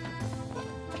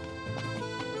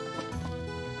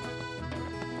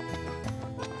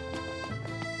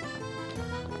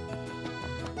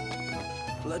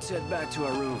 Let's head back to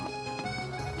our room.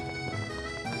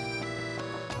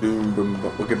 Boom, boom,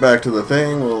 boom. We'll get back to the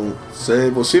thing. We'll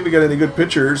save. We'll see if we got any good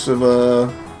pictures of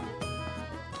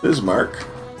Bismarck.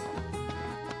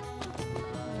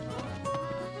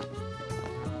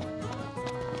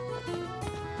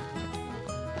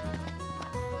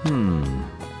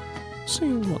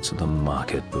 See what's at the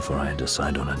market before I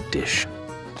decide on a dish.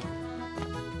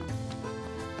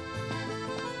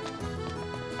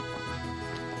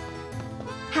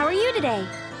 How are you today?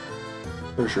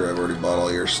 Pretty sure I've already bought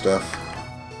all your stuff.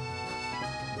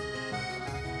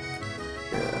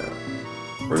 Yeah.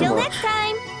 Pretty Till much. next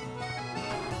time.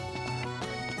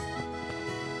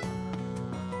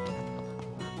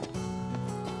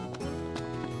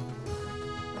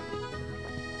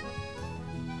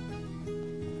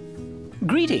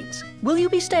 Greetings. Will you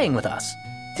be staying with us?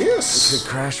 Yes. We could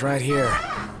crash right here.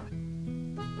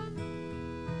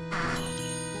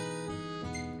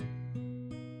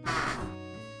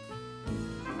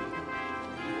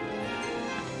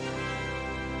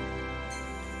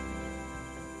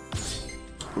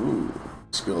 Ooh,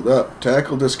 skilled up.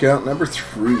 Tackle discount number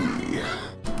 3.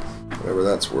 Whatever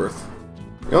that's worth.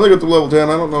 You only got to level 10.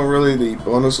 I don't know really the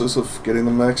bonuses of getting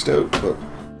them maxed out, but...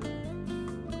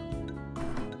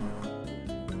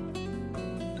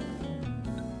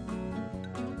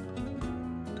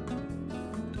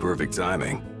 Perfect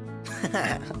timing.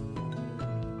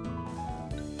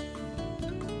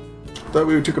 Thought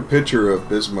we took a picture of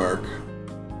Bismarck.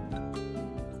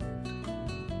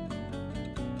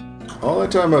 All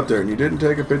that time out there and you didn't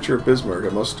take a picture of Bismarck, I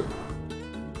must have.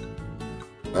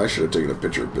 I should have taken a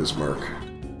picture of Bismarck.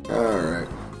 Alright.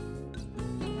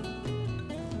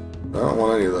 I don't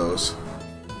want any of those.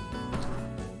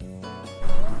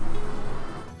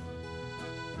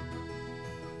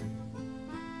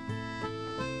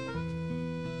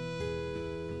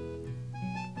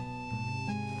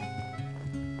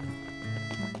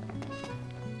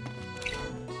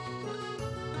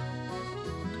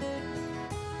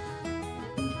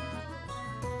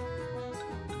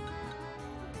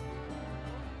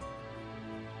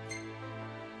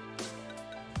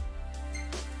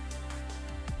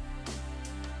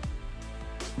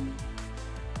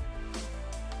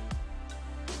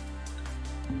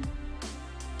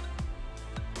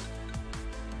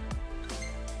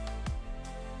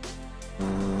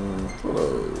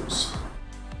 Photos.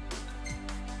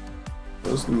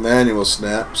 Those manual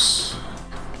snaps.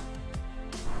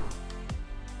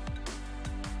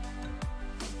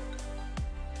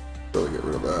 Really get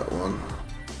rid of that one.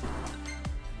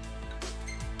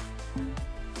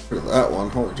 Rid of that one.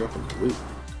 Holy jumping delete.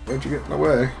 Why'd you get in the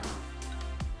way?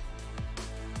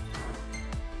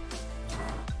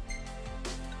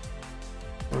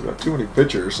 I've got too many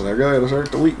pictures, and I've got to start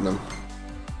deleting them.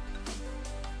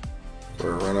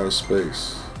 Or run out of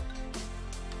space.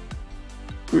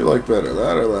 Who do you like better,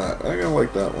 that or that? I think I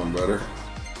like that one better.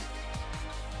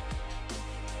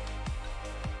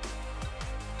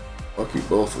 I'll keep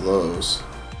both of those.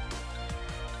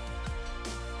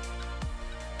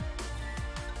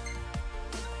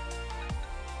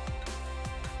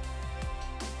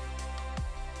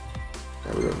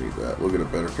 Yeah, we don't need that. We'll get a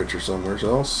better picture somewhere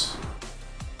else.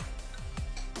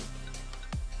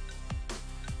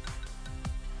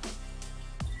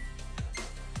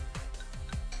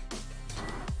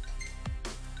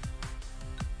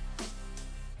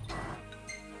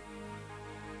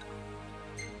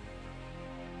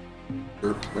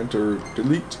 Enter,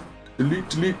 delete, delete,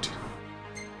 delete.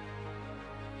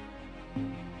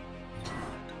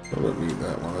 I don't need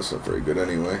that one, that's not very good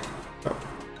anyway. Oh.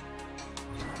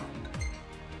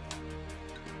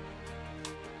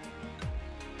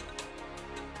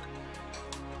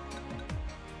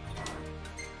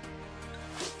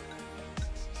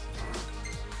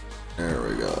 There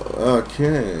we go.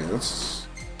 Okay, that's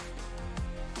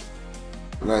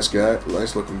a nice guy,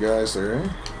 nice looking guys there, eh?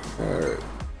 Alright.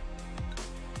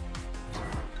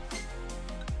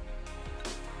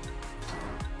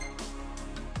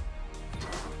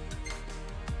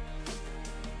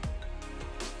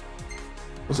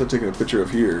 What's that taking a picture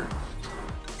of here?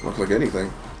 Looks like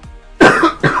anything.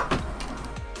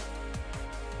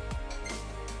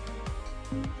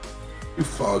 Too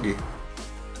foggy.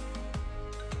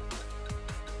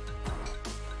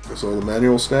 That's all the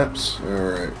manual snaps?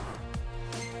 Alright.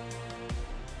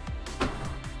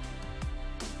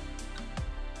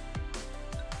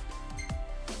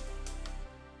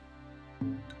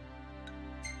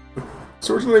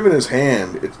 Sword's not even in his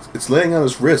hand. It's laying on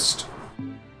his wrist.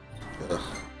 Ugh.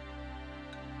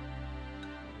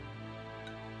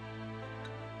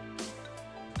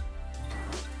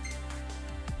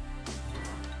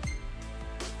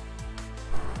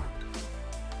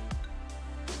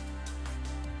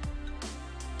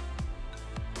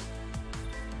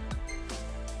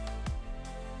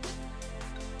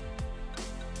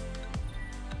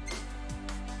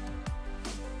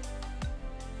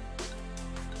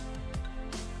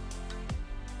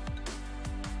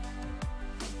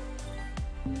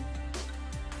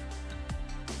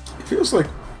 Feels like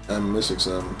I'm missing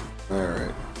some.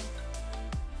 Alright.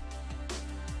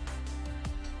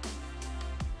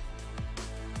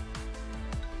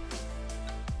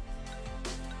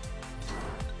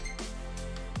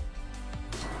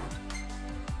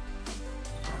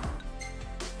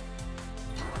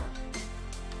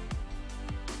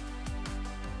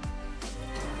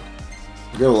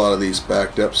 I got a lot of these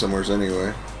backed up somewhere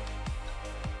anyway.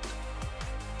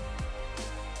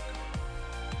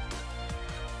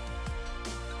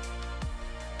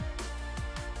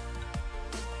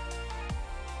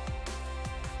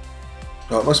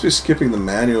 Oh, it must be skipping the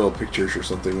manual pictures or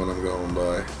something when I'm going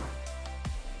by.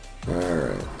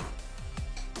 Alright.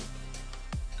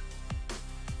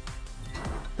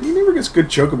 He never gets good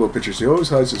Chocobo pictures. He always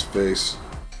hides his face.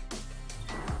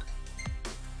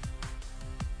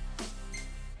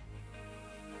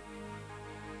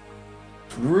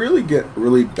 Really get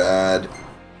really bad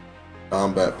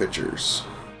combat pictures.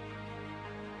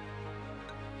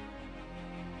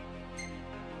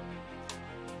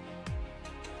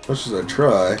 Much as I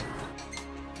try.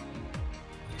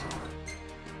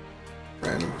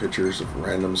 Random pictures of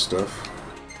random stuff.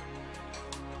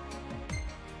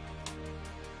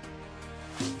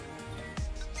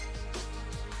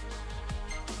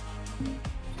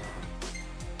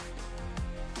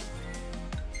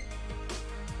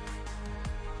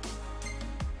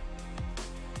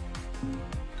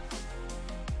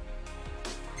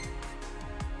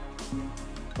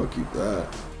 I'll keep that.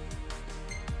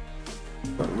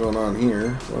 Nothing going on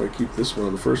here. Why do I keep this one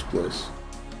in the first place?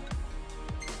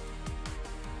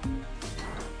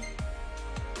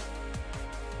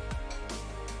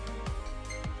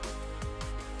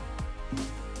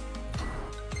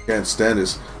 Can't stand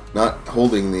is not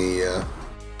holding the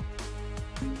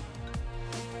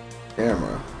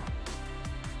camera.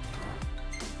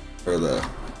 Or the,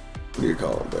 what do you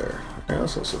call it there? Yeah,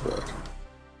 that's not so bad.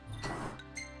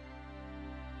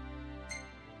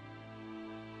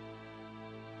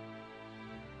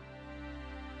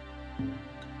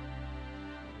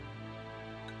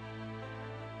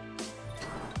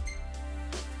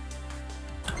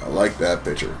 I like that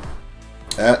picture.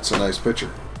 That's a nice picture.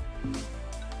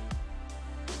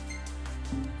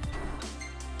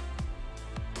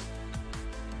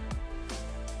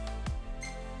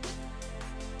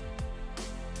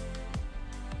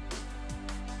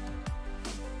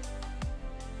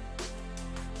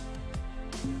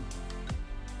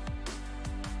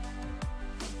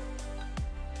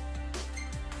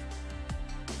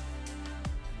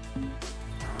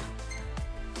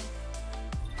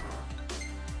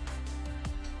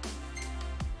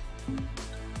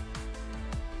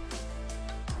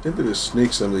 I think they just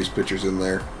sneak some of these pictures in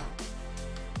there.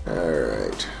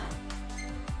 Alright.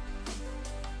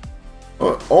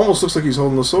 Oh, it almost looks like he's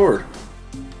holding the sword.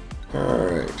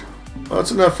 Alright. Well,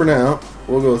 that's enough for now.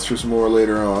 We'll go through some more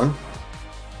later on.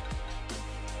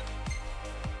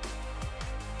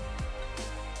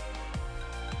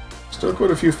 Still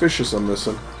quite a few fishes I'm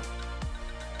missing.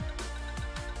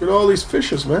 Look at all these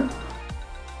fishes, man.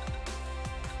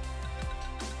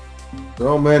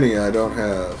 So many I don't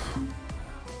have.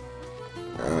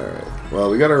 Alright.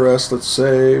 Well, we got our rest. Let's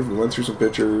save. We went through some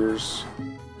pictures.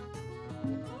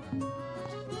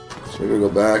 So we're going to go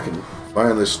back and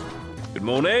find this... Good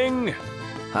morning.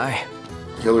 Hi.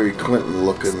 Hillary Clinton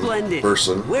looking Splendid.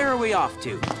 person. Where are we off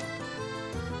to?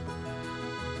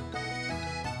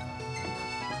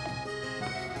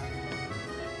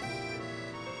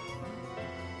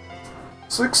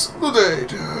 Six of the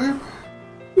daytime.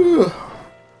 Ugh.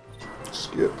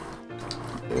 Skip.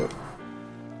 Yep.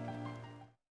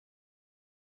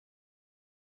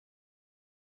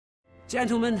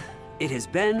 Gentlemen, it has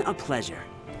been a pleasure.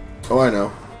 Oh, I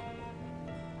know.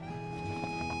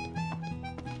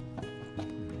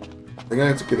 I think I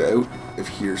have to get out of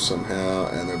here somehow,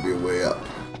 and there'll be a way up.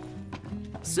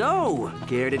 So,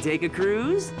 care to take a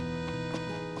cruise?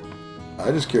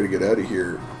 I just care to get out of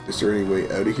here. Is there any way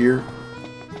out of here?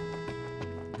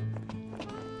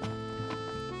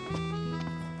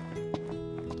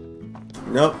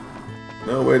 Nope.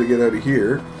 No way to get out of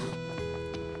here.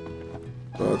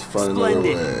 So let's find another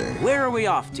Splendid. way. Where are we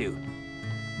off to?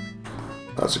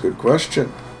 That's a good question.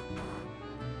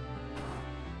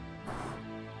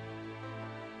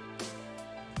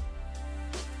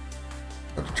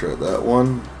 Have to try that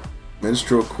one.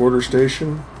 Minstrel Quarter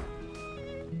Station.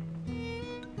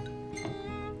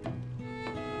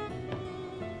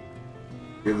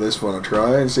 Give this one a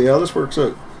try and see how this works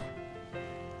out.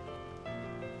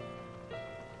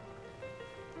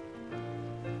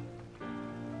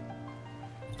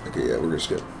 Okay, yeah, we're gonna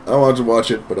skip. I wanted to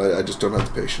watch it, but I just don't have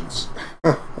the patience.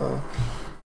 Gonna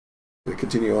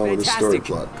continue on with the story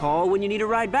plot. Call when you need a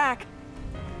ride back.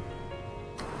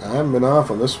 I haven't been off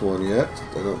on this one yet,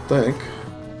 I don't think.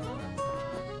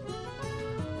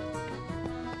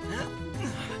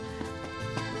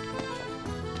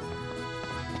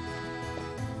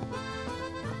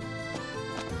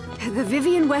 The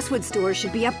Vivian Westwood store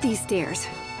should be up these stairs.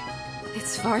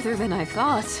 It's farther than I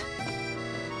thought.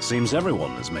 Seems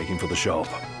everyone is making for the shop.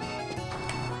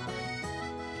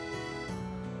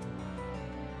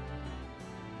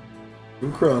 You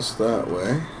can cross that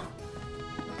way.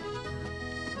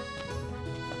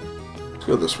 Let's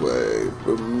go this way.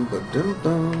 Boom, ba-dum,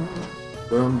 bum.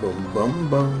 Bum, bum, bum,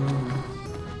 bum.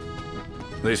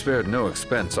 They spared no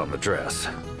expense on the dress.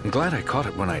 I'm glad I caught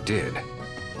it when I did.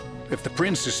 If the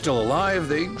prince is still alive,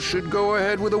 they should go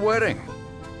ahead with a wedding.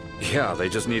 Yeah, they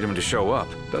just need him to show up.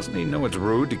 Doesn't he know it's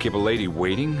rude to keep a lady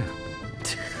waiting?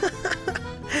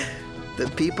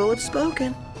 The people have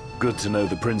spoken. Good to know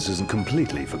the prince isn't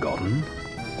completely forgotten.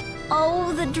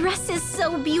 Oh, the dress is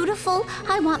so beautiful.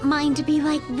 I want mine to be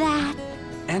like that.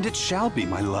 And it shall be,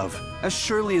 my love, as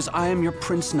surely as I am your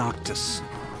Prince Noctis.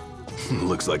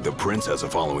 Looks like the prince has a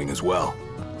following as well.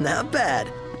 Not bad.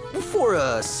 For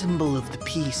a symbol of the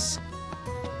peace.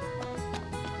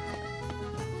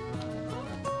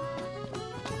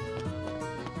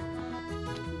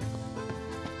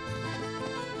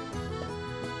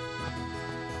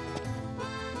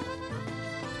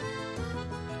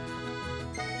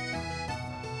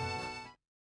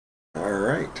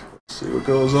 Alright, let's see what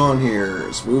goes on here.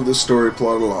 Let's move the story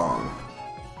plot along.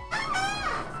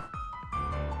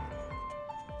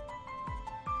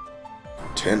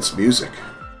 Tense music.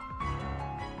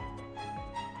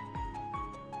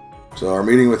 So our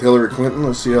meeting with Hillary Clinton,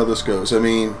 let's see how this goes. I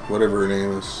mean, whatever her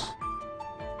name is.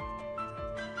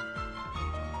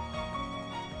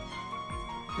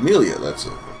 Amelia, that's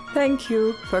it. Thank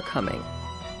you for coming.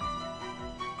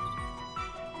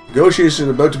 Negotiations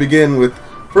are about to begin with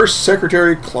First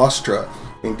Secretary Claustra.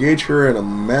 Engage her in a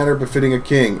manner befitting a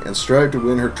king and strive to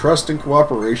win her trust and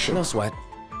cooperation. No sweat.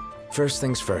 First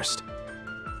things first.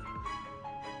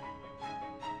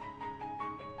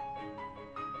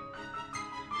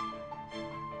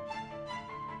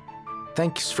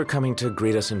 Thanks for coming to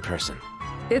greet us in person.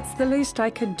 It's the least I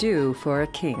could do for a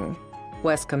king.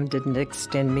 Wescombe didn't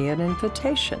extend me an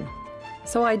invitation,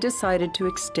 so I decided to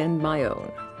extend my own.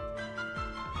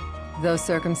 Though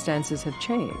circumstances have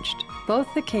changed,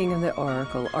 both the king and the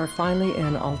oracle are finally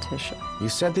in Altissia. You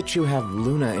said that you have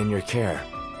Luna in your care.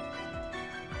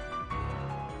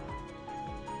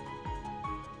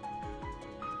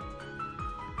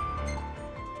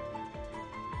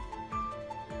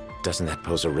 Doesn't that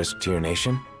pose a risk to your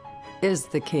nation? Is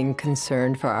the king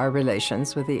concerned for our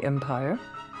relations with the Empire?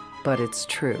 But it's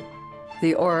true.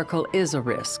 The Oracle is a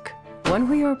risk, one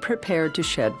we are prepared to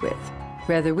shed with.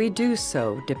 Whether we do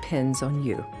so depends on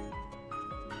you.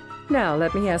 Now,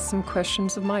 let me ask some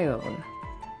questions of my own.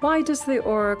 Why does the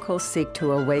Oracle seek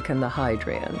to awaken the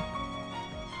Hydrian?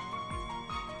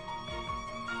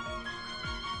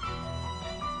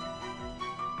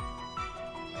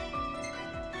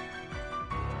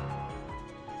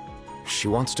 She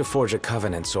wants to forge a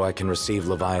covenant so I can receive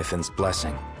Leviathan's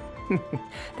blessing.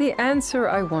 The answer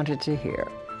I wanted to hear.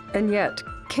 And yet,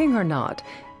 king or not,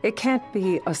 it can't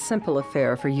be a simple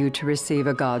affair for you to receive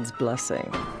a god's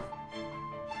blessing.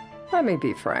 Let me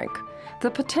be frank.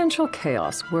 The potential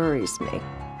chaos worries me.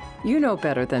 You know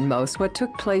better than most what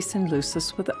took place in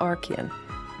Lucis with the Archean.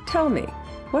 Tell me,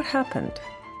 what happened?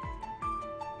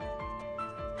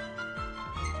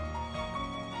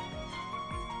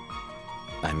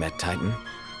 I met Titan,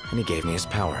 and he gave me his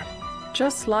power.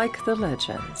 Just like the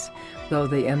legends, though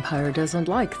the Empire doesn't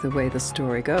like the way the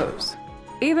story goes.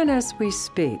 Even as we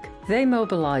speak, they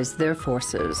mobilize their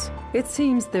forces. It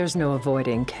seems there's no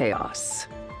avoiding chaos.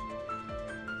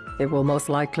 It will most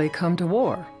likely come to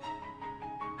war.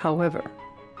 However,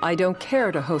 I don't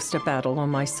care to host a battle on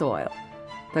my soil.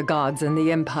 The gods and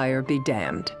the Empire be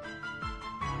damned.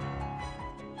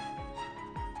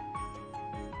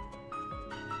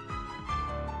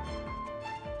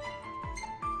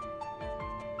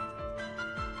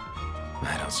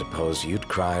 I don't suppose you'd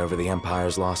cry over the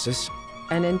Empire's losses?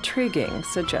 An intriguing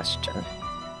suggestion.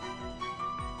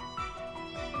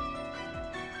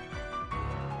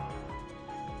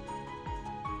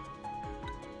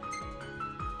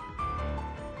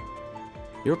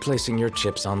 You're placing your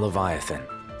chips on Leviathan.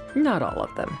 Not all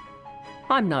of them.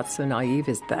 I'm not so naive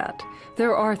as that.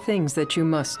 There are things that you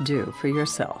must do for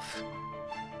yourself.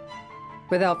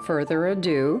 Without further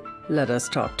ado, let us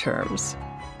talk terms.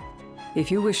 If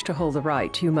you wish to hold the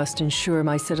right, you must ensure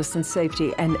my citizens'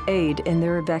 safety and aid in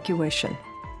their evacuation.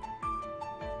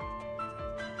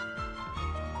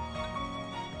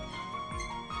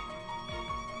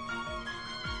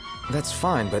 That's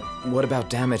fine, but what about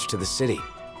damage to the city?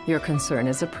 Your concern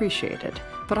is appreciated,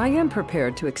 but I am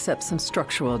prepared to accept some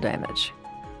structural damage.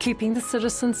 Keeping the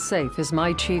citizens safe is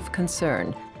my chief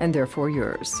concern, and therefore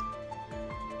yours.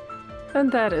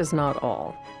 And that is not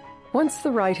all. Once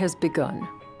the rite has begun,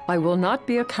 I will not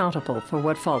be accountable for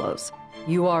what follows.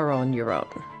 You are on your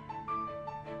own.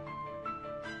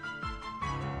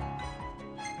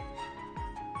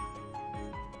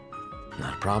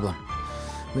 Not a problem.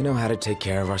 We know how to take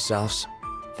care of ourselves.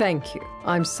 Thank you.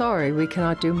 I'm sorry we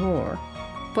cannot do more.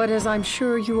 But as I'm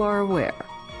sure you are aware,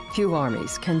 few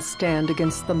armies can stand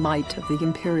against the might of the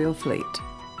Imperial fleet.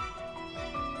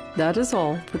 That is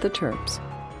all for the terms.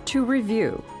 To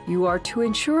review, you are to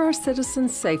ensure our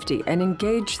citizens' safety and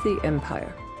engage the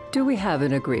Empire. Do we have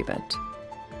an agreement?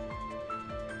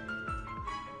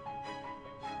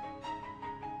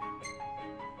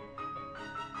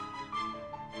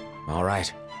 All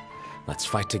right. Let's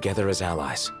fight together as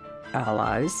allies.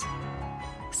 Allies?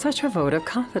 Such a vote of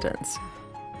confidence.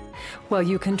 Well,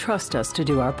 you can trust us to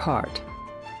do our part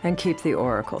and keep the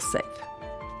Oracle safe.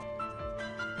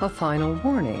 A final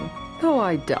warning, though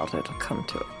I doubt it'll come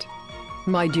to it.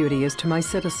 My duty is to my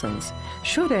citizens.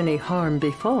 Should any harm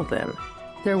befall them,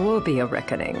 there will be a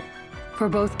reckoning for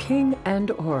both King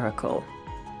and Oracle.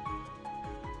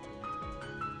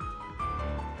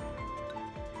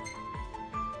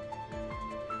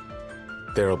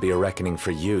 There'll be a reckoning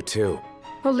for you, too.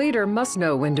 A leader must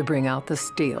know when to bring out the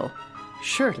steel.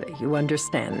 Surely you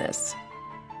understand this.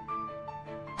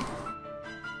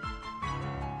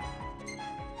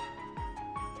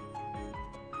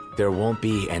 There won't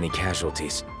be any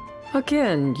casualties.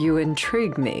 Again, you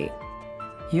intrigue me.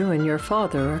 You and your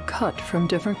father are cut from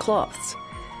different cloths.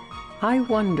 I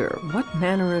wonder what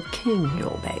manner of king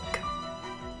you'll make.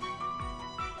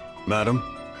 Madam,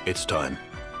 it's time.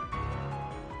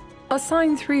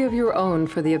 Assign 3 of your own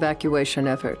for the evacuation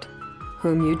effort.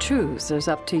 Whom you choose is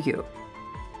up to you.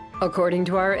 According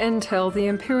to our intel, the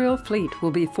Imperial fleet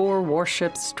will be 4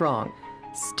 warships strong.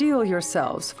 Steel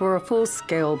yourselves for a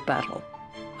full-scale battle.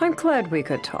 I'm glad we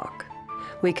could talk.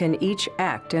 We can each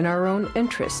act in our own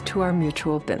interest to our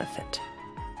mutual benefit.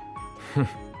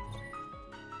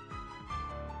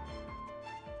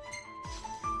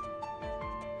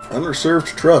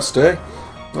 Underserved trust, eh?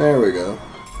 There we go.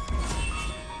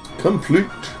 Complete.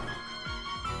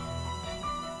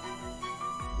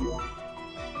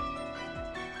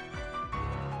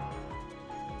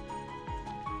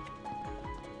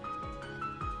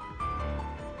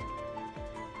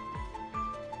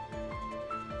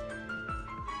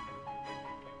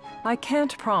 I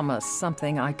can't promise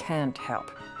something I can't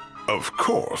help. Of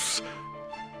course.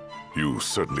 You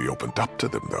certainly opened up to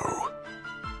them, though.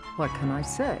 What can I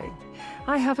say?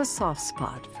 I have a soft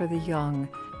spot for the young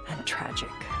and tragic.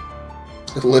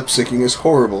 The lip syncing is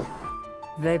horrible.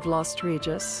 They've lost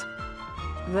Regis.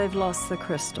 They've lost the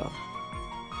crystal.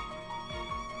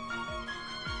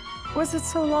 Was it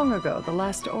so long ago the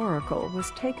last oracle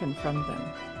was taken from them?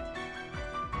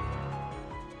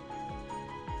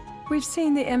 We've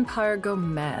seen the Empire go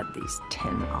mad these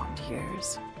 10-odd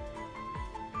years.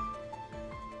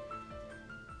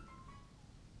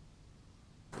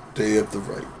 Day of the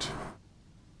Right.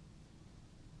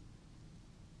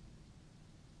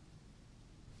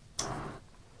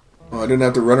 Oh, I didn't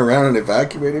have to run around and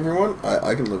evacuate everyone?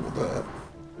 I can live with that.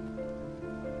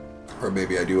 Or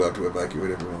maybe I do have to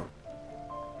evacuate everyone.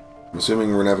 I'm assuming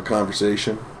we're going to have a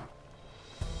conversation.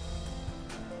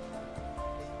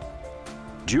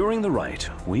 During the rite,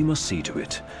 we must see to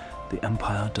it the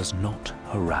Empire does not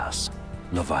harass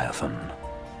Leviathan.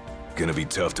 Gonna be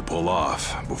tough to pull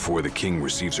off before the king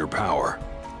receives her power.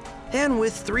 And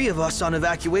with 3 of us on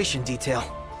evacuation detail.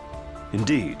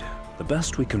 Indeed, the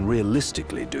best we can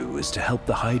realistically do is to help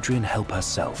the Hydrian help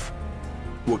herself.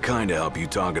 What kind of help you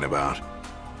talking about?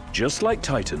 Just like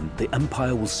Titan, the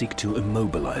Empire will seek to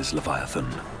immobilize Leviathan.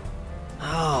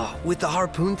 Ah, with the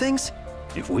harpoon things?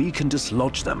 If we can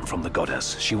dislodge them from the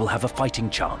goddess, she will have a fighting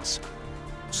chance.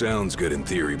 Sounds good in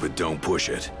theory, but don't push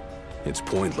it. It's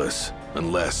pointless,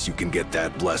 unless you can get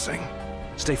that blessing.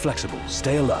 Stay flexible,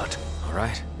 stay alert. All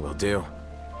right, will do.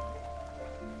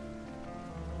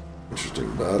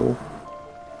 Interesting battle.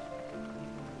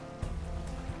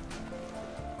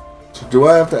 So do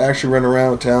I have to actually run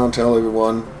around town and tell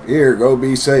everyone, here, go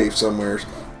be safe somewhere?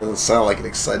 Doesn't sound like an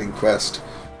exciting quest.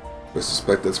 I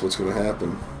suspect that's what's going to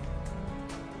happen.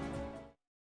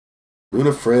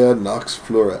 Lunafreya Nox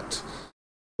Fleuret.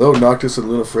 Though Noctis and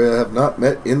Lunafreya have not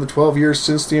met in the 12 years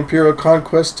since the Imperial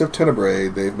conquest of Tenebrae,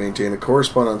 they've maintained a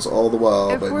correspondence all the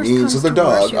while by means of their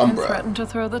dog, Umbra. Threaten to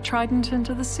throw the trident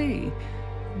into the sea.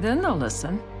 Then they'll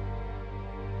listen.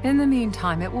 In the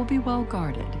meantime, it will be well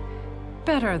guarded.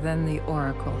 Better than the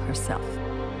Oracle herself.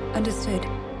 Understood.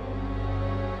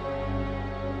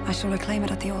 I shall reclaim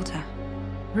it at the altar.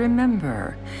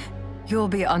 Remember, you'll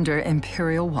be under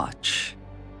Imperial watch.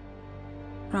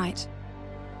 Right.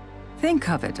 Think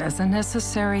of it as a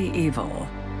necessary evil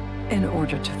in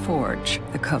order to forge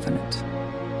the Covenant.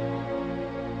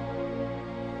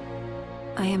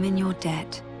 I am in your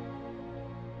debt.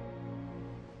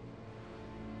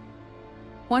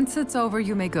 Once it's over,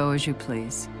 you may go as you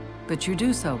please, but you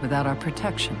do so without our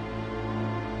protection.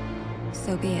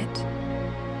 So be it.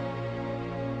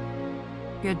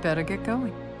 You'd better get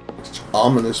going. It's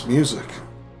ominous music.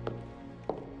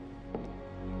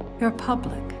 Your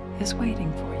public is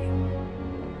waiting for you.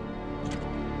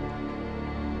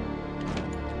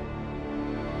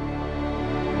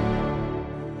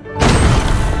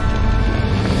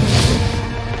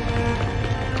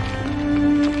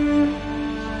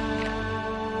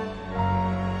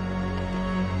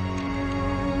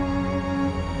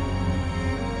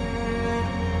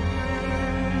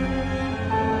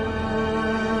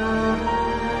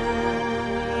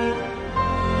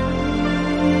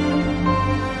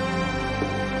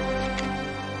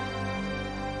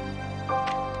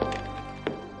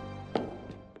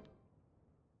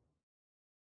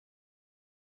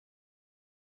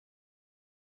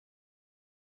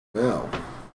 Well.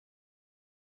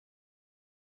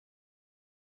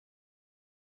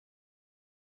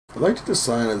 I liked the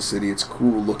design of the city. It's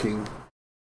cool looking.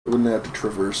 I wouldn't have to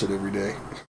traverse it every day.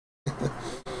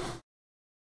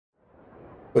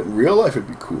 But in real life it'd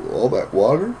be cool. All that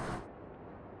water.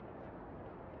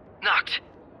 Noct,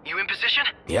 you in position?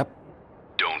 Yep.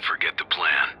 Don't forget the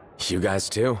plan. You guys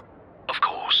too? Of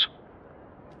course.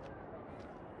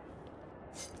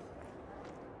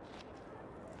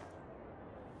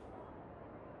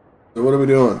 So what are we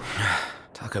doing?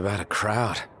 Talk about a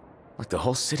crowd. Like the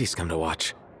whole city's come to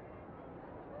watch.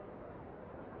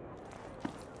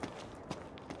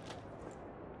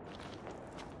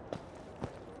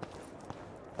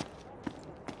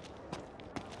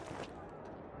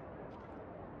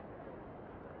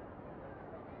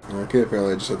 Okay,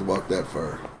 apparently I just had to walk that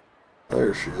far.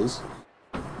 There she is.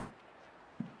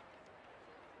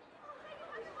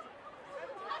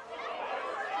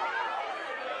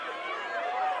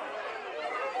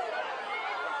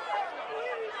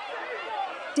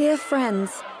 Dear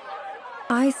friends,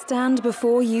 I stand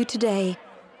before you today.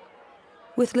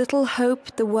 With little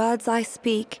hope the words I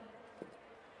speak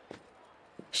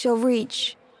shall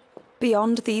reach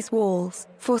beyond these walls.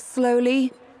 For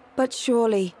slowly but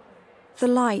surely, The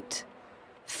light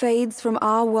fades from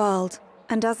our world,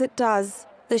 and as it does,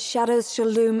 the shadows shall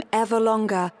loom ever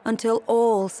longer until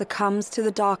all succumbs to the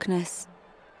darkness.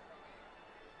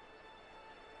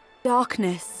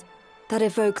 Darkness that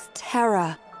evokes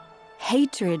terror,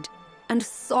 hatred, and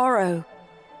sorrow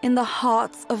in the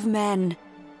hearts of men.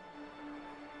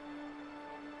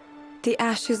 The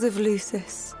ashes of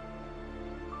Lucis.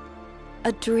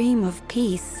 A dream of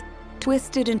peace,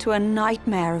 twisted into a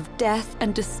nightmare of death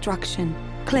and destruction,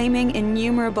 claiming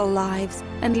innumerable lives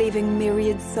and leaving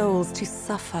myriad souls to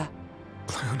suffer.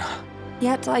 Luna.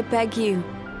 Yet I beg you,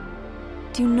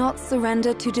 do not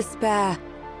surrender to despair.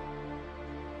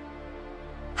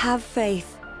 Have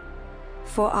faith,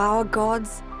 for our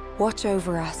gods watch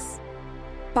over us.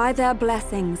 By their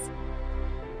blessings,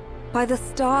 by the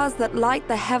stars that light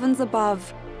the heavens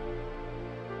above,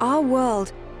 our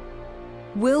world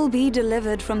will be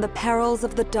delivered from the perils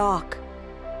of the dark.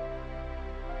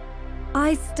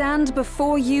 I stand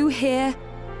before you here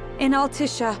in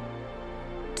Altissia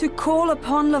to call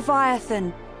upon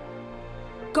Leviathan,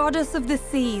 goddess of the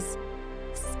seas,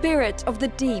 spirit of the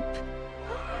deep.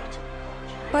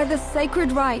 By the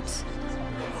sacred rite,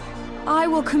 I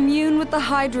will commune with the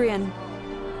Hydrian.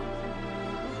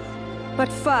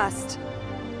 But first,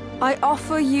 I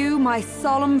offer you my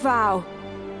solemn vow.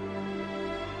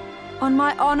 On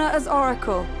my honor as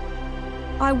Oracle,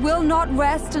 I will not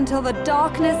rest until the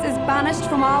darkness is banished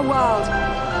from our world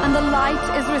and the light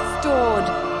is restored.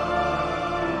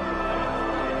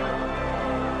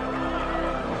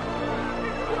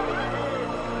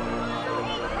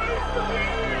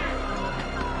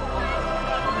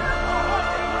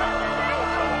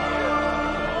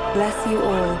 Bless you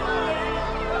all.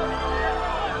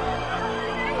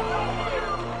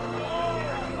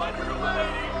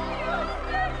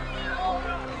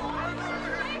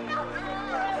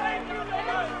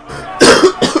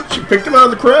 She picked him out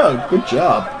of the crowd. Good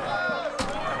job.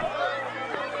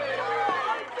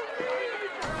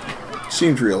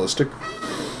 Seems realistic.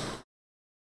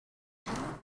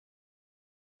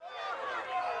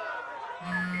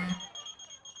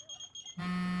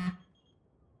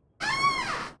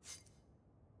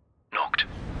 Knocked.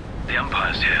 The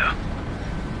Empire's here.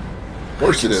 Of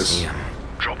course it is.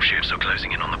 Dropships are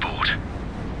closing in on the port.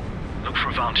 Look for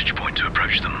a vantage point to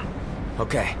approach them.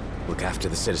 Okay. Look after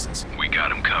the citizens. We got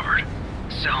them covered.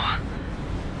 So,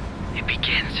 it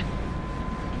begins.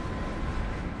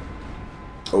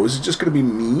 Oh, is it just gonna be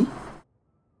me?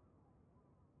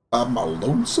 I'm a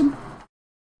lonesome?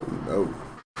 Oh no.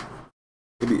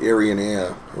 Maybe Arian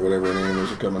Air, or whatever her name is,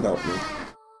 will come and help me.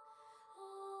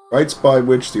 Rites by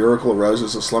which the Oracle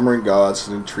arouses the slumbering gods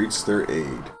and entreats their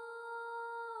aid.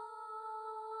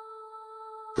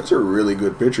 That's a really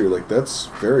good picture. Like, that's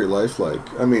very lifelike.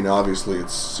 I mean, obviously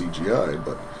it's CGI,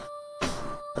 but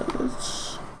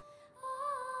it's...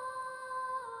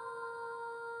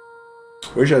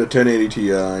 Wish I had a 1080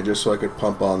 Ti just so I could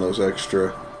pump on those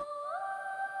extra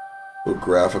little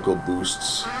graphical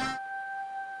boosts.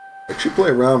 Actually play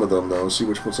around with them though, see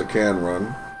which ones I can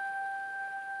run.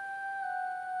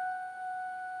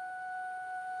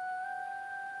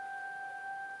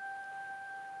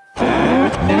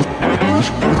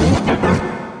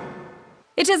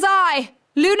 It is I,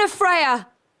 Lunafreya,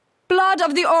 blood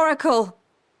of the Oracle.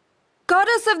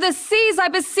 Goddess of the seas, I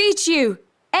beseech you,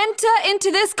 enter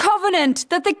into this covenant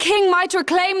that the king might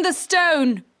reclaim the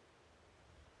stone.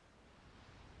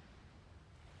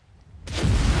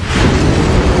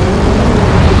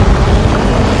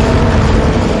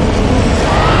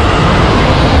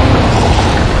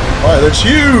 Alright, that's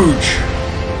huge!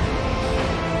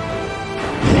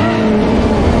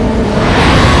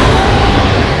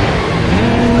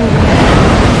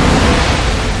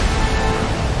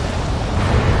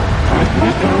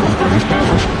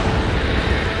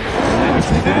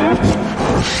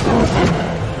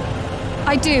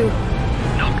 I do.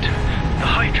 Knocked. The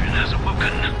Hydrian has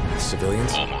awoken.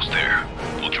 Civilians? Almost there.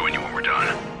 We'll join you when we're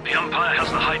done. The Empire has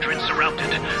the Hydrian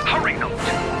surrounded. Hurry, Knocked!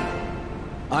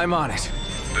 I'm on it.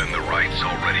 Then the right's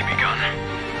already begun.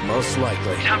 Most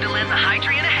likely. Time to lend the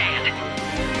Hydrian a hand.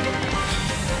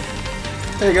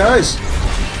 Hey guys!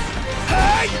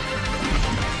 Hey!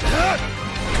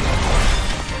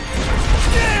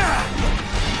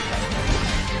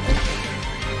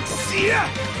 See ya!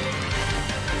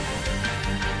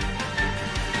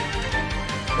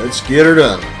 Let's get her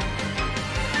done.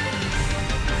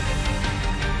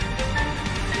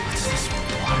 What's this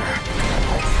water?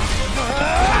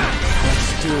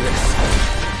 Let's do this.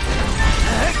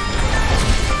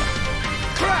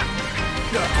 Crap!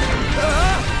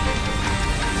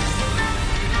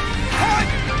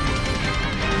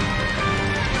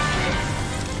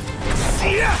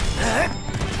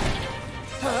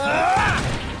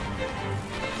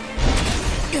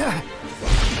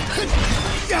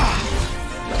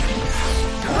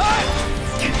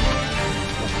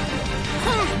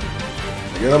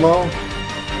 Get them all?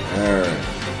 Alright.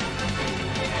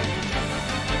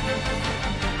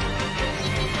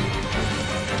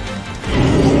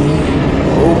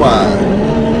 Oh my.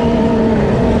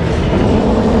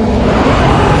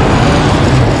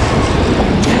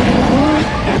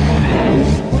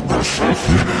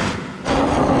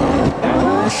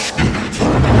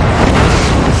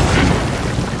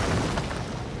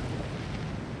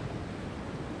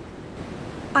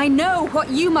 I know what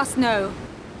you must know.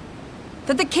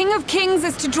 That the King of Kings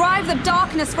is to drive the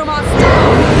darkness from our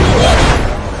star.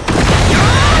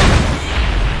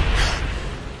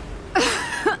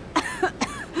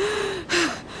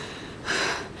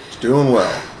 It's doing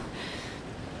well.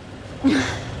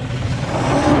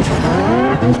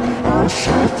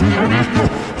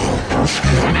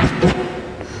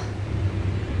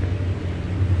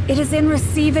 It is in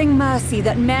receiving mercy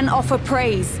that men offer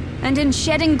praise, and in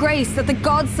shedding grace that the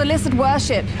gods solicit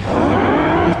worship.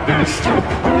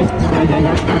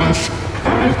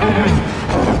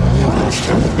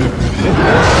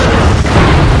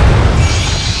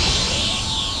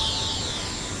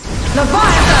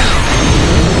 Leviathan!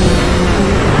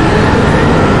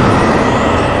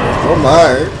 Oh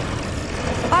my.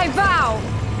 I vow,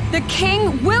 the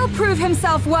king will prove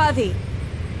himself worthy.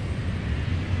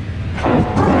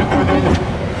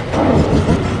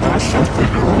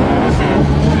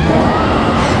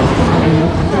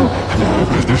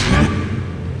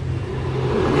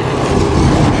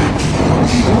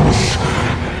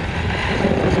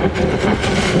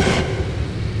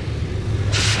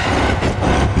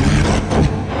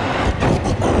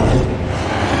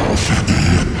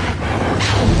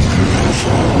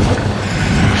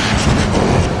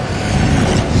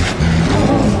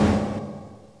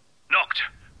 Knocked.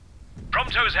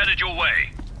 Prompto's headed your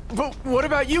way. But what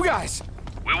about you guys?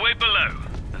 We'll wait below.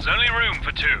 There's only room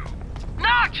for two.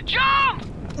 Knocked! Jump!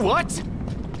 What?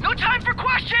 No time for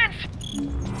questions!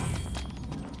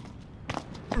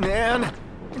 Man.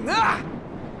 Ah!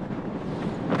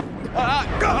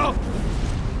 Go!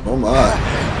 Oh my.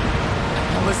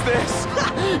 What was this?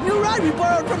 New ride we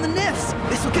borrowed from the Nifs.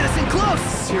 This will get us in close.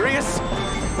 Serious?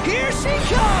 Here she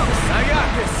comes! I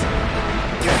got this.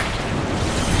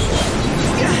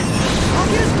 I'll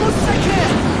get as close as I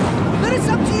can. Then it's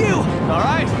up to you. All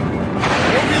right.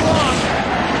 Won't be long.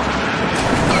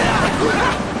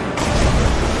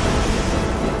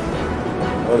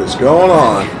 What is going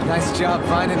on? Nice job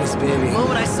finding this, baby. The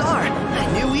moment I saw her, I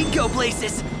knew we'd go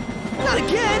places. Not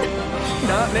again.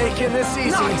 Not making this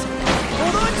easy. Not.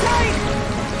 Hold on tight.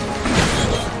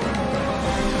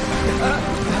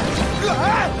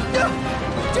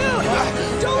 Dude,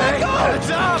 don't let go. Heads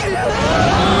up.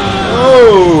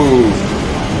 Oh!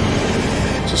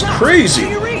 This is crazy.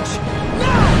 You reach.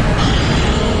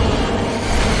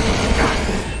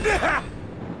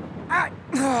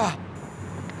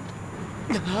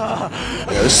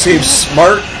 Yeah, this seems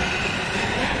smart.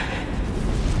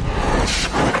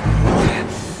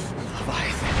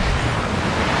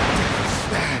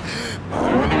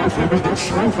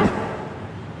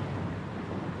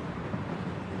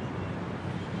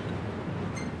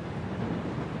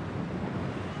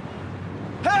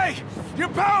 Hey! Your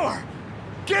power!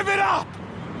 Give it up!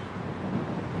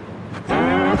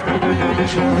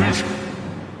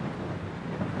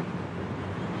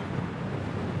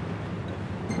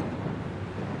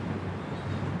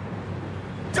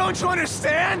 Don't you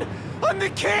understand? I'm the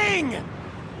king!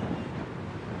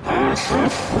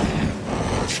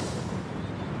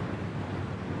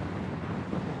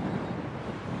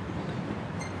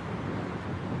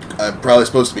 I'm probably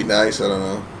supposed to be nice, I don't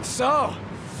know. So,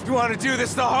 you want to do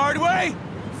this the hard way?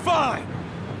 Fine!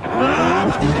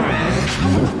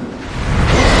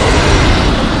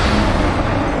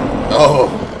 Oh!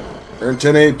 Earn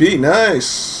 10 AP,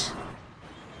 nice!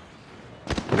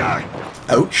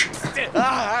 Ouch.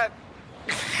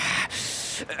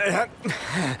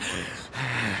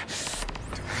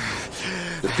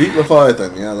 Defeat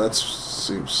Leviathan, yeah, that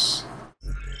seems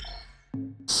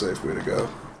a safe way to go.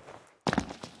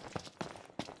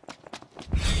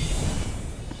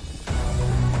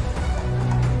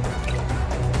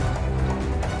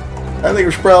 I think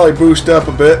we should probably boost up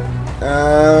a bit.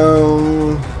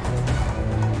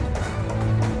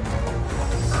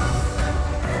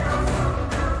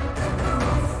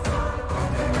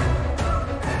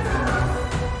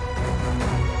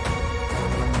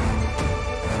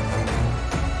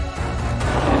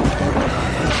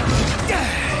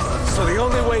 So the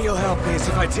only way you'll help me is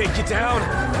if I take you down?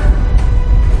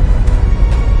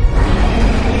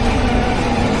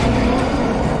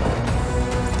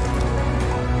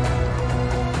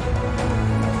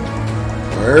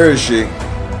 Where is she?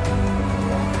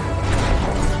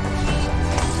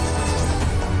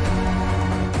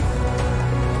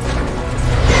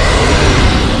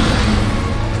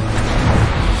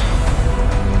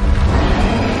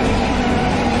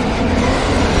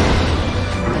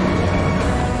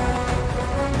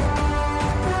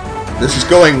 This is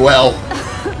going well.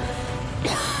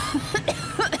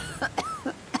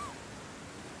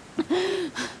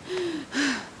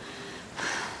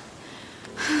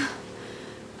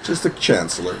 Just the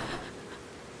Chancellor.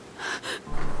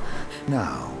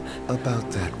 Now, about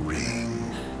that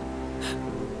ring.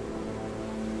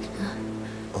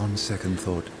 On second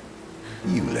thought,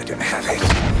 you let him have it.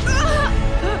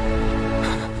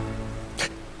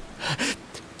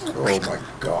 Oh my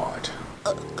God.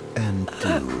 And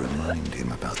do remind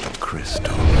him about the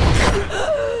crystal.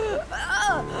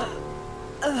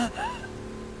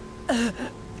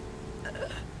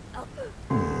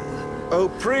 Oh,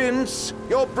 Prince,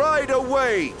 your bride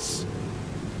awaits.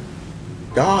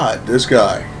 God, this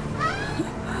guy.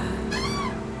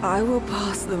 I will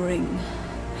pass the ring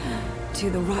to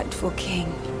the rightful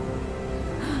king.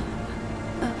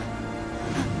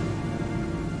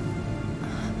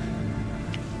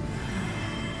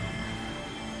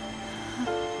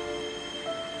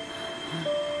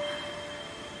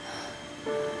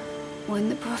 When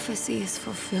the prophecy is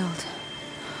fulfilled,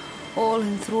 all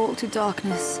enthralled to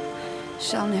darkness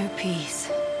shall know peace.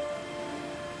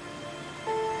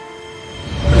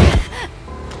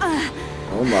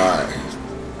 Oh my.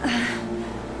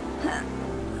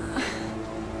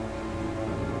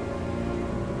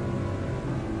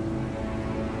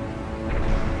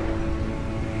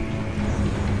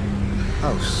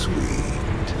 How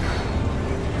sweet.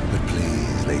 But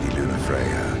please, Lady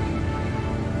Lunafreya,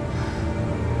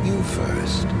 you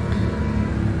first.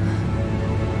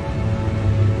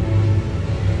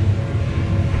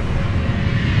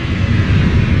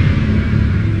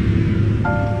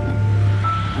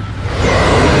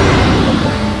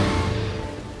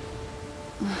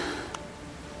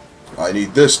 I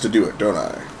need this to do it, don't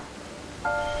I?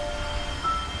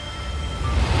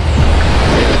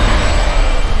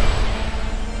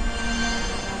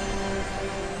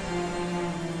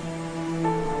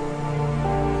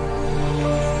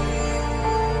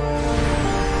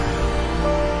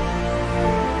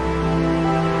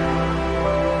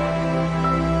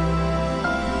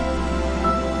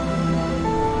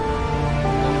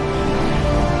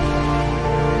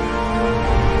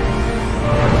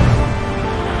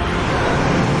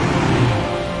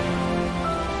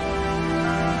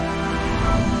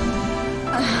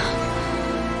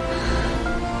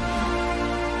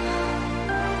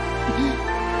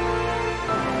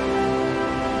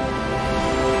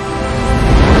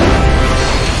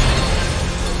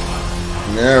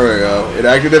 There we go. It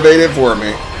activated for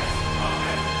me.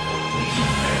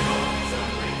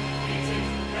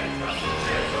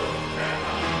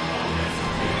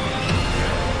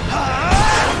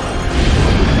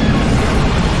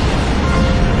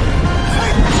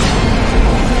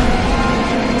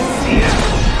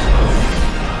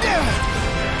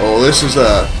 Oh, this is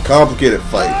a complicated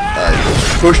fight. I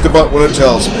just push the button when it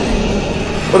tells me.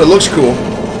 But it looks cool.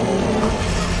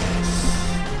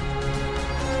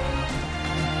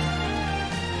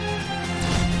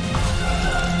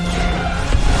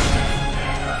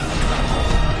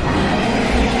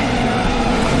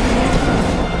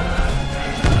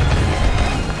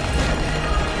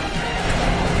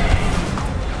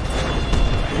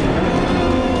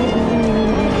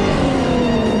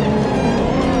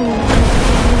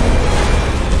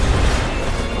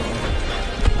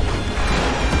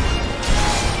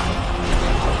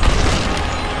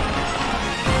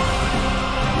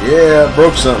 Yeah,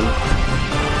 broke something.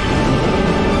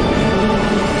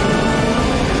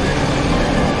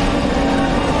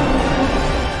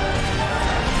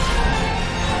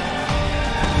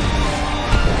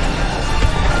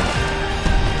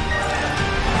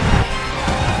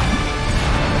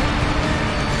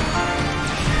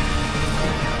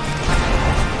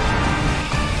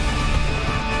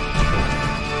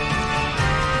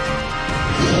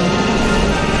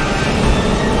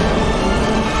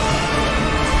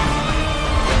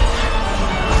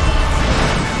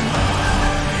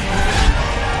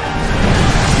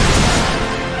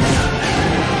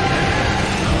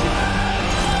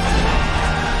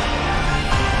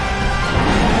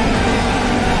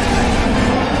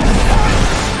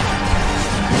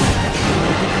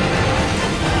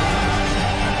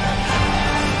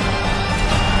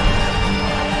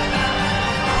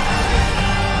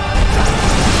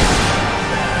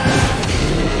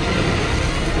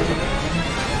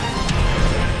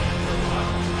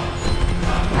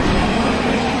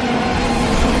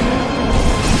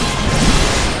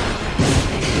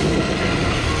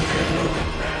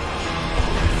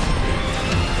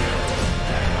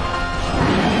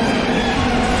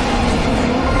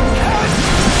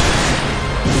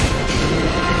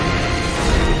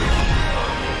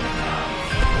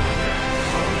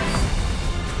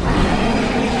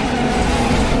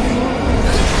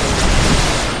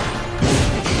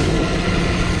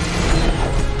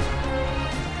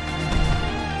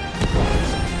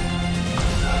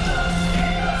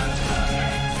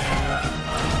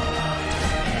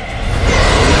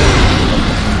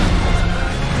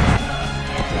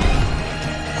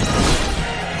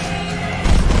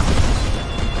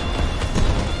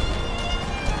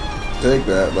 Take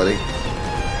that, buddy.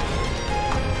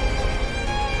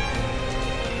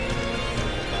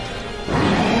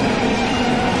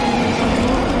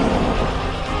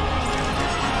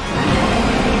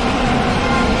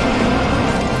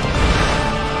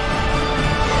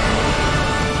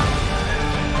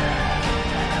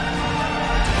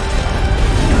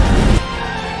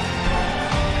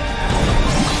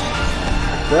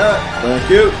 That, thank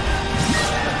you.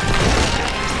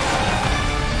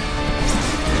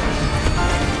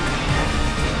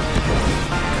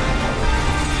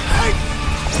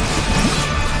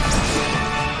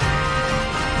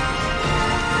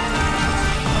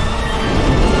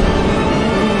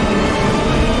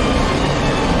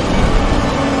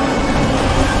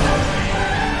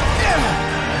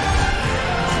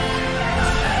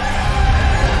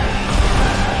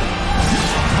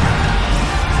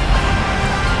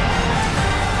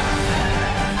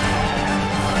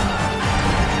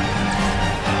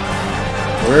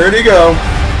 Where'd he go?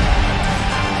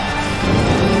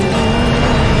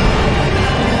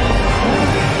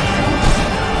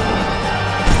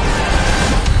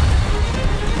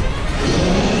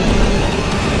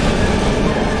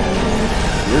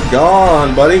 You're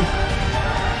gone, buddy.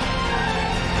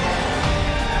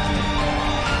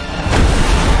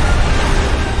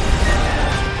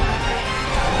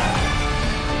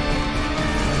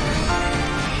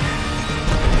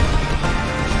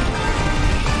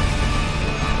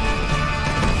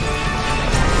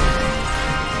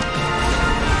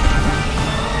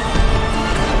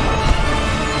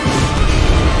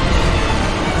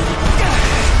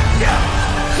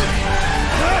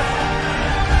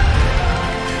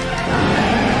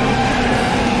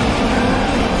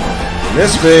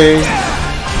 Miss me.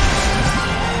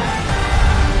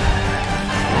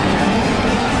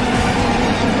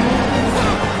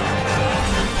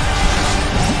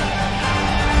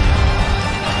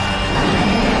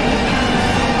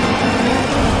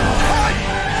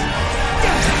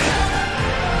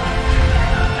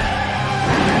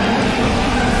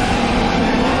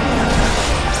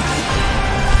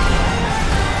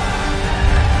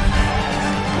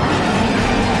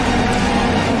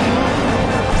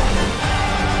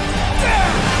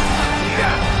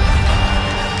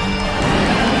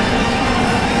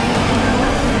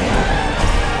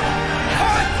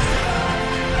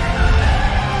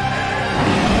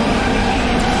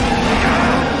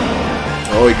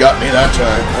 Oh, he got me that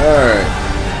time. Alright.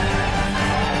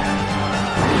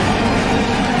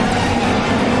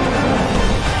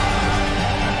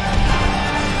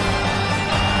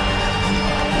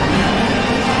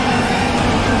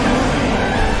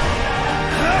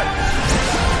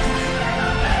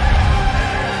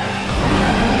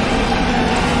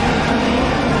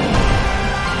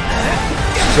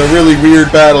 It's a really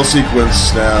weird battle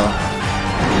sequence now.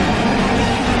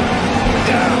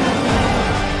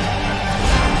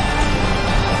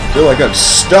 I feel like I'm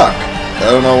stuck.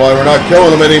 I don't know why we're not killing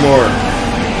them anymore.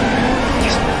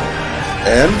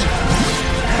 And?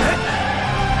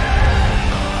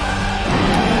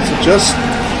 Is it just...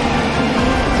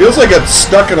 feels like I'm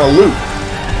stuck in a loop.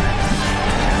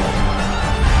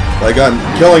 Like I'm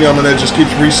killing them and it just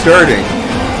keeps restarting.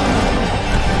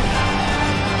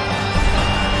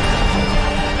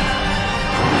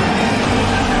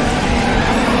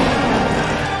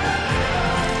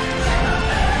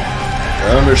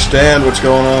 I don't understand what's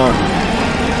going on.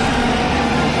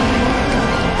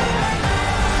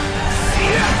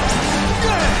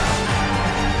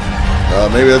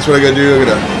 Maybe that's what I gotta do. I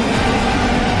gotta...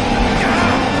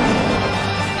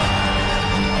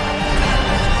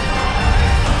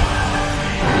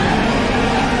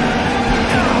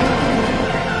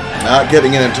 not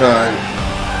getting in time.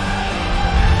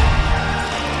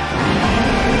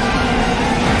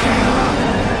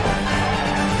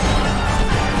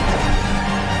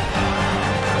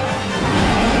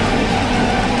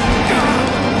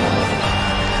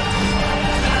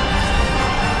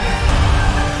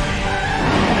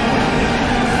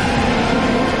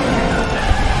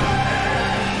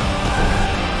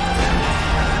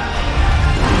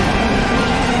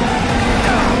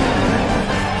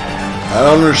 I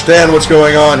don't understand what's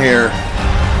going on here.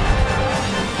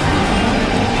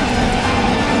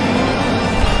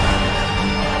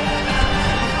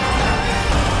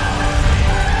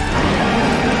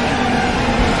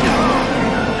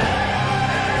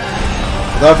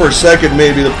 I thought for a second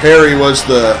maybe the parry was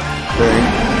the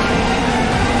thing.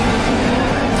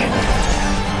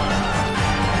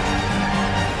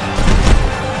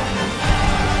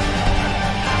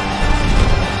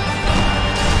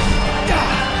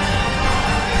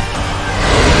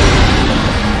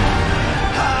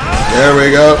 There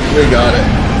we go. We got it.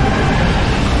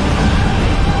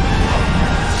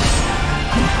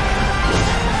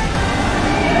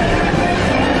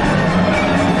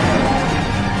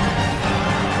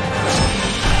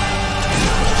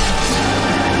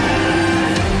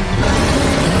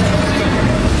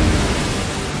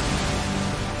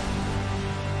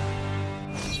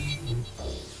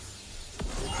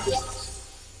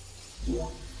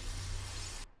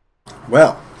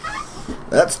 Well,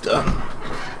 that's done.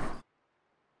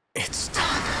 It's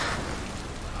done.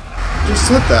 Just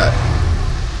said that.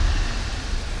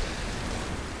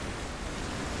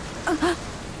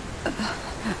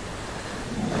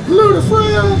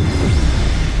 Lunafreya!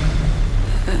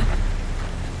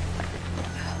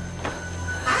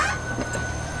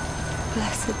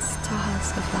 Blessed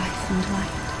stars of life and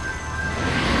light.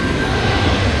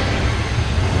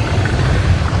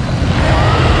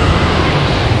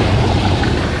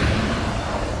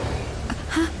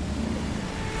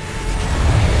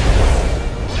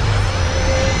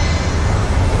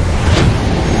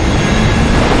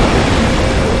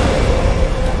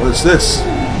 What is this?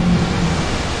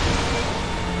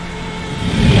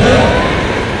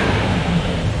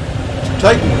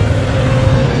 Titan.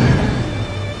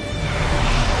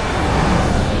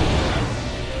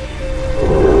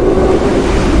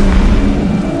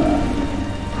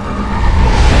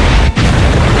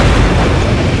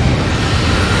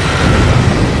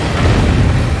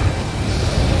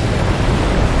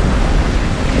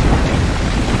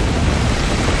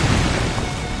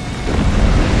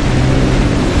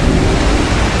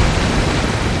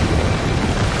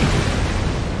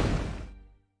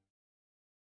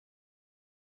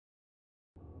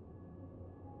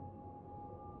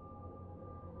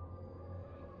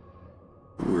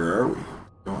 Where are we?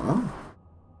 What's going on?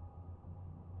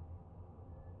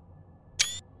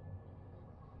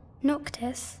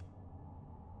 Noctis?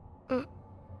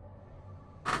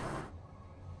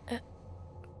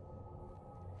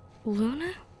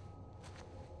 Luna?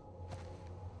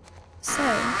 So,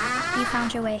 you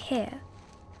found your way here.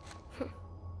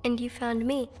 And you found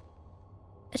me.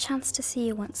 A chance to see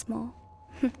you once more.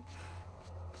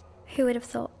 Who would have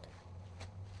thought?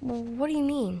 Well, what do you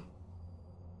mean?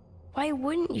 Why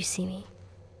wouldn't you see me?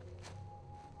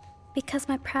 Because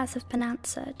my prayers have been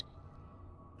answered.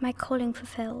 My calling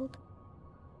fulfilled.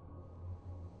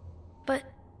 But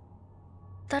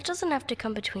that doesn't have to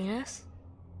come between us.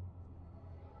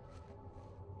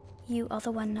 You are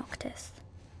the one, Noctis.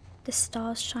 The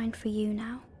stars shine for you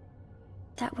now.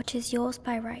 That which is yours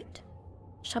by right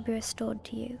shall be restored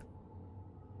to you.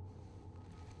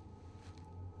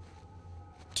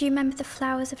 Do you remember the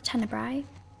flowers of Tenebrae?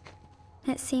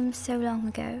 It seems so long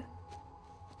ago.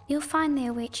 You'll find they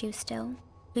await you still,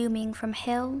 blooming from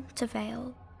hill to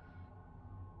vale.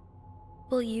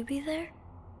 Will you be there?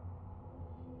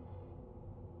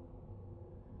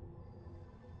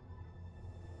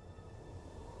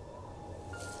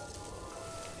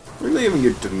 We didn't even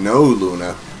get to know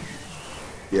Luna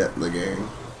yet in the game.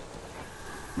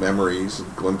 Memories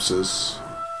and glimpses.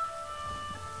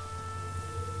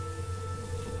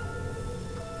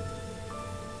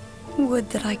 Would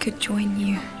that I could join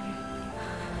you.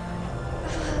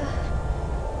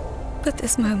 But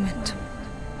this moment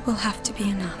will have to be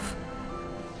enough.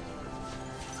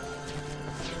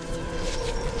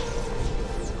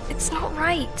 It's not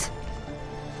right.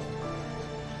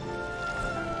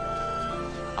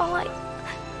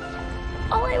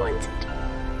 All I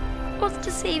wanted was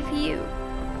to save you.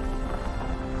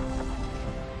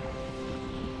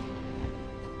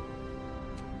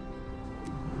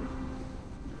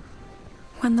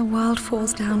 When the world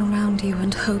falls down around you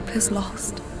and hope is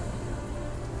lost.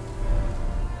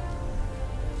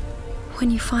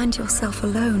 When you find yourself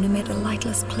alone amid a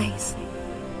lightless place.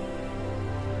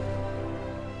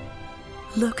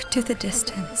 Look to the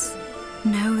distance.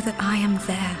 Know that I am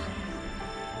there.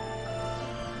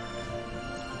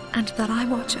 And that I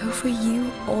watch over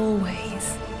you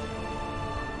always.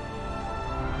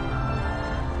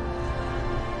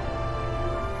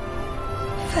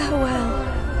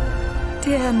 Farewell,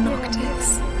 dear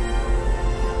Noctis.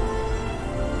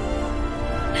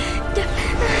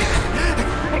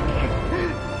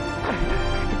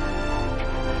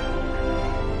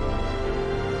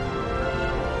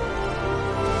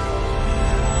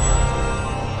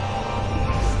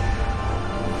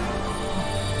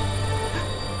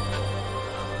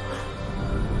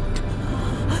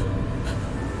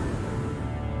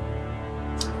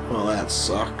 Well, that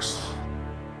sucks.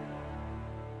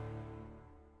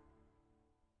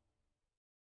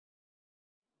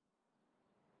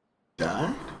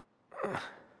 Died?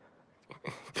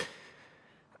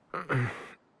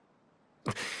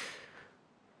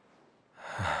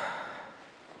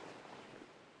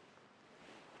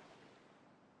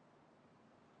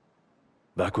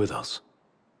 Back with us.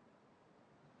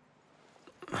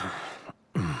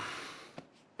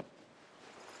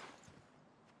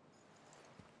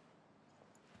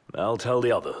 I'll tell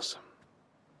the others.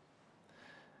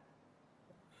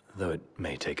 Though it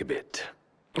may take a bit.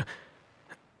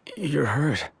 You're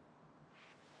hurt.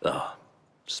 Ah,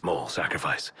 small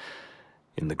sacrifice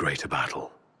in the greater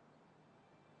battle.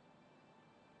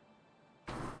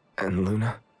 And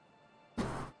Luna?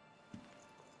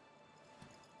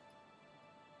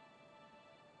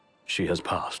 She has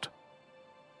passed.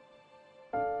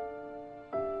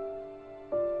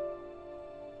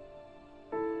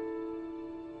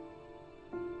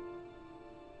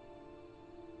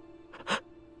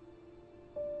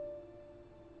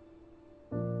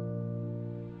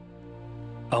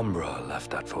 Umbra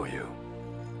left that for you.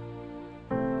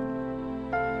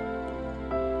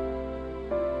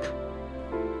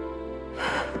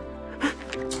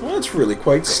 Well, that's really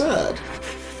quite sad.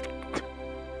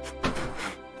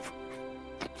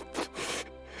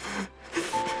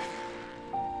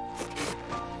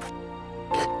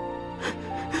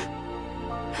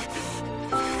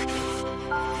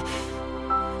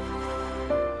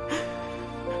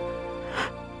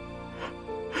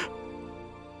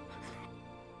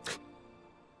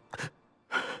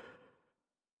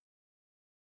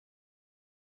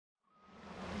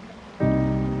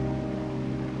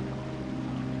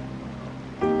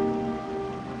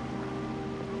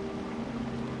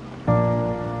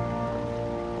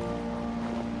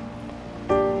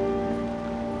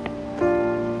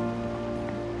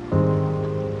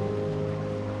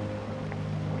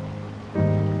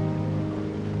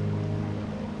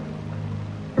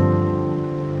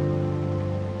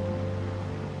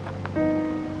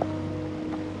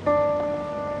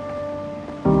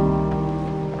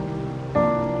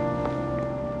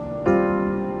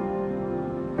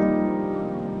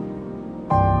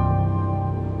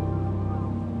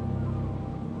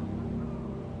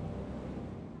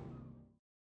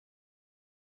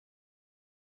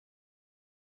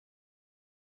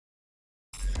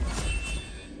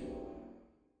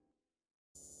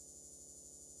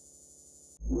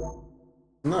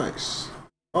 Nice.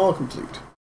 All complete.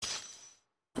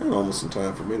 And almost in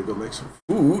time for me to go make some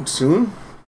food soon.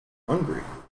 Hungry.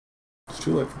 It's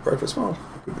too late for breakfast. Well,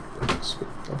 I could make breakfast, but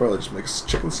I'll probably just make a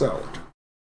chicken salad.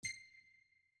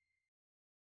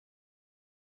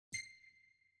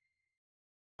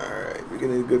 Alright, we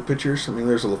get any good pictures? I mean,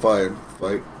 there's a Leviathan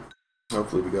fight.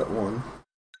 Hopefully we got one.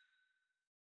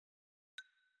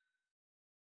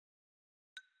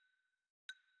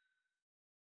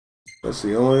 That's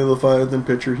the only Leviathan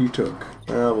picture he took.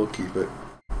 Ah, we'll keep it.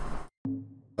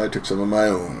 I took some of my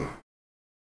own.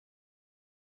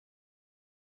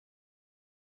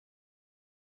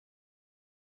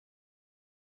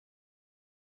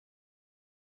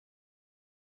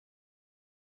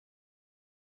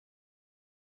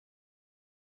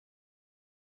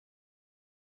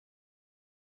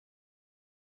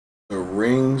 The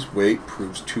ring's weight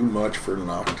proves too much for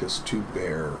Noctis to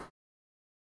bear.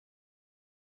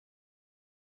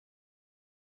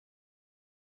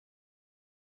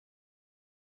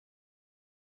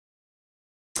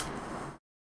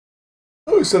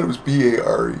 I always said it was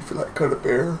B-A-R-E for that kind of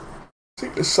bear. I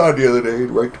think I saw the other day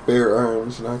he'd write bear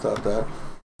arms, and I thought that.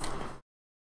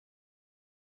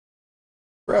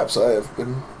 Perhaps I have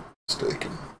been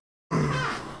mistaken.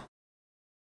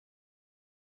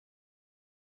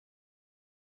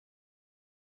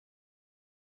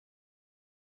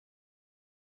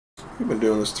 We've been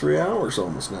doing this 3 hours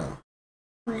almost now.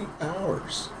 3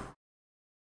 hours.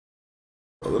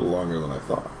 A little longer than I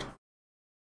thought.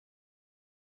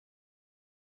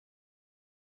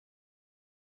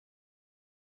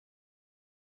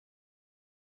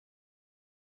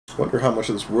 Wonder how much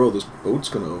of this world this boat's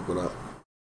gonna open up.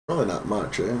 Probably not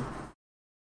much, eh?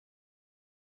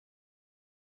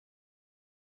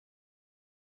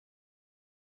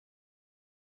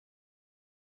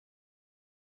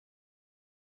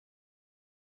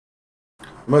 I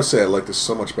must say I like this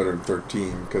so much better than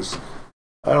 13, because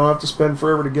I don't have to spend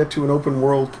forever to get to an open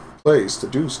world place to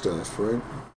do stuff, right?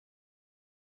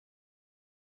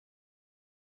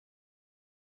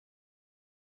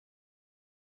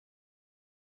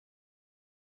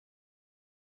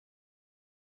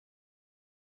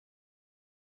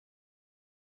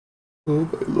 Oh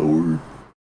my lord.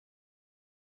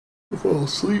 I fall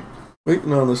asleep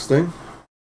waiting on this thing.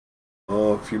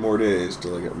 Oh, a few more days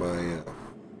till I get my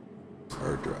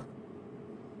hard drive.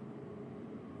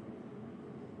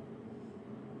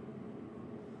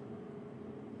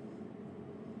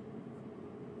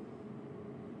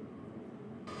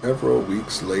 Several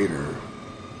weeks later.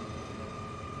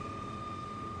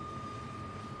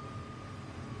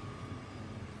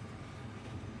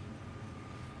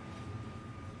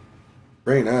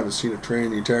 Train, I haven't seen a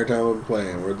train the entire time I've been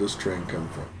playing. Where'd this train come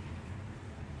from?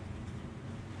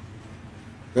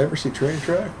 Did I ever see train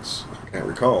tracks? I can't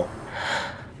recall.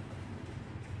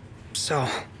 So,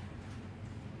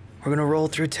 we're gonna roll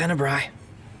through Tenebrae.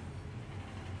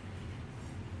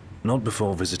 Not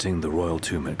before visiting the royal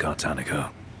tomb at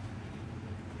Cartanica.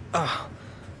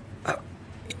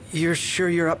 You're sure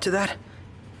you're up to that?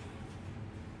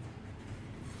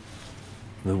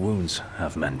 The wounds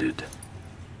have mended.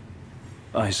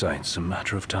 Eyesight's a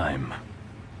matter of time.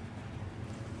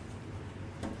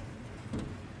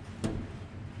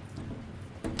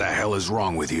 What the hell is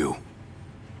wrong with you?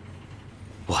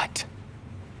 What?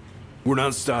 We're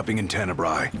not stopping in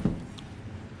Tenebrae.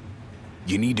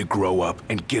 You need to grow up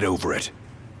and get over it.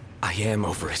 I am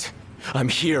over it. I'm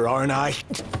here, aren't I?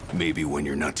 Maybe when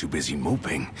you're not too busy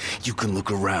moping, you can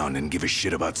look around and give a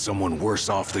shit about someone worse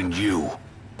off than you.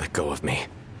 Let go of me.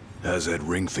 How's that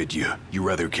ring fit you? You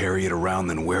rather carry it around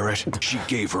than wear it? She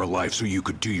gave her life so you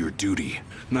could do your duty,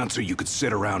 not so you could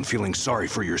sit around feeling sorry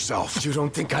for yourself. You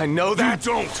don't think I know that?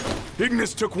 You don't!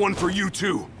 Ignis took one for you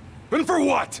too. And for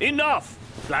what? Enough,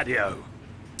 Gladio.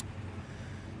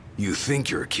 You think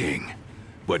you're a king,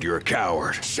 but you're a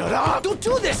coward. Shut up! Don't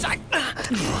do this!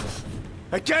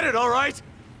 I get it, all right?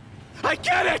 I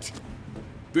get it!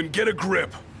 Then get a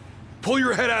grip. Pull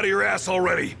your head out of your ass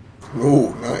already.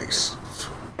 Oh, nice.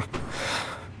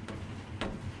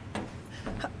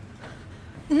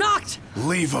 Knocked!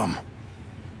 Leave him.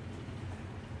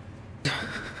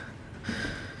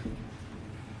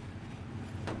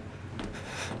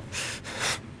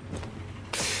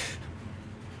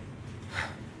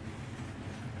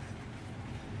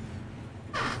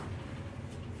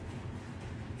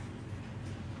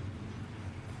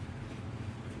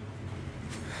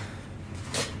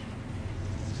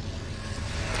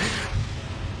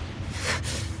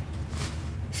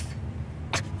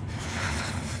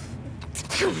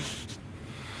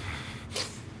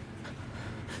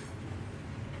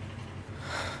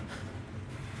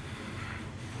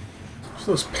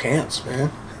 What's those pants,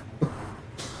 man?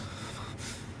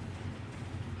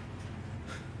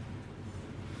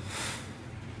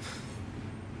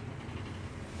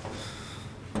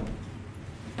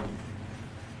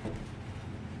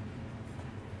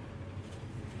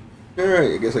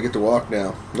 Alright, I guess I get to walk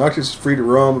now. Noctis is free to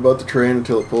roam about the train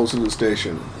until it pulls into the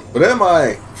station. But am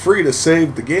I free to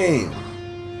save the game?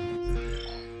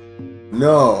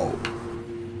 No.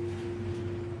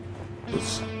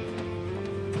 Let's...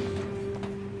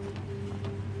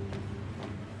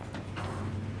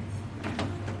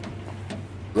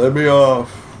 Let me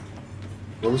off.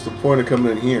 What was the point of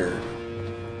coming in here?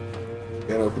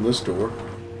 Can't open this door.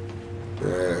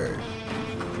 There.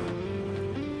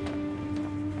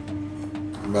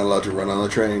 I'm not allowed to run on the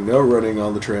train. No running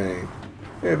on the train.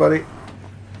 Hey, buddy.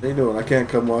 How you doing? I can't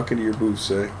come walk into your booth,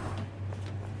 say.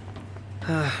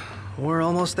 We're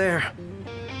almost there.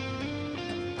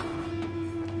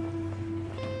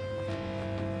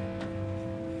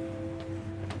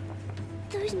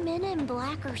 Those men in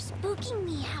black are spooking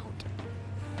me out.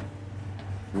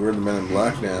 We're the men in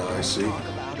black now, I see.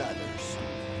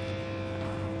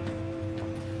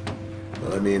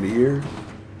 Let me into here.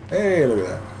 Hey, look at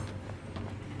that.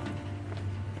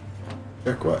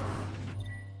 Check what?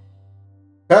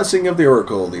 Passing of the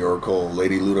Oracle. The Oracle,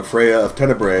 Lady Lunafreya of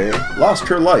Tenebrae, lost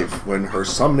her life when her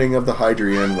summoning of the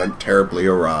Hydrian went terribly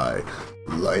awry.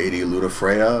 Lady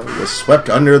Lunafreya was swept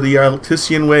under the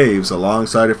Altician waves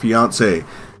alongside her fiancé,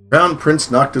 Crown Prince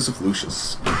Noctis of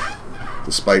Lucius.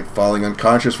 Despite falling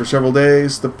unconscious for several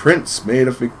days, the prince made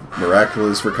a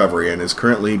miraculous recovery and is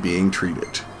currently being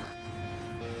treated.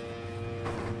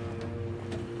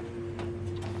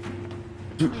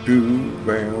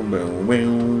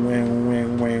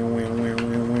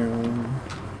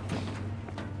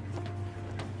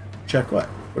 Check what?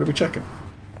 What are we checking?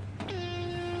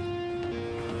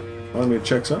 Want me to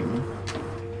check something?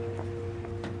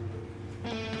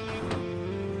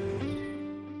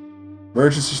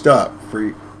 Emergency stop.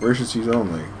 Free emergencies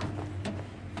only.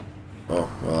 Oh,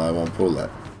 well, I won't pull that.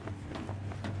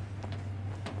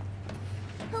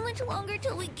 How much longer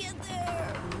till we get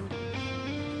there?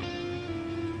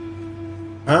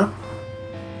 Huh?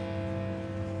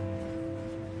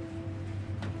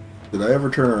 Did I ever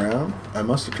turn around? I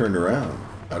must have turned around.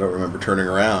 I don't remember turning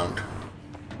around.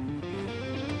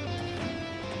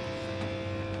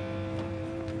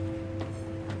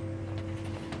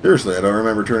 Seriously, I don't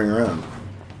remember turning around.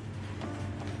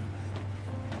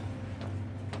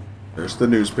 There's the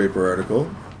newspaper article.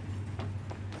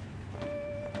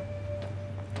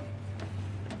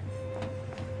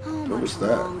 What was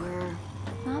that?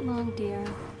 Not long, dear.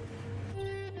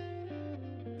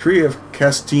 Tree of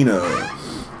Castino.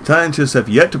 Scientists have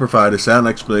yet to provide a sound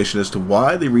explanation as to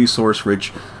why the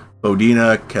resource-rich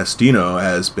Bodina Castino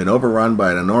has been overrun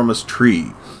by an enormous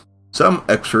tree. Some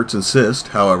experts insist,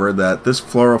 however, that this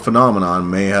floral phenomenon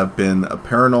may have been a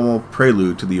paranormal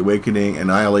prelude to the awakening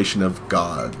and annihilation of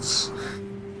gods.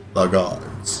 The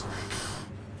gods.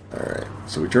 Alright,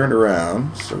 so we turned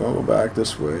around, so we'll go back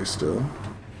this way still.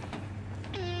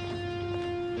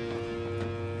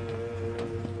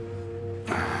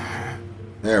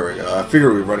 There we go. I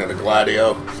figured we'd run into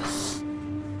Gladio.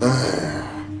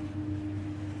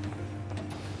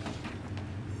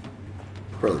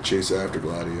 Probably chase after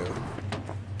Gladio.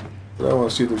 But I want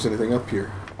to see if there's anything up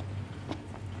here.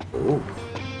 Oh.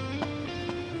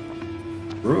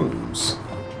 Rooms.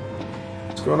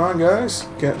 What's going on, guys?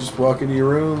 Can't just walk into your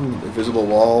room. Invisible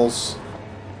walls.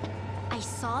 I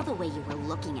saw the way you were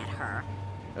looking at her.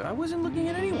 I wasn't looking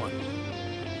at anyone.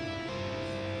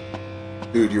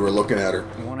 Dude, you were looking at her.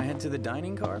 You want to head to the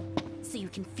dining car? So you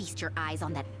can feast your eyes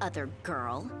on that other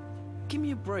girl? Give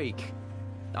me a break.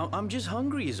 I'm just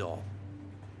hungry is all.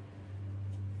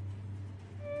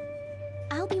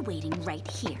 I'll be waiting right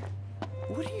here.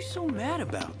 What are you so mad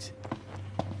about?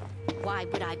 Why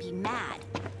would I be mad?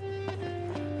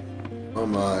 Oh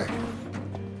my.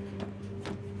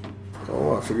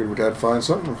 Oh, I figured we'd have to find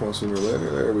something from sooner or later.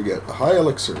 There we get a high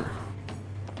elixir.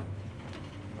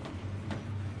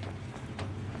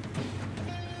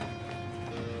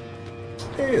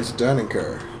 Hey, it's a dining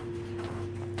car.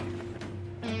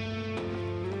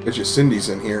 Bet you Cindy's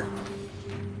in here.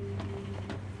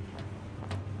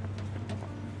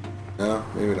 No,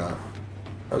 maybe not.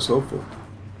 I was hopeful.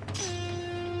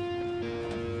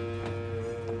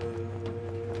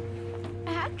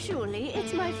 Actually,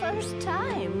 it's my first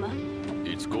time.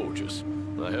 It's gorgeous.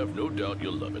 I have no doubt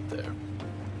you'll love it there.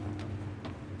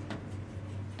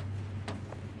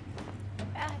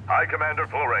 High Commander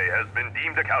Fleury has been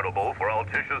deemed accountable for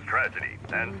Altisha's tragedy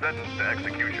and sentenced to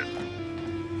execution.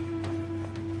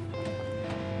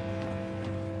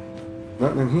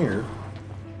 Nothing in here.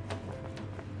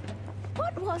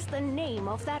 What was the name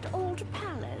of that old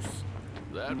palace?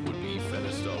 That would be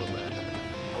Fenestala Manor,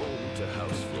 home to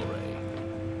House Fleury.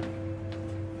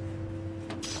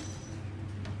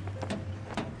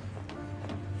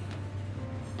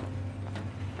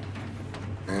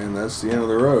 And that's the end of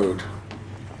the road.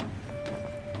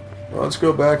 Well, let's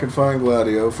go back and find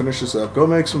Gladio, finish this up, go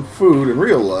make some food in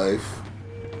real life.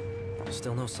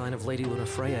 Still no sign of Lady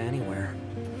Lunafreya anywhere.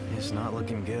 It's not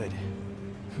looking good.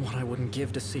 What I wouldn't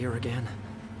give to see her again.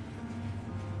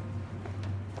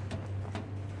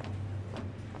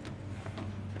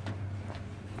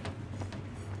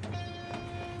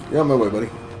 Yeah, on my way, buddy.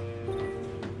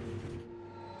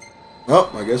 Oh,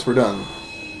 I guess we're done.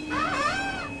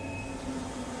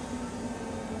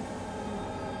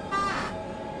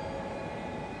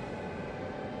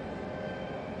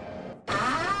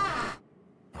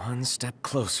 One step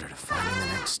closer to finding the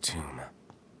next tomb.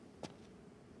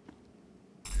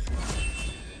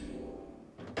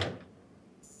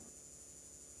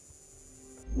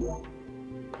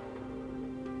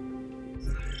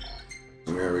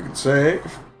 There we can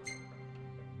save.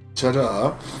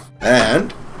 Ta-da.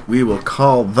 And we will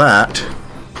call that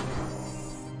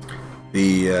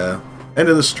the end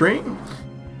of the stream.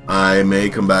 I may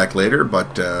come back later,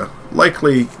 but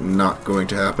likely not going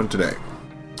to happen today.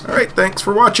 Alright, thanks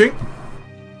for watching.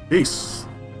 Peace.